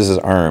pierces his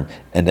arm.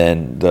 And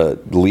then the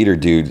leader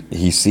dude,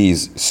 he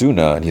sees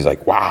Suna, and he's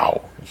like,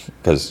 wow,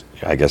 because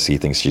I guess he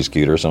thinks she's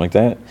cute or something like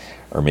that,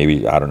 or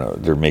maybe I don't know.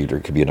 There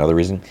could be another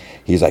reason.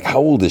 He's like, how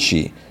old is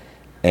she?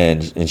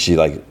 And she's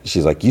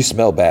like, you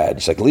smell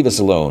bad. She's like, leave us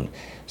alone.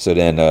 So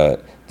then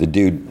the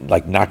dude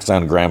like knocks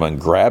down grandma and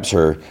grabs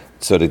her,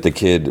 so that the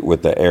kid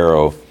with the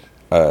arrow,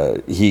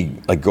 he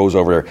like goes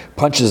over there,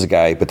 punches the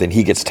guy, but then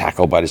he gets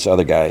tackled by this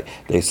other guy.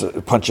 They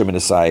punch him in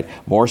the side.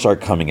 More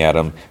start coming at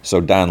him.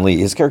 So Don Lee,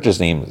 his character's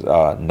name is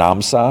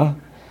Namsa.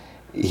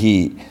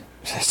 He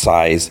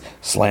sighs,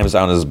 slams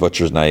down his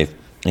butcher's knife,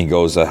 and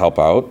goes to help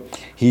out.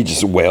 He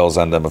just wails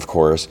on them, of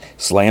course,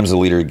 slams the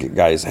leader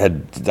guy's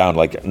head down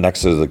like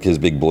next to his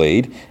big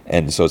blade.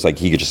 And so it's like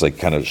he could just like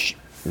kind of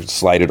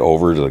slide it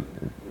over to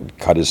like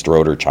cut his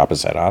throat or chop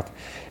his head off.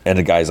 And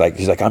the guy's like,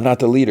 he's like, I'm not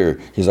the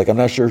leader. He's like, I'm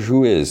not sure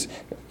who is.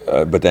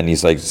 But then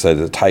he's like, said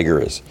the tiger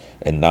is.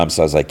 And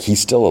Namsa's like, he's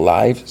still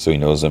alive? So he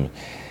knows him.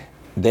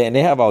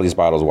 They have all these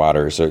bottles of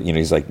water. So,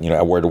 he's like,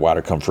 where'd the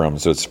water come from?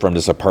 So it's from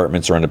this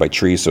apartment surrounded by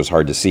trees, so it's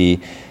hard to see.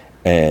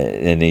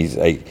 And he's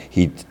like,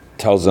 he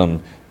tells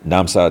him,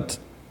 Namsa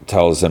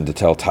tells him to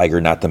tell Tiger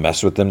not to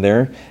mess with them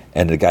there.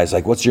 And the guy's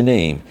like, what's your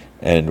name?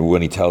 And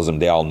when he tells them,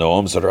 they all know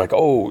him. So they're like,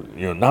 oh,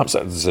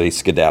 Namsa. So they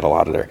skedaddle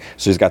out of there.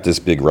 So he's got this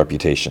big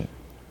reputation.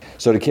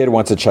 So the kid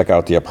wants to check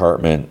out the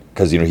apartment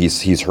because,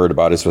 he's heard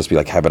about it. It's supposed to be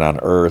like heaven on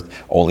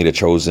earth. Only the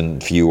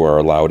chosen few are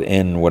allowed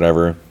in,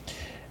 whatever.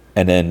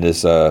 And then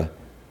this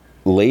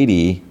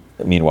lady,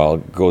 meanwhile,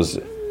 goes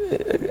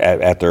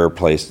at their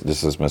place.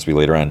 This must be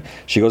later on.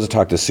 She goes to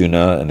talk to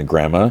Suna and the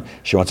grandma.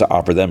 She wants to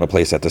offer them a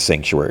place at the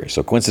sanctuary.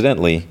 So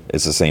coincidentally,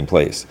 it's the same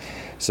place.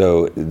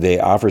 So they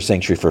offer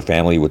sanctuary for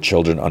family with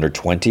children under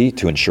 20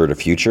 to ensure the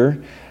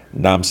future.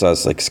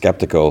 Namsa's like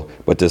skeptical,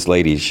 but this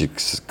lady, she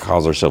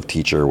calls herself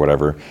teacher or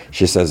whatever.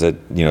 She says that,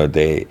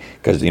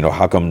 because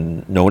how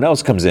come no one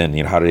else comes in?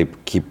 How do they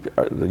keep,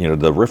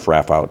 the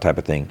riffraff out type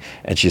of thing?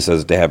 And she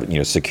says they have,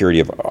 security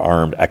of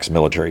armed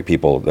ex-military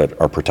people that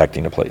are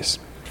protecting the place.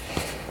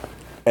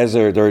 As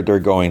they're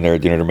going there,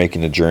 they're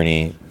making the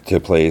journey to a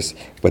place,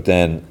 but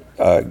then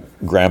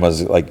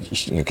grandma's like,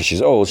 because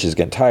she's old, she's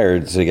getting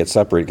tired, so they get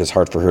separated because it's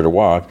hard for her to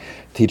walk.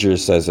 Teacher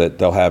says that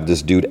they'll have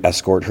this dude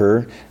escort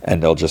her,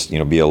 and they'll just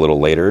be a little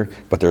later,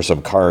 but there's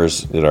some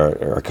cars that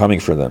are coming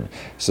for them.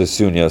 So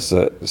Sunya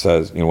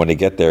says, when they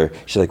get there,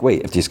 she's like,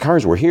 wait, if these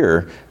cars were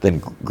here, then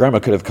grandma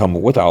could have come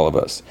with all of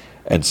us.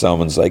 And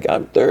someone's like,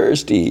 I'm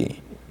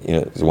thirsty.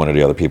 One of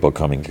the other people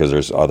coming because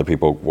there's other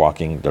people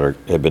walking that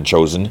have been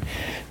chosen.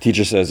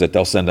 Teacher says that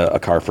they'll send a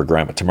car for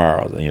grandma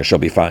tomorrow. She'll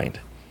be fine.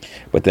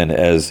 But then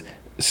as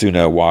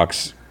Suna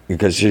walks,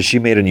 because she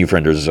made a new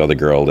friend, there's this other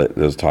girl that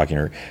was talking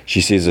to her. She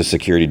sees a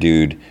security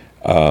dude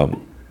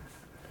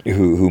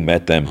who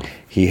met them.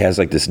 He has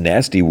like this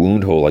nasty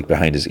wound hole like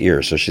behind his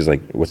ear. So she's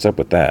like, what's up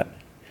with that?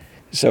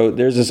 So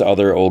there's this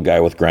other old guy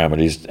with grandma,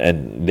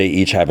 and they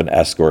each have an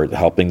escort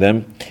helping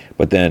them.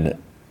 But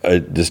then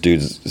this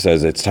dude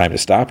says it's time to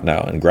stop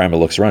now, and grandma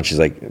looks around. She's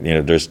like,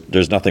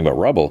 there's nothing but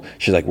rubble.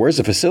 She's like, where's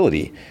the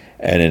facility?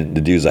 And then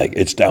the dude's like,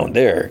 it's down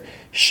there.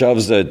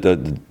 Shoves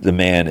the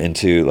man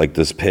into like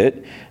this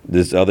pit.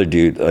 This other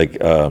dude like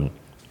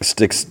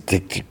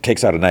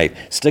takes out a knife,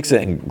 sticks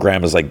it in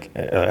grandma's like,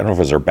 I don't know if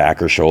it was her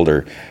back or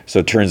shoulder. So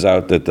it turns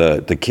out that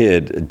the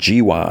kid,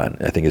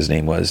 Jiwan, I think his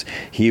name was,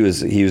 he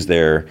was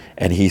there,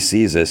 and he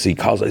sees this. He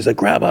calls, he's like,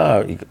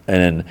 grandma. And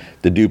then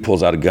the dude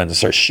pulls out a gun and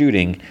starts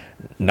shooting.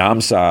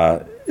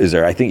 Namsa is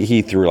there. I think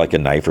he threw like a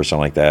knife or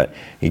something like that.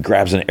 He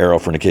grabs an arrow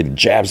from the kid,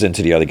 jabs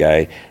into the other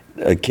guy.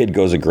 A kid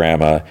goes to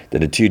grandma.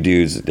 Then the two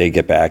dudes, they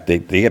get back. They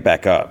get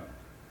back up,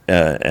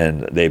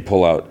 and they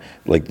pull out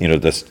like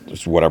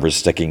this whatever's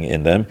sticking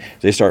in them.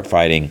 They start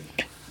fighting.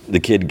 The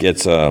kid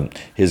gets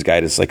his guy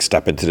to like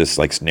step into this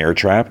like snare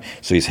trap,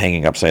 so he's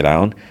hanging upside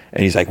down.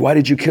 And he's like, "Why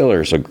did you kill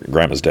her?" So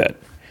grandma's dead.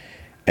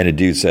 And the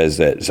dude says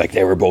that it's like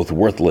they were both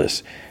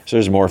worthless. So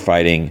there's more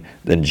fighting.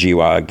 Then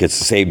Jiwa gets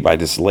saved by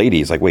this lady.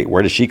 He's like, wait,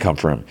 where does she come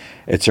from?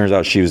 It turns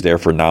out she was there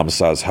for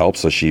Namsa's help,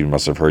 so she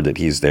must have heard that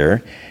he's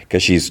there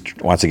because she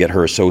wants to get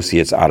her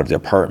associates out of the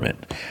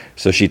apartment.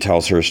 So she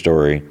tells her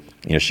story.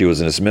 She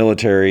was in this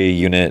military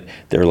unit.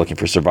 They were looking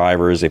for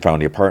survivors. They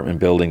found the apartment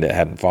building that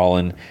hadn't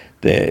fallen.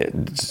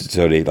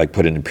 So they like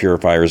put in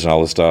purifiers and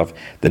all this stuff.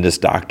 Then this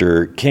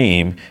doctor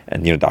came,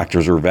 and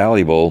doctors were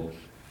valuable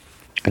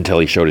until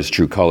he showed his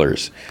true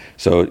colors.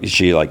 So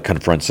she like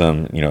confronts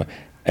him,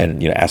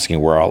 and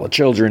asking where are all the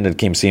children that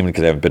came see him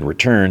because they haven't been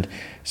returned.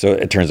 So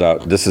it turns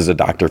out this is a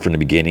doctor from the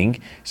beginning.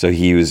 So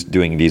he was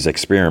doing these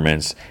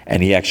experiments,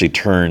 and he actually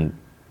turned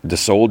the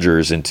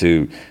soldiers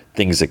into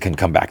things that can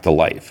come back to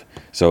life.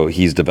 So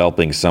he's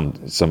developing some.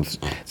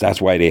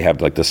 That's why they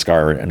have like the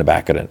scar in the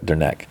back of their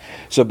neck.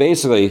 So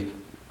basically,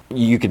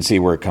 you can see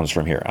where it comes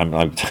from here. I'm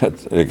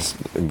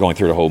going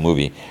through the whole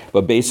movie,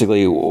 but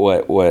basically,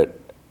 what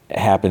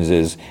happens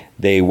is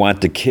they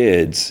want the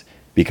kids,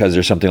 because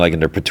there's something like in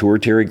their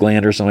pituitary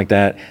gland or something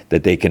like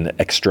that they can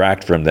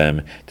extract from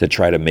them to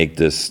try to make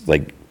this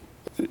like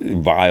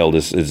vial,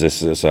 this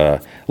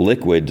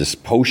liquid, this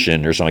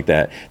potion or something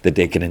like that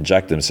they can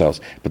inject themselves.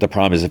 But the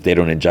problem is if they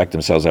don't inject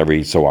themselves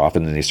every so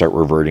often, then they start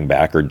reverting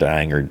back or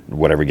dying or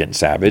whatever, getting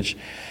savage.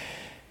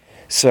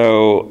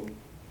 So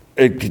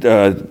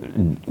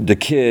the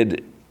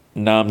kid,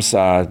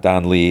 Namsa,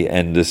 Don Lee,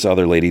 and this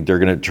other lady, they're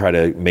going to try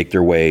to make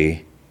their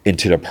way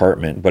into the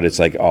apartment, but it's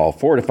like all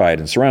fortified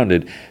and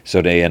surrounded.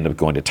 So they end up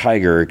going to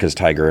Tiger, because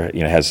Tiger,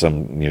 has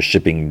some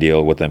shipping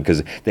deal with them,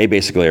 because they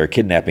basically are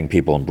kidnapping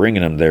people and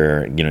bringing them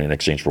there, in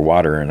exchange for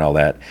water and all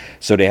that.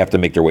 So they have to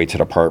make their way to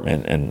the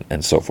apartment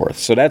and so forth.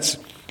 So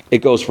it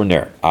goes from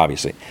there,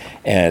 obviously,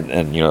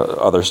 and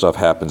other stuff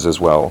happens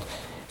as well.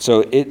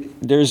 So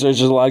there's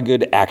a lot of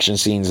good action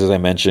scenes, as I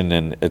mentioned,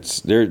 and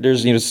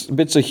there's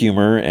bits of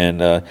humor,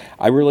 and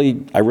I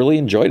really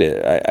enjoyed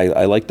it.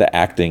 I like the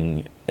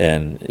acting,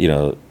 and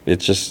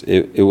it's just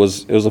it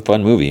was a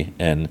fun movie,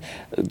 and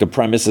the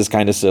premise is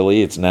kind of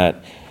silly. It's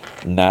not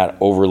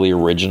overly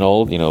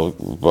original,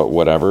 but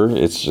whatever.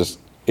 It's just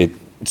it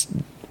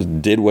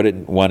did what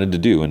it wanted to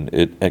do, and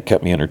it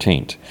kept me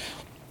entertained.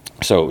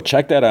 So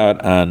check that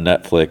out on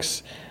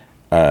Netflix.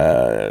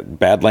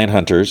 Badland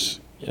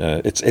Hunters.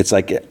 It's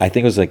like, I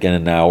think it was like in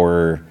an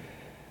hour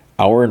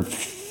and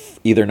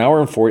either an hour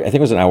and 40. I think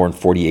it was an hour and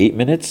 48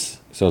 minutes.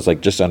 So it's like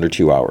just under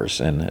 2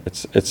 hours, and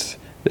it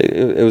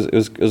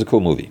was a cool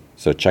movie.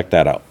 So check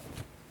that out.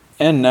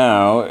 And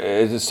now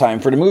it's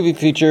time for the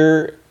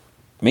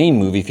main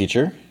movie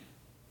feature,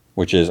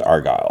 which is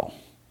Argylle.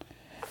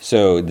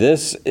 So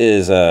this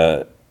is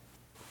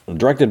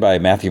directed by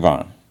Matthew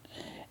Vaughn,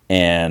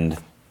 and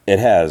it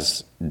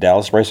has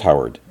Dallas Bryce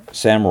Howard,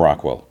 Sam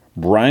Rockwell,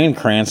 Bryan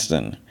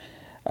Cranston,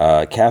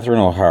 Catherine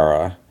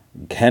O'Hara,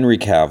 Henry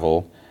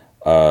Cavill,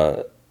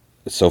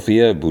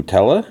 Sophia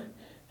Boutella,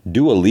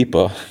 Dua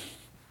Lipa,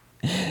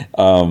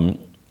 Ariana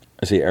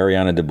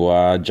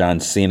DeBois, John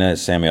Cena,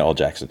 Samuel L.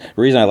 Jackson.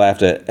 The reason I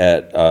laughed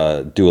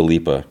at Dua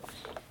Lipa,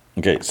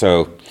 okay,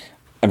 so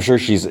I'm sure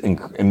she's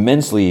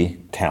immensely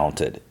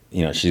talented.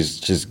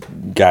 She's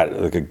got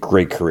like a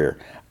great career.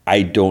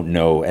 I don't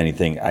know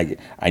anything.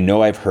 I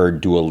know I've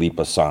heard Dua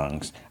Lipa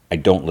songs. I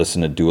don't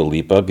listen to Dua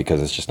Lipa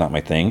because it's just not my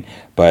thing.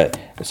 But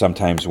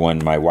sometimes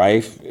when my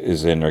wife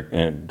is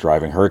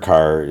driving her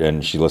car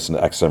and she listens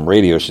to XM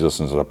radio, she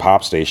listens to the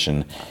pop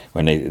station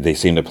when they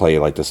seem to play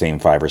like the same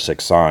 5 or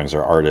 6 songs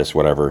or artists,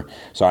 whatever.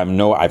 So I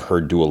know I've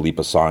heard Dua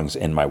Lipa songs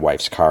in my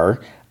wife's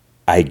car.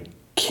 I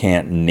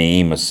can't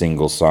name a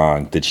single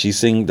song. Does she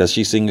sing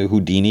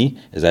Houdini?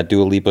 Is that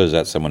Dua Lipa? Or is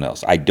that someone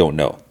else? I don't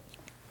know.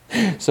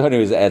 So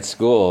anyways, at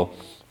school,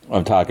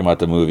 I'm talking about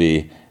the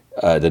movie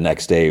the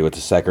next day with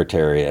the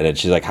secretary, and then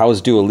she's like, "How is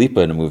Dua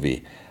Lipa in the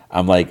movie?"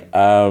 I'm like,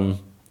 I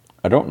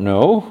don't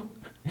know,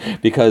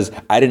 because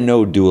I didn't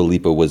know Dua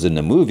Lipa was in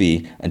the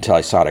movie until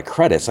I saw the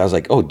credits. I was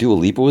like, "Oh, Dua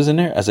Lipa was in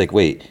there." I was like,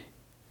 "Wait,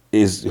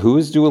 who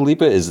is Dua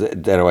Lipa? Is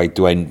that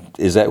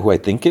who I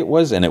think it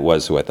was?" And it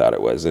was who I thought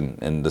it was,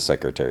 and the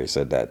secretary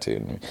said that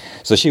too.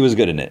 So she was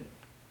good in it.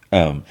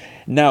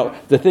 Now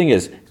the thing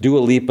is, Dua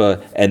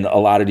Lipa and a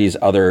lot of these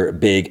other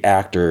big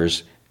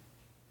actors,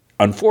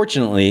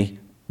 unfortunately,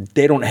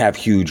 they don't have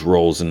huge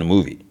roles in the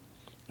movie.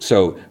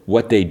 So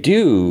what they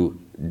do,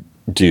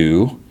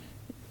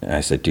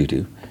 I said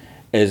do,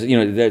 is,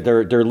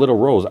 their little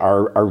roles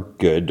are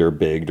good, they're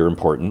big, they're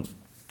important,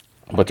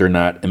 but they're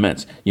not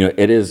immense.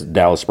 It is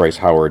Dallas Bryce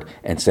Howard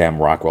and Sam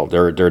Rockwell.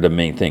 They're the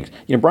main things.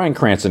 Bryan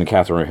Cranston and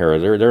Catherine O'Hara,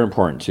 they're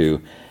important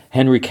too.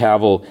 Henry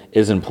Cavill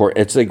is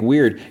important. It's like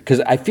weird,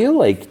 because I feel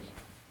like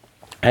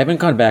I haven't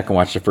gone back and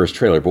watched the first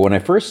trailer, but when I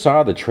first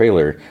saw the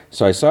trailer,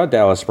 so I saw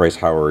Dallas Bryce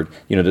Howard.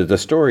 The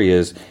story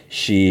is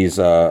she's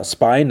a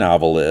spy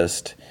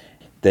novelist.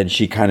 Then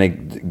she kind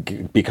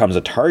of becomes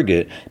a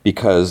target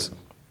because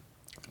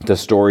the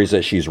stories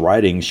that she's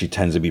writing, she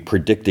tends to be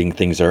predicting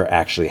things that are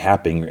actually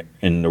happening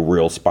in the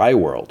real spy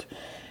world.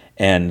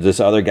 And this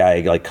other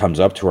guy comes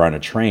up to her on a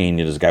train.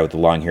 This guy with the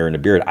long hair and the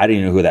beard. I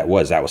didn't know who that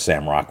was. That was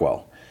Sam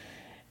Rockwell.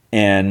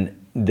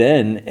 And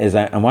then as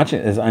I'm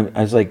watching this, I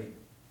was like,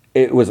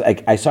 it was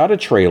like I saw the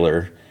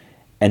trailer,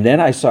 and then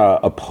I saw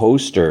a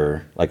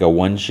poster, like a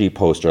one-sheet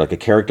poster, like a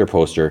character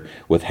poster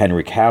with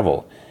Henry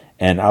Cavill,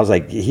 and I was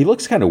like, he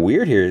looks kind of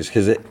weird here,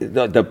 because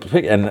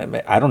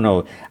and I don't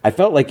know, I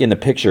felt like in the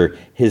picture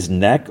his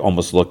neck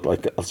almost looked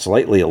like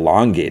slightly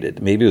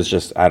elongated. Maybe it was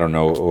just, I don't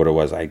know what it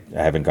was. I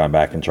haven't gone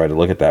back and tried to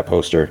look at that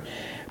poster,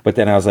 but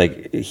then I was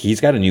like, he's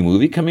got a new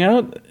movie coming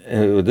out.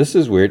 This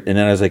is weird. And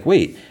then I was like,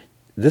 wait.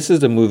 This is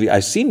the movie.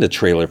 I've seen the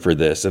trailer for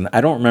this, and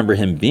I don't remember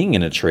him being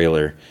in a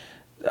trailer.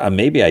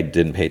 Maybe I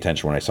didn't pay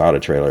attention when I saw the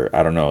trailer.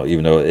 I don't know,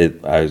 even though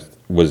I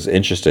was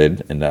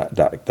interested in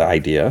the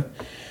idea.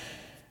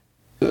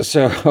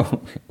 So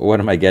what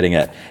am I getting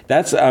at?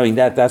 That's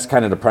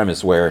kind of the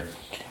premise where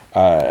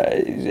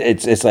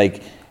it's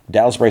like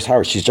Dallas Bryce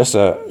Howard. She's just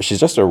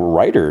a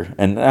writer,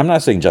 and I'm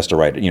not saying just a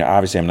writer.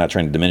 Obviously, I'm not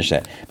trying to diminish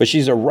that, but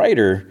she's a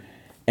writer.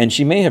 And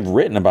she may have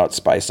written about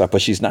spy stuff, but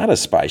she's not a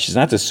spy. She's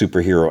not the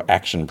superhero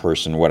action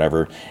person,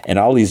 whatever. And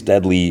all these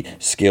deadly,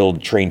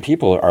 skilled, trained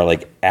people are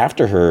like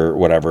after her,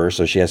 whatever.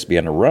 So she has to be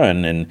on the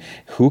run. And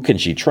who can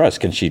she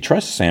trust? Can she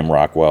trust Sam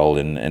Rockwell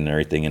and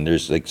everything? And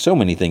there's like so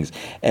many things.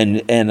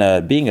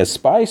 And being a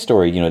spy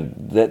story,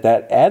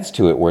 that adds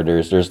to it where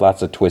there's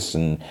lots of twists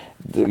and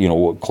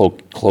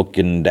cloak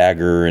and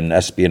dagger and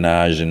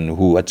espionage and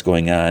what's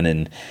going on.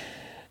 And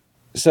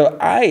so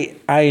I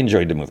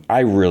enjoyed the movie.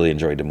 I really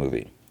enjoyed the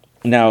movie.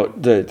 Now,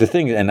 the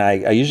thing, and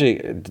I usually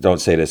don't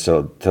say this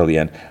till the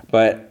end,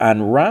 but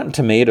on Rotten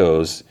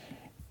Tomatoes,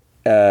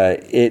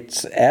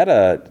 it's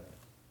I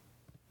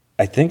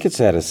think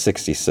it's at a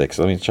 66.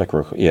 Let me check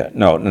real quick. Yeah,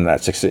 no,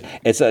 not 60.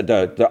 It's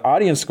the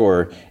audience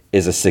score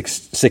is a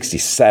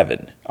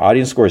 67.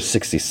 Audience score is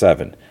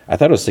 67. I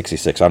thought it was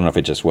 66. I don't know if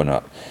it just went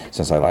up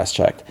since I last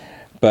checked.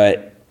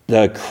 But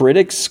the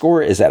critics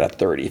score is at a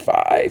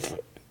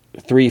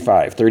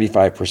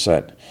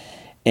 35%.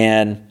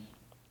 And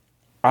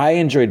I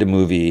enjoyed the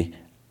movie.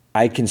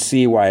 I can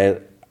see why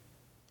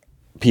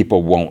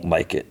people won't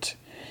like it.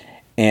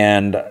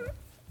 And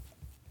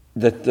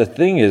the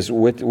thing is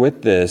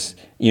with this,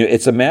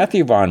 it's a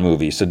Matthew Vaughn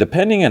movie. So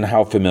depending on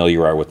how familiar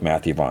you are with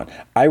Matthew Vaughn,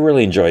 I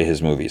really enjoy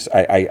his movies.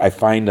 I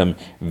find them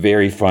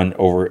very fun,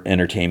 over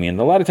entertaining. And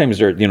a lot of times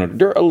they're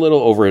a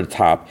little over the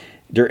top.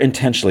 They're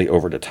intentionally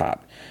over the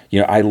top.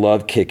 I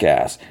love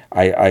Kick-Ass.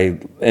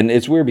 And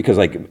it's weird because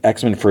like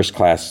X-Men First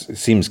Class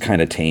seems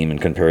kind of tame in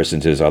comparison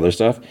to his other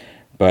stuff.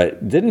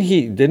 But didn't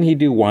he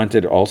do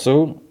Wanted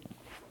also?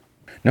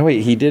 No,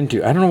 wait, he didn't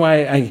do. I don't know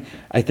why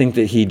I think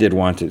that he did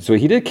Wanted. So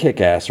he did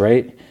Kick-Ass,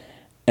 right?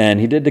 And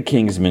he did the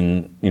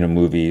Kingsman,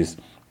 movies.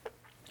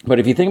 But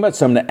if you think about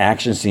some of the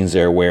action scenes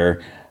there,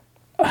 where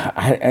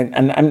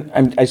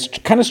I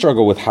kind of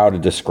struggle with how to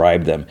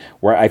describe them.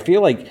 Where I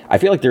feel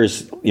like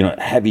there's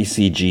heavy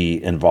CG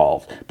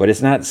involved, but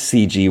it's not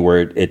CG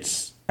where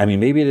it's. I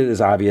mean, maybe it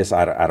is obvious.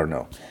 I don't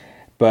know.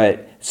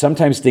 But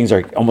sometimes things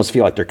almost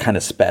feel like they're kind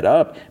of sped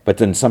up. But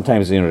then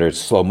sometimes there's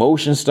slow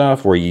motion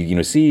stuff where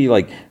you see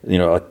like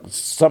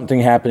something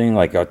happening,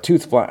 like a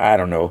tooth fly. I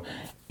don't know,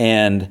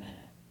 and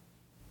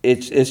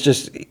it's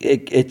just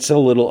it's a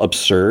little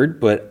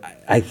absurd. But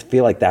I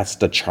feel like that's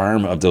the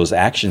charm of those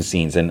action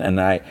scenes, and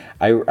I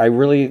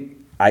really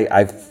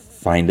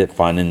find it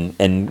fun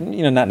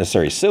and not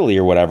necessarily silly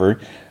or whatever.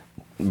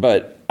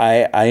 But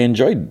I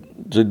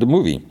enjoyed the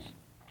movie,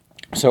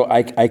 so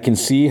I can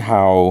see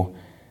how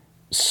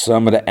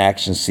some of the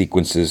action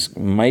sequences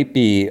might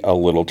be a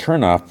little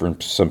turnoff for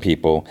some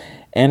people.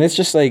 And it's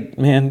just like,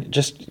 man,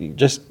 just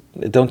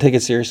don't take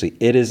it seriously.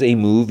 It is a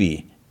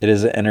movie. It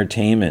is an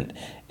entertainment.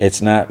 It's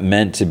not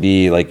meant to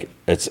be like,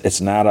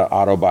 it's not an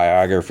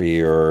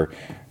autobiography or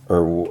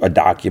a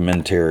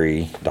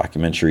documentary.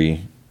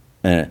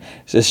 So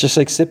it's just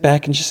like, sit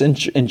back and just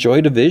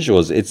enjoy the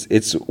visuals.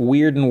 It's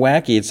weird and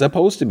wacky. It's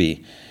supposed to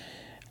be.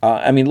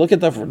 Look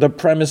at the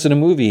premise of the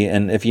movie,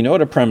 and if you know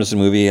the premise of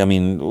the movie,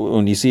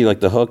 when you see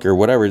like the hook or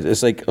whatever,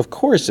 it's like, of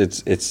course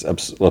it's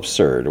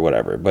absurd or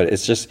whatever. But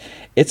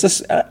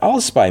all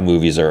spy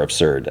movies are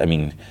absurd.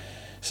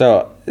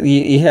 So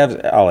you have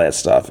all that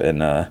stuff,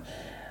 and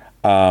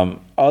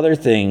other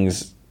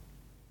things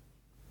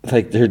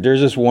like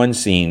there's this one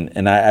scene,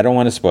 and I don't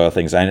want to spoil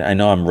things. I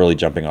know I'm really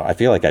jumping off. I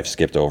feel like I've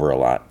skipped over a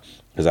lot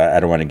because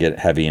I don't want to get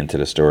heavy into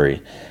the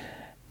story.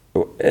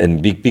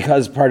 And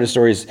because part of the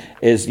story is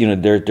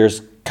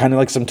there's kind of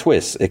like some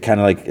twists. It kind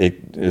of like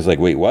it is like,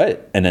 wait,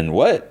 what? And then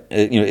what?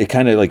 It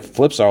kind of like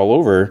flips all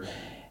over.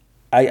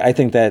 I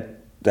think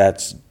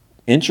that's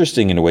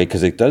interesting in a way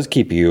because it does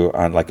keep you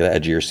on like the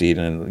edge of your seat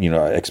and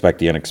expect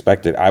the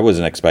unexpected. I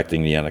wasn't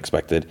expecting the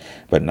unexpected,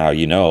 but now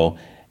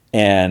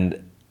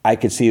and I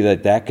could see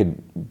that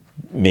could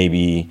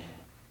maybe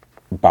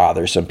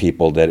bother some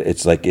people, that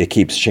it's like it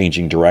keeps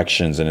changing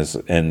directions and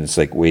it's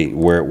like, wait,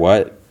 where,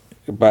 what?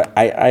 But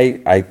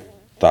I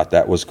thought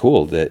that was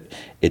cool that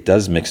it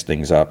does mix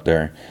things up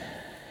there.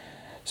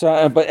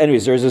 So, but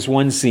anyways, there's this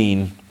one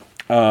scene.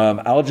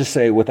 I'll just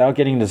say, without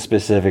getting into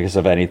specifics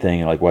of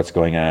anything, like what's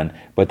going on,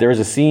 but there's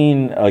a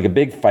scene, like a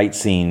big fight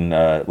scene,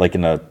 like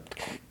in not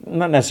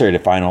necessarily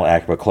the final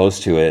act, but close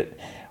to it,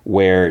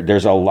 where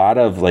there's a lot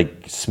of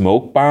like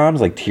smoke bombs,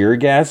 like tear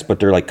gas, but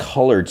they're like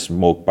colored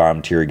smoke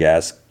bomb tear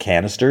gas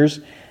canisters.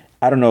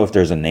 I don't know if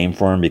there's a name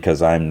for them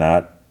because I'm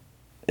not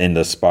in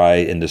the spy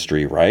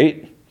industry,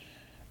 right?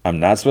 I'm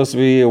not supposed to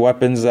be a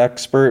weapons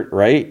expert,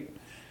 right?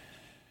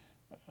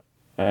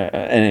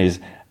 Anyways,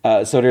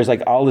 so there's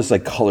like all this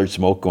like colored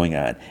smoke going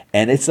on,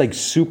 and it's like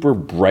super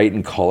bright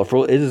and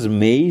colorful. It is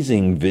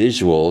amazing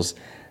visuals,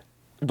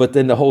 but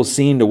then the whole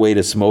scene, the way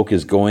the smoke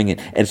is going, and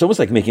it's almost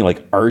like making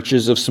like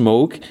arches of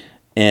smoke,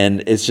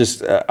 and it's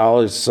just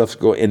all this stuff's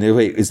going. And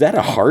wait, is that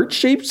a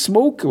heart-shaped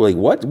smoke? Like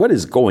what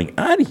is going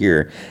on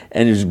here?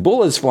 And there's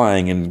bullets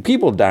flying and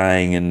people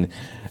dying, and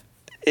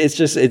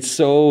it's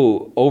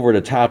so over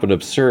the top and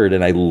absurd,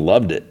 and I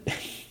loved it.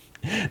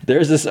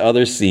 There's this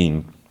other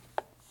scene.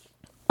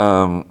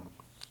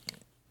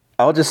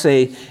 I'll just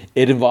say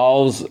it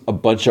involves a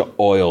bunch of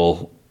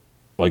oil,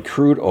 like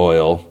crude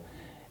oil,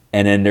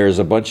 and then there's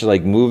a bunch of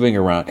like moving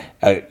around.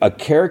 A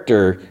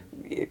character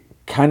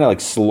kind of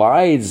like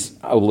slides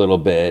a little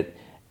bit,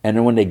 and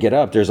then when they get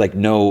up, there's like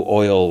no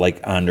oil like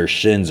on their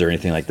shins or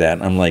anything like that.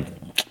 And I'm like,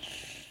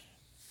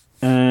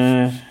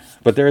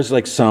 but there's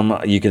like some,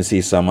 you can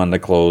see some on the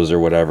clothes or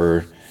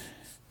whatever.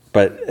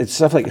 But it's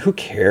stuff like, who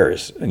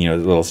cares?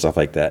 Little stuff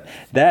like that.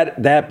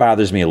 That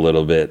bothers me a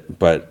little bit,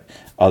 but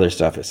other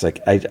stuff, it's like,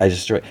 I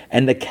just enjoy.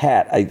 And the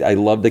cat, I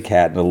love the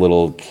cat and the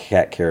little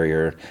cat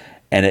carrier.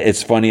 And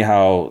it's funny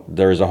how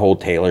there's a whole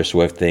Taylor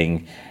Swift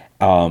thing.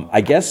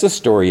 I guess the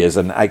story is,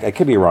 and I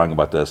could be wrong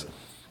about this,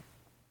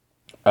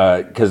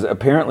 because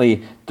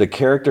apparently the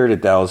character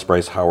that Dallas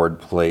Bryce Howard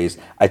plays,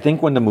 I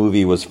think when the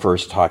movie was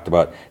first talked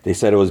about, they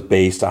said it was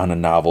based on a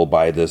novel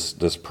by this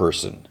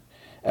person,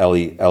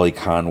 Ellie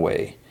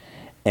Conway.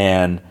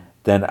 And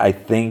then I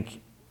think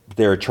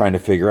they're trying to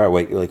figure out,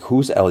 wait, like,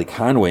 who's Ellie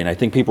Conway? And I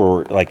think people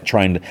were like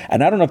trying to,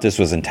 and I don't know if this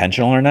was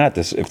intentional or not,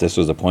 if this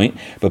was a point,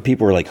 but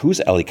people were like, who's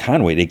Ellie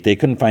Conway? They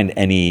couldn't find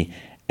any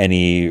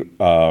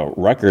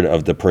record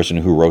of the person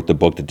who wrote the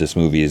book that this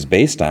movie is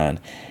based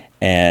on.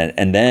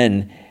 And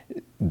then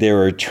they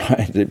were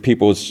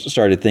people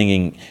started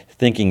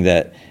thinking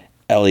that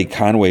Ellie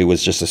Conway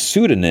was just a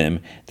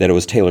pseudonym, that it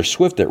was Taylor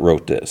Swift that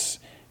wrote this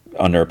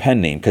under a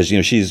pen name, because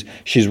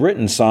she's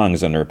written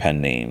songs under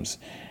pen names,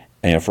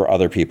 for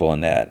other people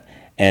in that.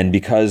 And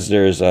because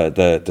there's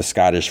the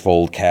Scottish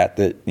fold cat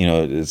that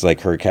is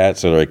like her cat,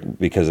 so like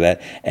because of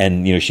that,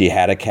 and she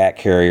had a cat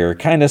carrier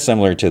kind of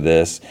similar to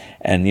this,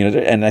 and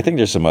and I think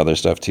there's some other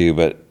stuff too,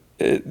 but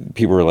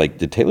people were like,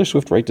 did Taylor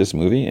Swift write this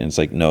movie? And it's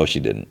like, no, she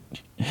didn't.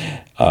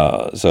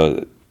 But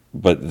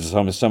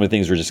some of the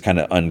things were just kind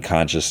of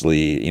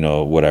unconsciously,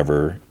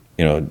 whatever,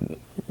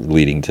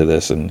 leading to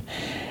this.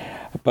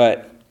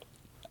 But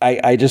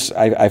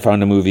I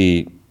found the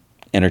movie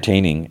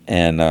entertaining,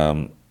 and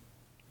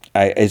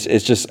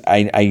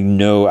I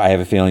know, I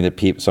have a feeling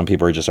that some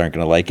people just aren't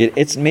going to like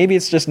it. Maybe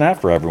it's just not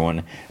for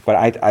everyone, but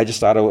I just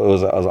thought it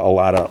was a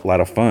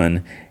lot of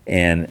fun,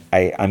 and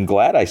I'm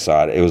glad I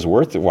saw it. It was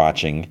worth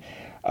watching.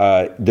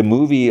 The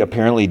movie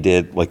apparently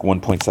did like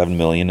 1.7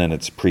 million in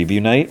its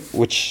preview night,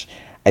 which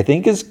I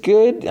think is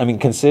good. I mean,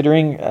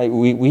 considering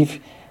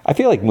I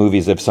feel like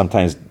movies have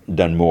sometimes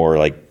done more,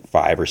 like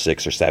 5 or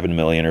 6 or 7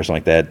 million or something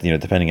like that,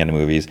 depending on the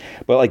movies.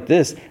 But like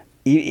this,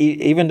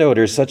 even though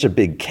there's such a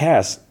big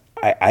cast,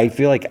 I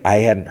feel like I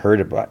hadn't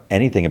heard about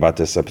anything about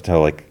this up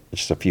until like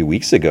just a few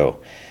weeks ago.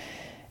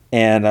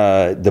 And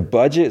the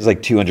budget is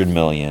like 200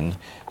 million.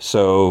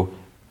 So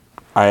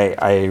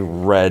I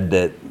read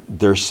that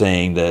they're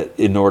saying that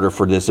in order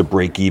for this to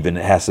break even,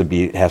 it has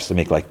to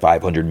make like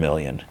 500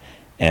 million.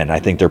 And I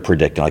think they're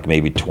predicting like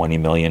maybe 20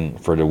 million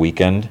for the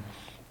weekend.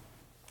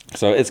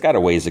 So it's got a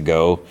ways to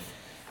go.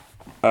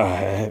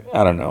 I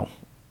don't know,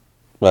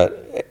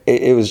 but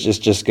it was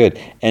just good.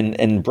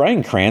 And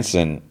Bryan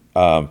Cranston,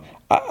 I'm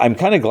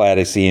kind of glad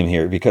I see him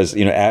here, because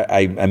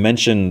I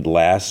mentioned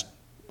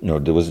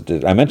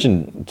I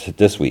mentioned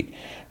this week,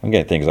 I'm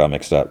getting things all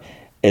mixed up,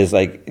 is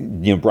like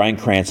Bryan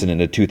Cranston in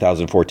the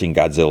 2014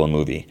 Godzilla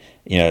movie.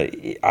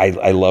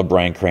 I love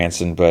Bryan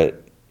Cranston,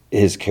 but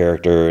his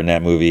character in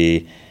that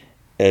movie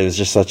is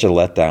just such a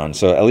letdown.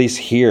 So at least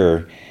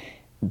here,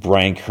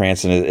 Bryan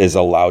Cranston is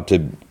allowed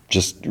to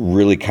just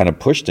really kind of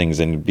push things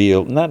and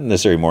be not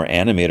necessarily more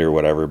animated or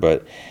whatever,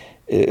 but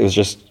it was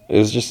just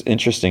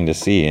interesting to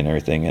see and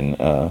everything. And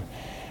I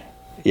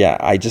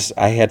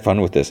had fun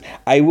with this.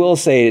 I will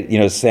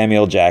say,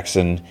 Samuel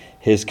Jackson,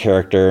 his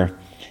character,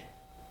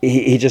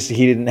 he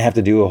didn't have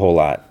to do a whole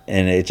lot,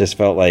 and it just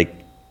felt like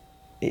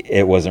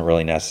it wasn't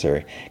really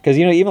necessary. Because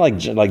even like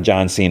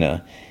John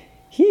Cena,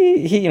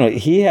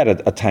 he had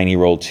a tiny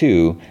role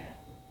too,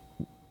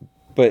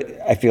 but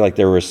I feel like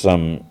there was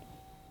some.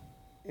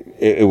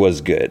 It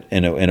was good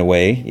in a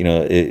way.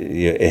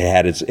 It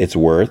had its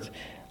worth.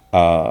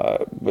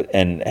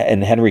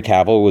 And Henry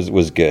Cavill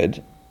was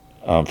good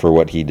for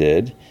what he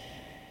did.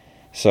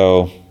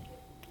 So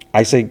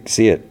I say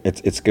see it.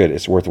 It's good.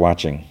 It's worth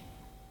watching.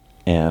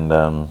 And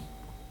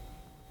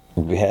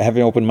have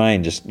an open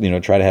mind. Just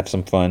try to have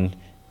some fun.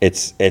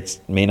 It's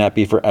may not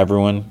be for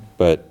everyone,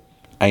 but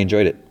I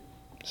enjoyed it.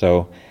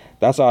 So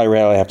that's all I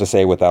really have to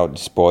say without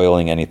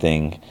spoiling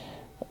anything.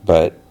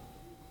 But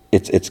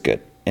it's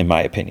good, in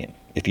my opinion.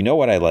 If you know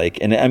what I like,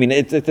 and I mean,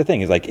 the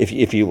thing is, like, if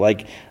you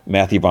like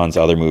Matthew Vaughn's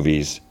other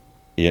movies,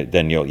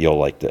 then you'll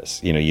like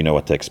this. You know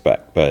what to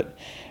expect. But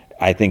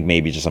I think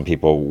maybe just some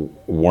people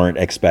weren't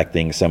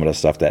expecting some of the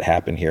stuff that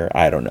happened here.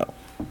 I don't know,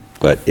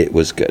 but it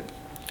was good.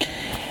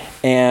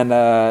 And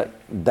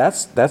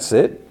that's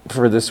it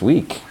for this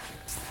week.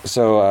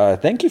 So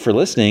thank you for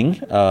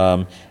listening.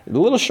 A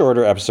little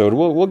shorter episode.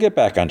 We'll get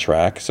back on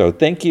track. So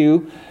thank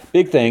you.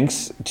 Big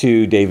thanks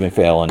to Dave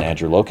McPhail and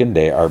Andrew Loken.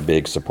 They are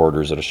big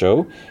supporters of the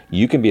show.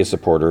 You can be a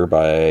supporter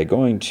by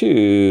going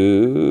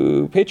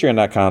to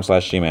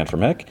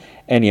patreon.com/gmanfromheck.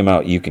 Any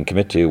amount you can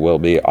commit to will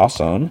be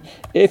awesome.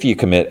 If you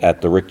commit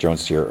at the Rick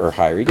Jones tier or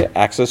higher, you get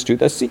access to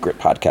the secret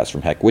podcast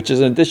from Heck, which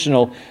is an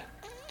additional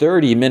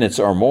 30 minutes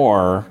or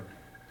more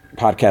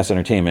podcast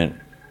entertainment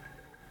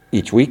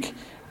each week.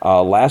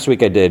 Last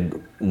week I did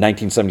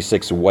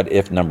 1976 What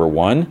If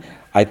 #1.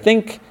 I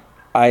think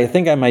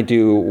I might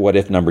do What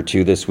If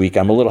 #2 this week.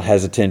 I'm a little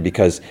hesitant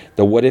because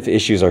the What If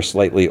issues are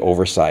slightly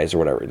oversized or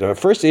whatever. The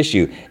first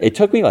issue, it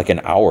took me like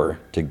an hour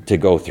to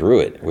go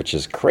through it, which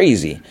is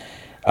crazy.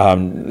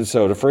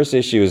 So the first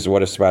issue is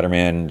What If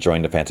Spider-Man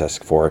joined the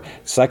Fantastic Four.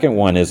 Second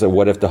one is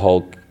What If the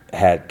Hulk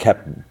had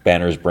kept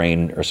Banner's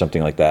brain or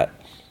something like that.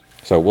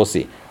 So we'll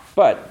see.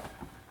 But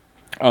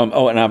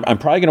and I'm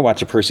probably going to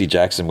watch a Percy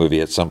Jackson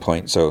movie at some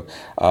point. So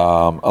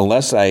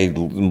unless I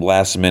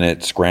last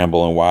minute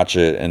scramble and watch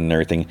it and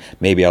everything,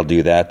 maybe I'll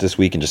do that this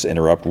week and just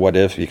interrupt What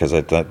If, because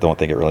I don't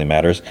think it really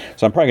matters.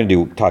 So I'm probably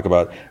going to talk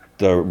about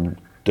the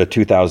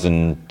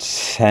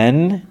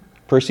 2010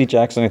 Percy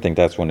Jackson. I think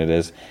that's when it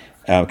is.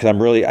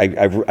 Because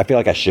I feel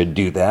like I should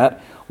do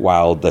that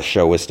while the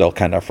show is still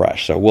kind of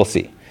fresh. So we'll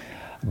see.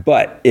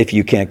 But if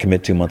you can't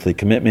commit to a monthly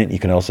commitment, you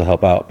can also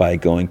help out by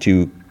going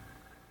to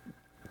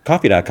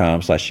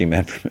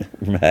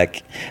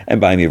coffee.com/gmanfromheck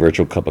and buy me a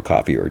virtual cup of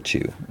coffee or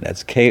two.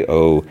 That's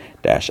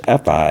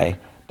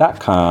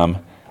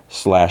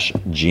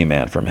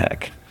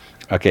ko-fi.com/gmanfromheck.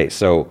 Okay,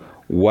 so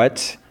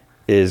what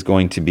is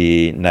going to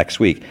be next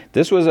week?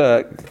 This was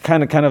a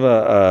kind of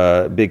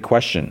a big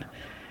question.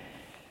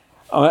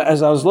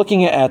 As I was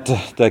looking at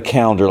the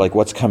calendar, like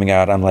what's coming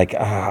out, I'm like,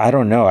 I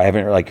don't know. I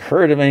haven't like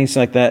heard of anything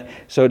like that.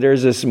 So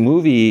there's this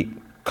movie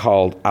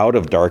called Out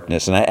of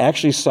Darkness, and I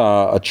actually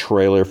saw a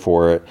trailer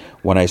for it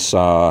when I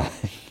saw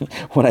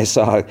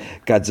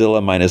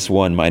Godzilla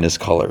 -1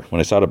 color,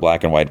 when I saw the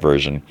black and white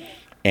version.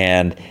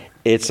 And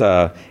it's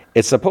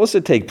supposed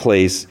to take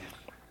place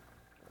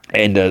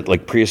in the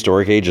like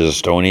prehistoric age, or the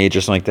Stone Age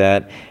or something like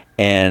that.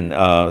 And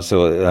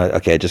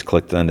okay, I just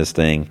clicked on this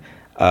thing.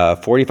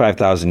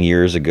 45,000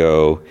 years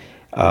ago.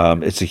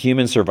 It's a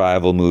human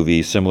survival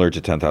movie similar to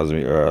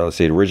 10,000. Let's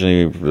say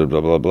originally, blah blah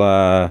blah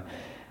blah,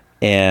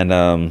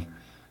 and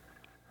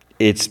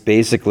it's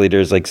basically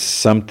there's like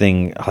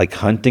something like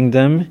hunting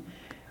them.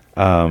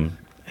 I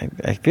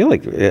feel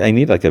like I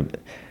need like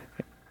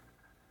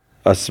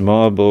a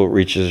small boat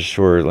reaches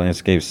shore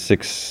landscape,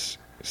 6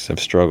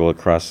 have struggled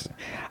across.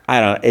 I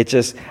don't know. It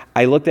just,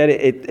 I looked at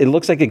it. It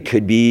looks like it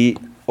could be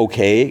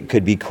okay. It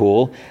could be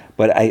cool.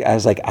 But I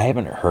was like, I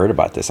haven't heard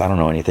about this. I don't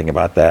know anything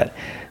about that.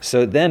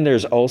 So then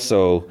there's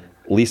also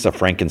Lisa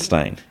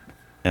Frankenstein.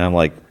 And I'm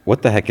like,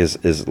 what the heck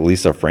is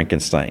Lisa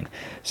Frankenstein?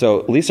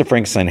 So Lisa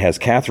Frankenstein has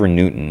Catherine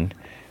Newton,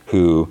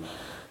 who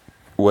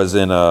was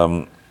in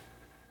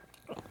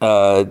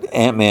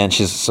Ant-Man.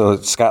 She's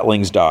Scott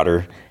Lang's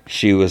daughter.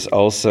 She was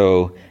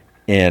also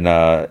in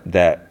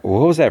what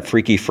was that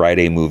Freaky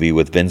Friday movie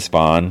with Vince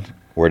Vaughn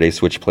where they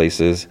switch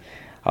places.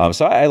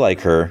 So I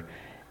like her.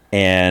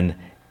 And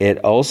it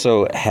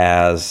also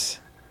has,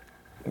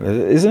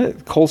 isn't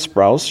it Cole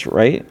Sprouse,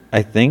 right?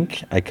 I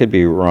think. I could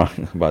be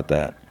wrong about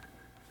that.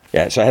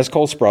 Yeah, so it has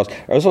Cole Sprouse.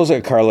 There's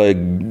also Carla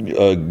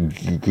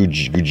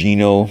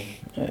Gugino.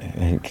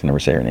 I can never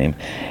say her name.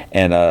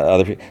 And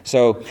other people.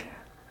 So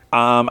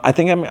I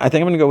think I'm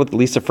going to go with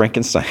Lisa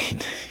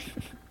Frankenstein.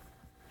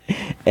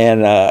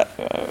 And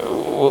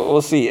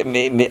we'll see.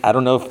 Maybe, I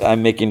don't know if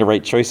I'm making the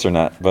right choice or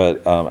not,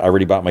 but I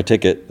already bought my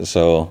ticket,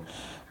 so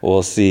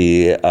we'll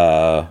see.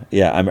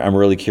 Yeah, I'm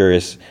really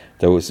curious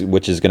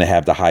which is going to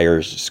have the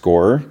higher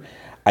score.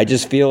 I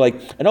just feel like,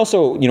 and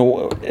also,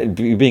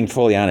 being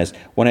fully honest,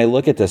 when I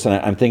look at this, and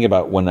I'm thinking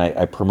about when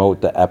I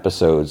promote the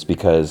episodes,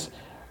 because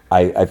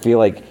I feel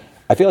like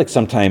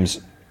sometimes,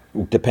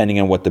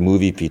 depending on what the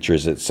movie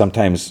features, that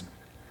sometimes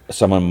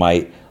someone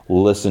might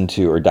listen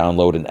to or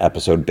download an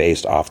episode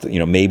based off,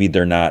 maybe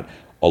they're not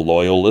a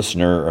loyal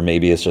listener, or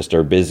maybe it's just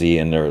they're busy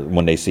and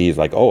when they see,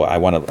 like, oh,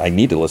 I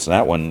need to listen to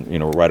that one,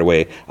 right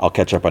away. I'll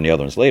catch up on the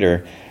other ones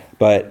later.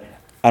 But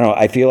I don't know.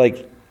 I feel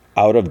like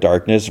Out of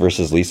Darkness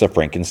versus Lisa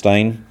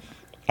Frankenstein,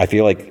 I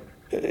feel like,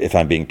 if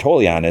I'm being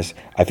totally honest,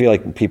 I feel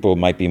like people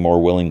might be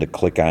more willing to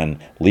click on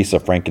Lisa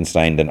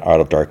Frankenstein than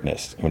Out of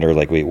Darkness. When they're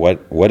like, wait,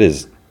 what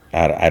is,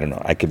 I don't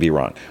know. I could be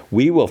wrong.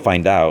 We will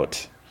find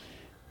out.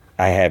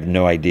 I have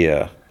no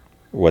idea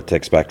what to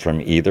expect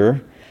from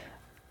either.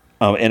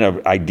 In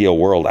an ideal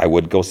world, I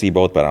would go see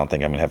both, but I don't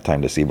think I'm going to have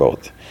time to see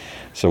both.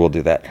 So we'll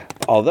do that.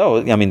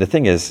 Although, the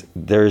thing is,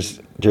 there's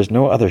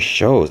no other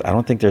shows. I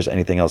don't think there's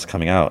anything else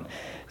coming out.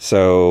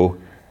 So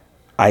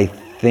I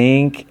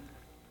think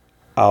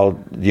I'll,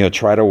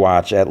 try to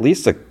watch at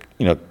least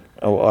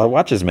I'll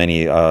watch as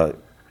many Mr.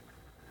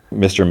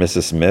 and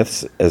Mrs.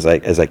 Smiths as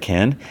I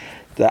can.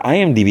 The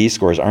IMDb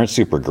scores aren't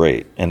super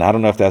great, and I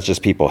don't know if that's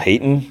just people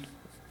hating.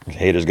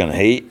 Haters gonna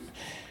hate,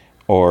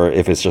 or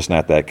if it's just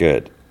not that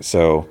good.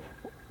 So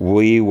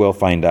We will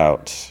find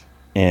out.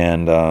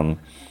 And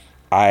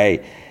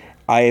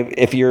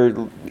if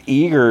you're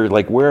eager,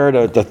 like, where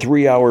are the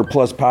 3 hour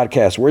plus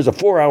podcast? Where's a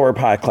 4 hour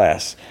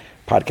podcast?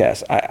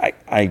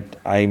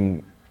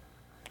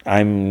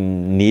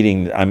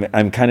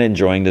 I'm kind of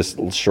enjoying this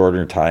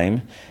shorter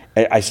time.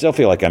 I still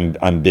feel like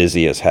I'm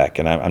busy as heck,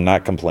 and I'm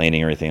not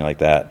complaining or anything like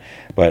that.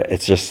 But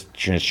it's just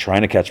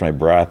trying to catch my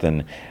breath,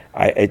 and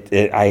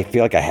I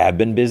feel like I have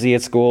been busy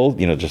at school.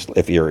 Just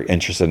if you're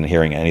interested in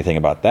hearing anything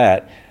about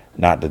that,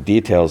 not the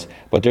details,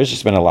 but there's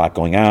just been a lot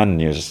going on, and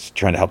you're just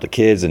trying to help the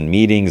kids and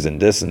meetings and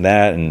this and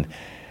that, and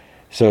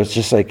so it's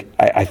just like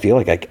I feel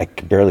like I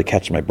can barely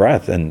catch my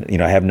breath, and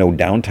I have no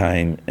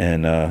downtime,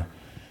 and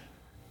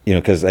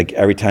because like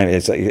every time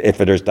it's like, if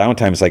there's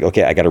downtime, it's like,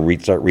 okay, I got to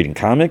start reading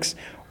comics,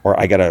 or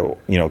I got to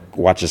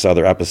watch this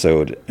other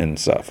episode and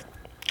stuff.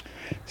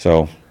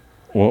 So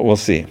we'll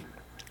see.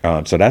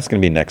 So that's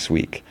going to be next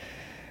week.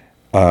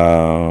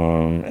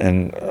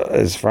 And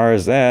as far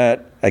as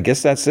that, I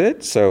guess that's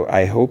it. So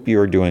I hope you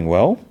are doing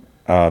well.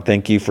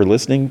 Thank you for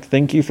listening.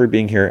 Thank you for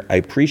being here. I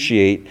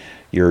appreciate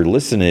your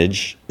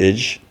listenage,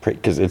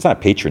 because it's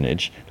not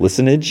patronage,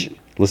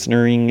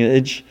 listenering.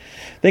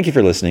 Thank you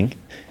for listening.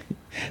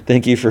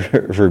 Thank you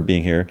for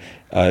being here.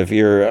 If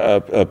you're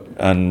up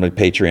on my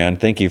Patreon,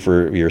 thank you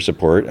for your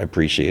support. I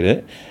appreciate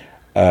it.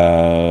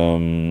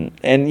 And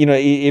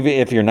even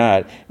if you're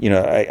not,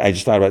 I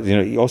just thought about,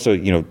 also,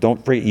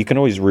 don't forget, you can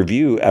always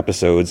review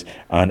episodes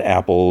on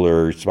Apple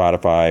or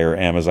Spotify or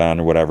Amazon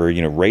or whatever,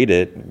 rate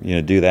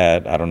it, do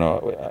that. I don't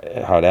know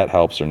how that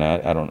helps or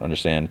not. I don't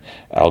understand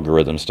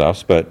algorithm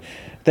stuffs, but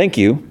thank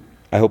you.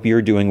 I hope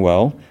you're doing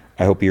well.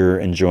 I hope you're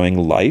enjoying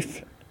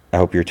life. I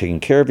hope you're taking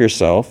care of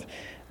yourself.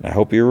 And I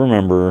hope you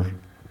remember,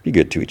 be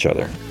good to each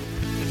other.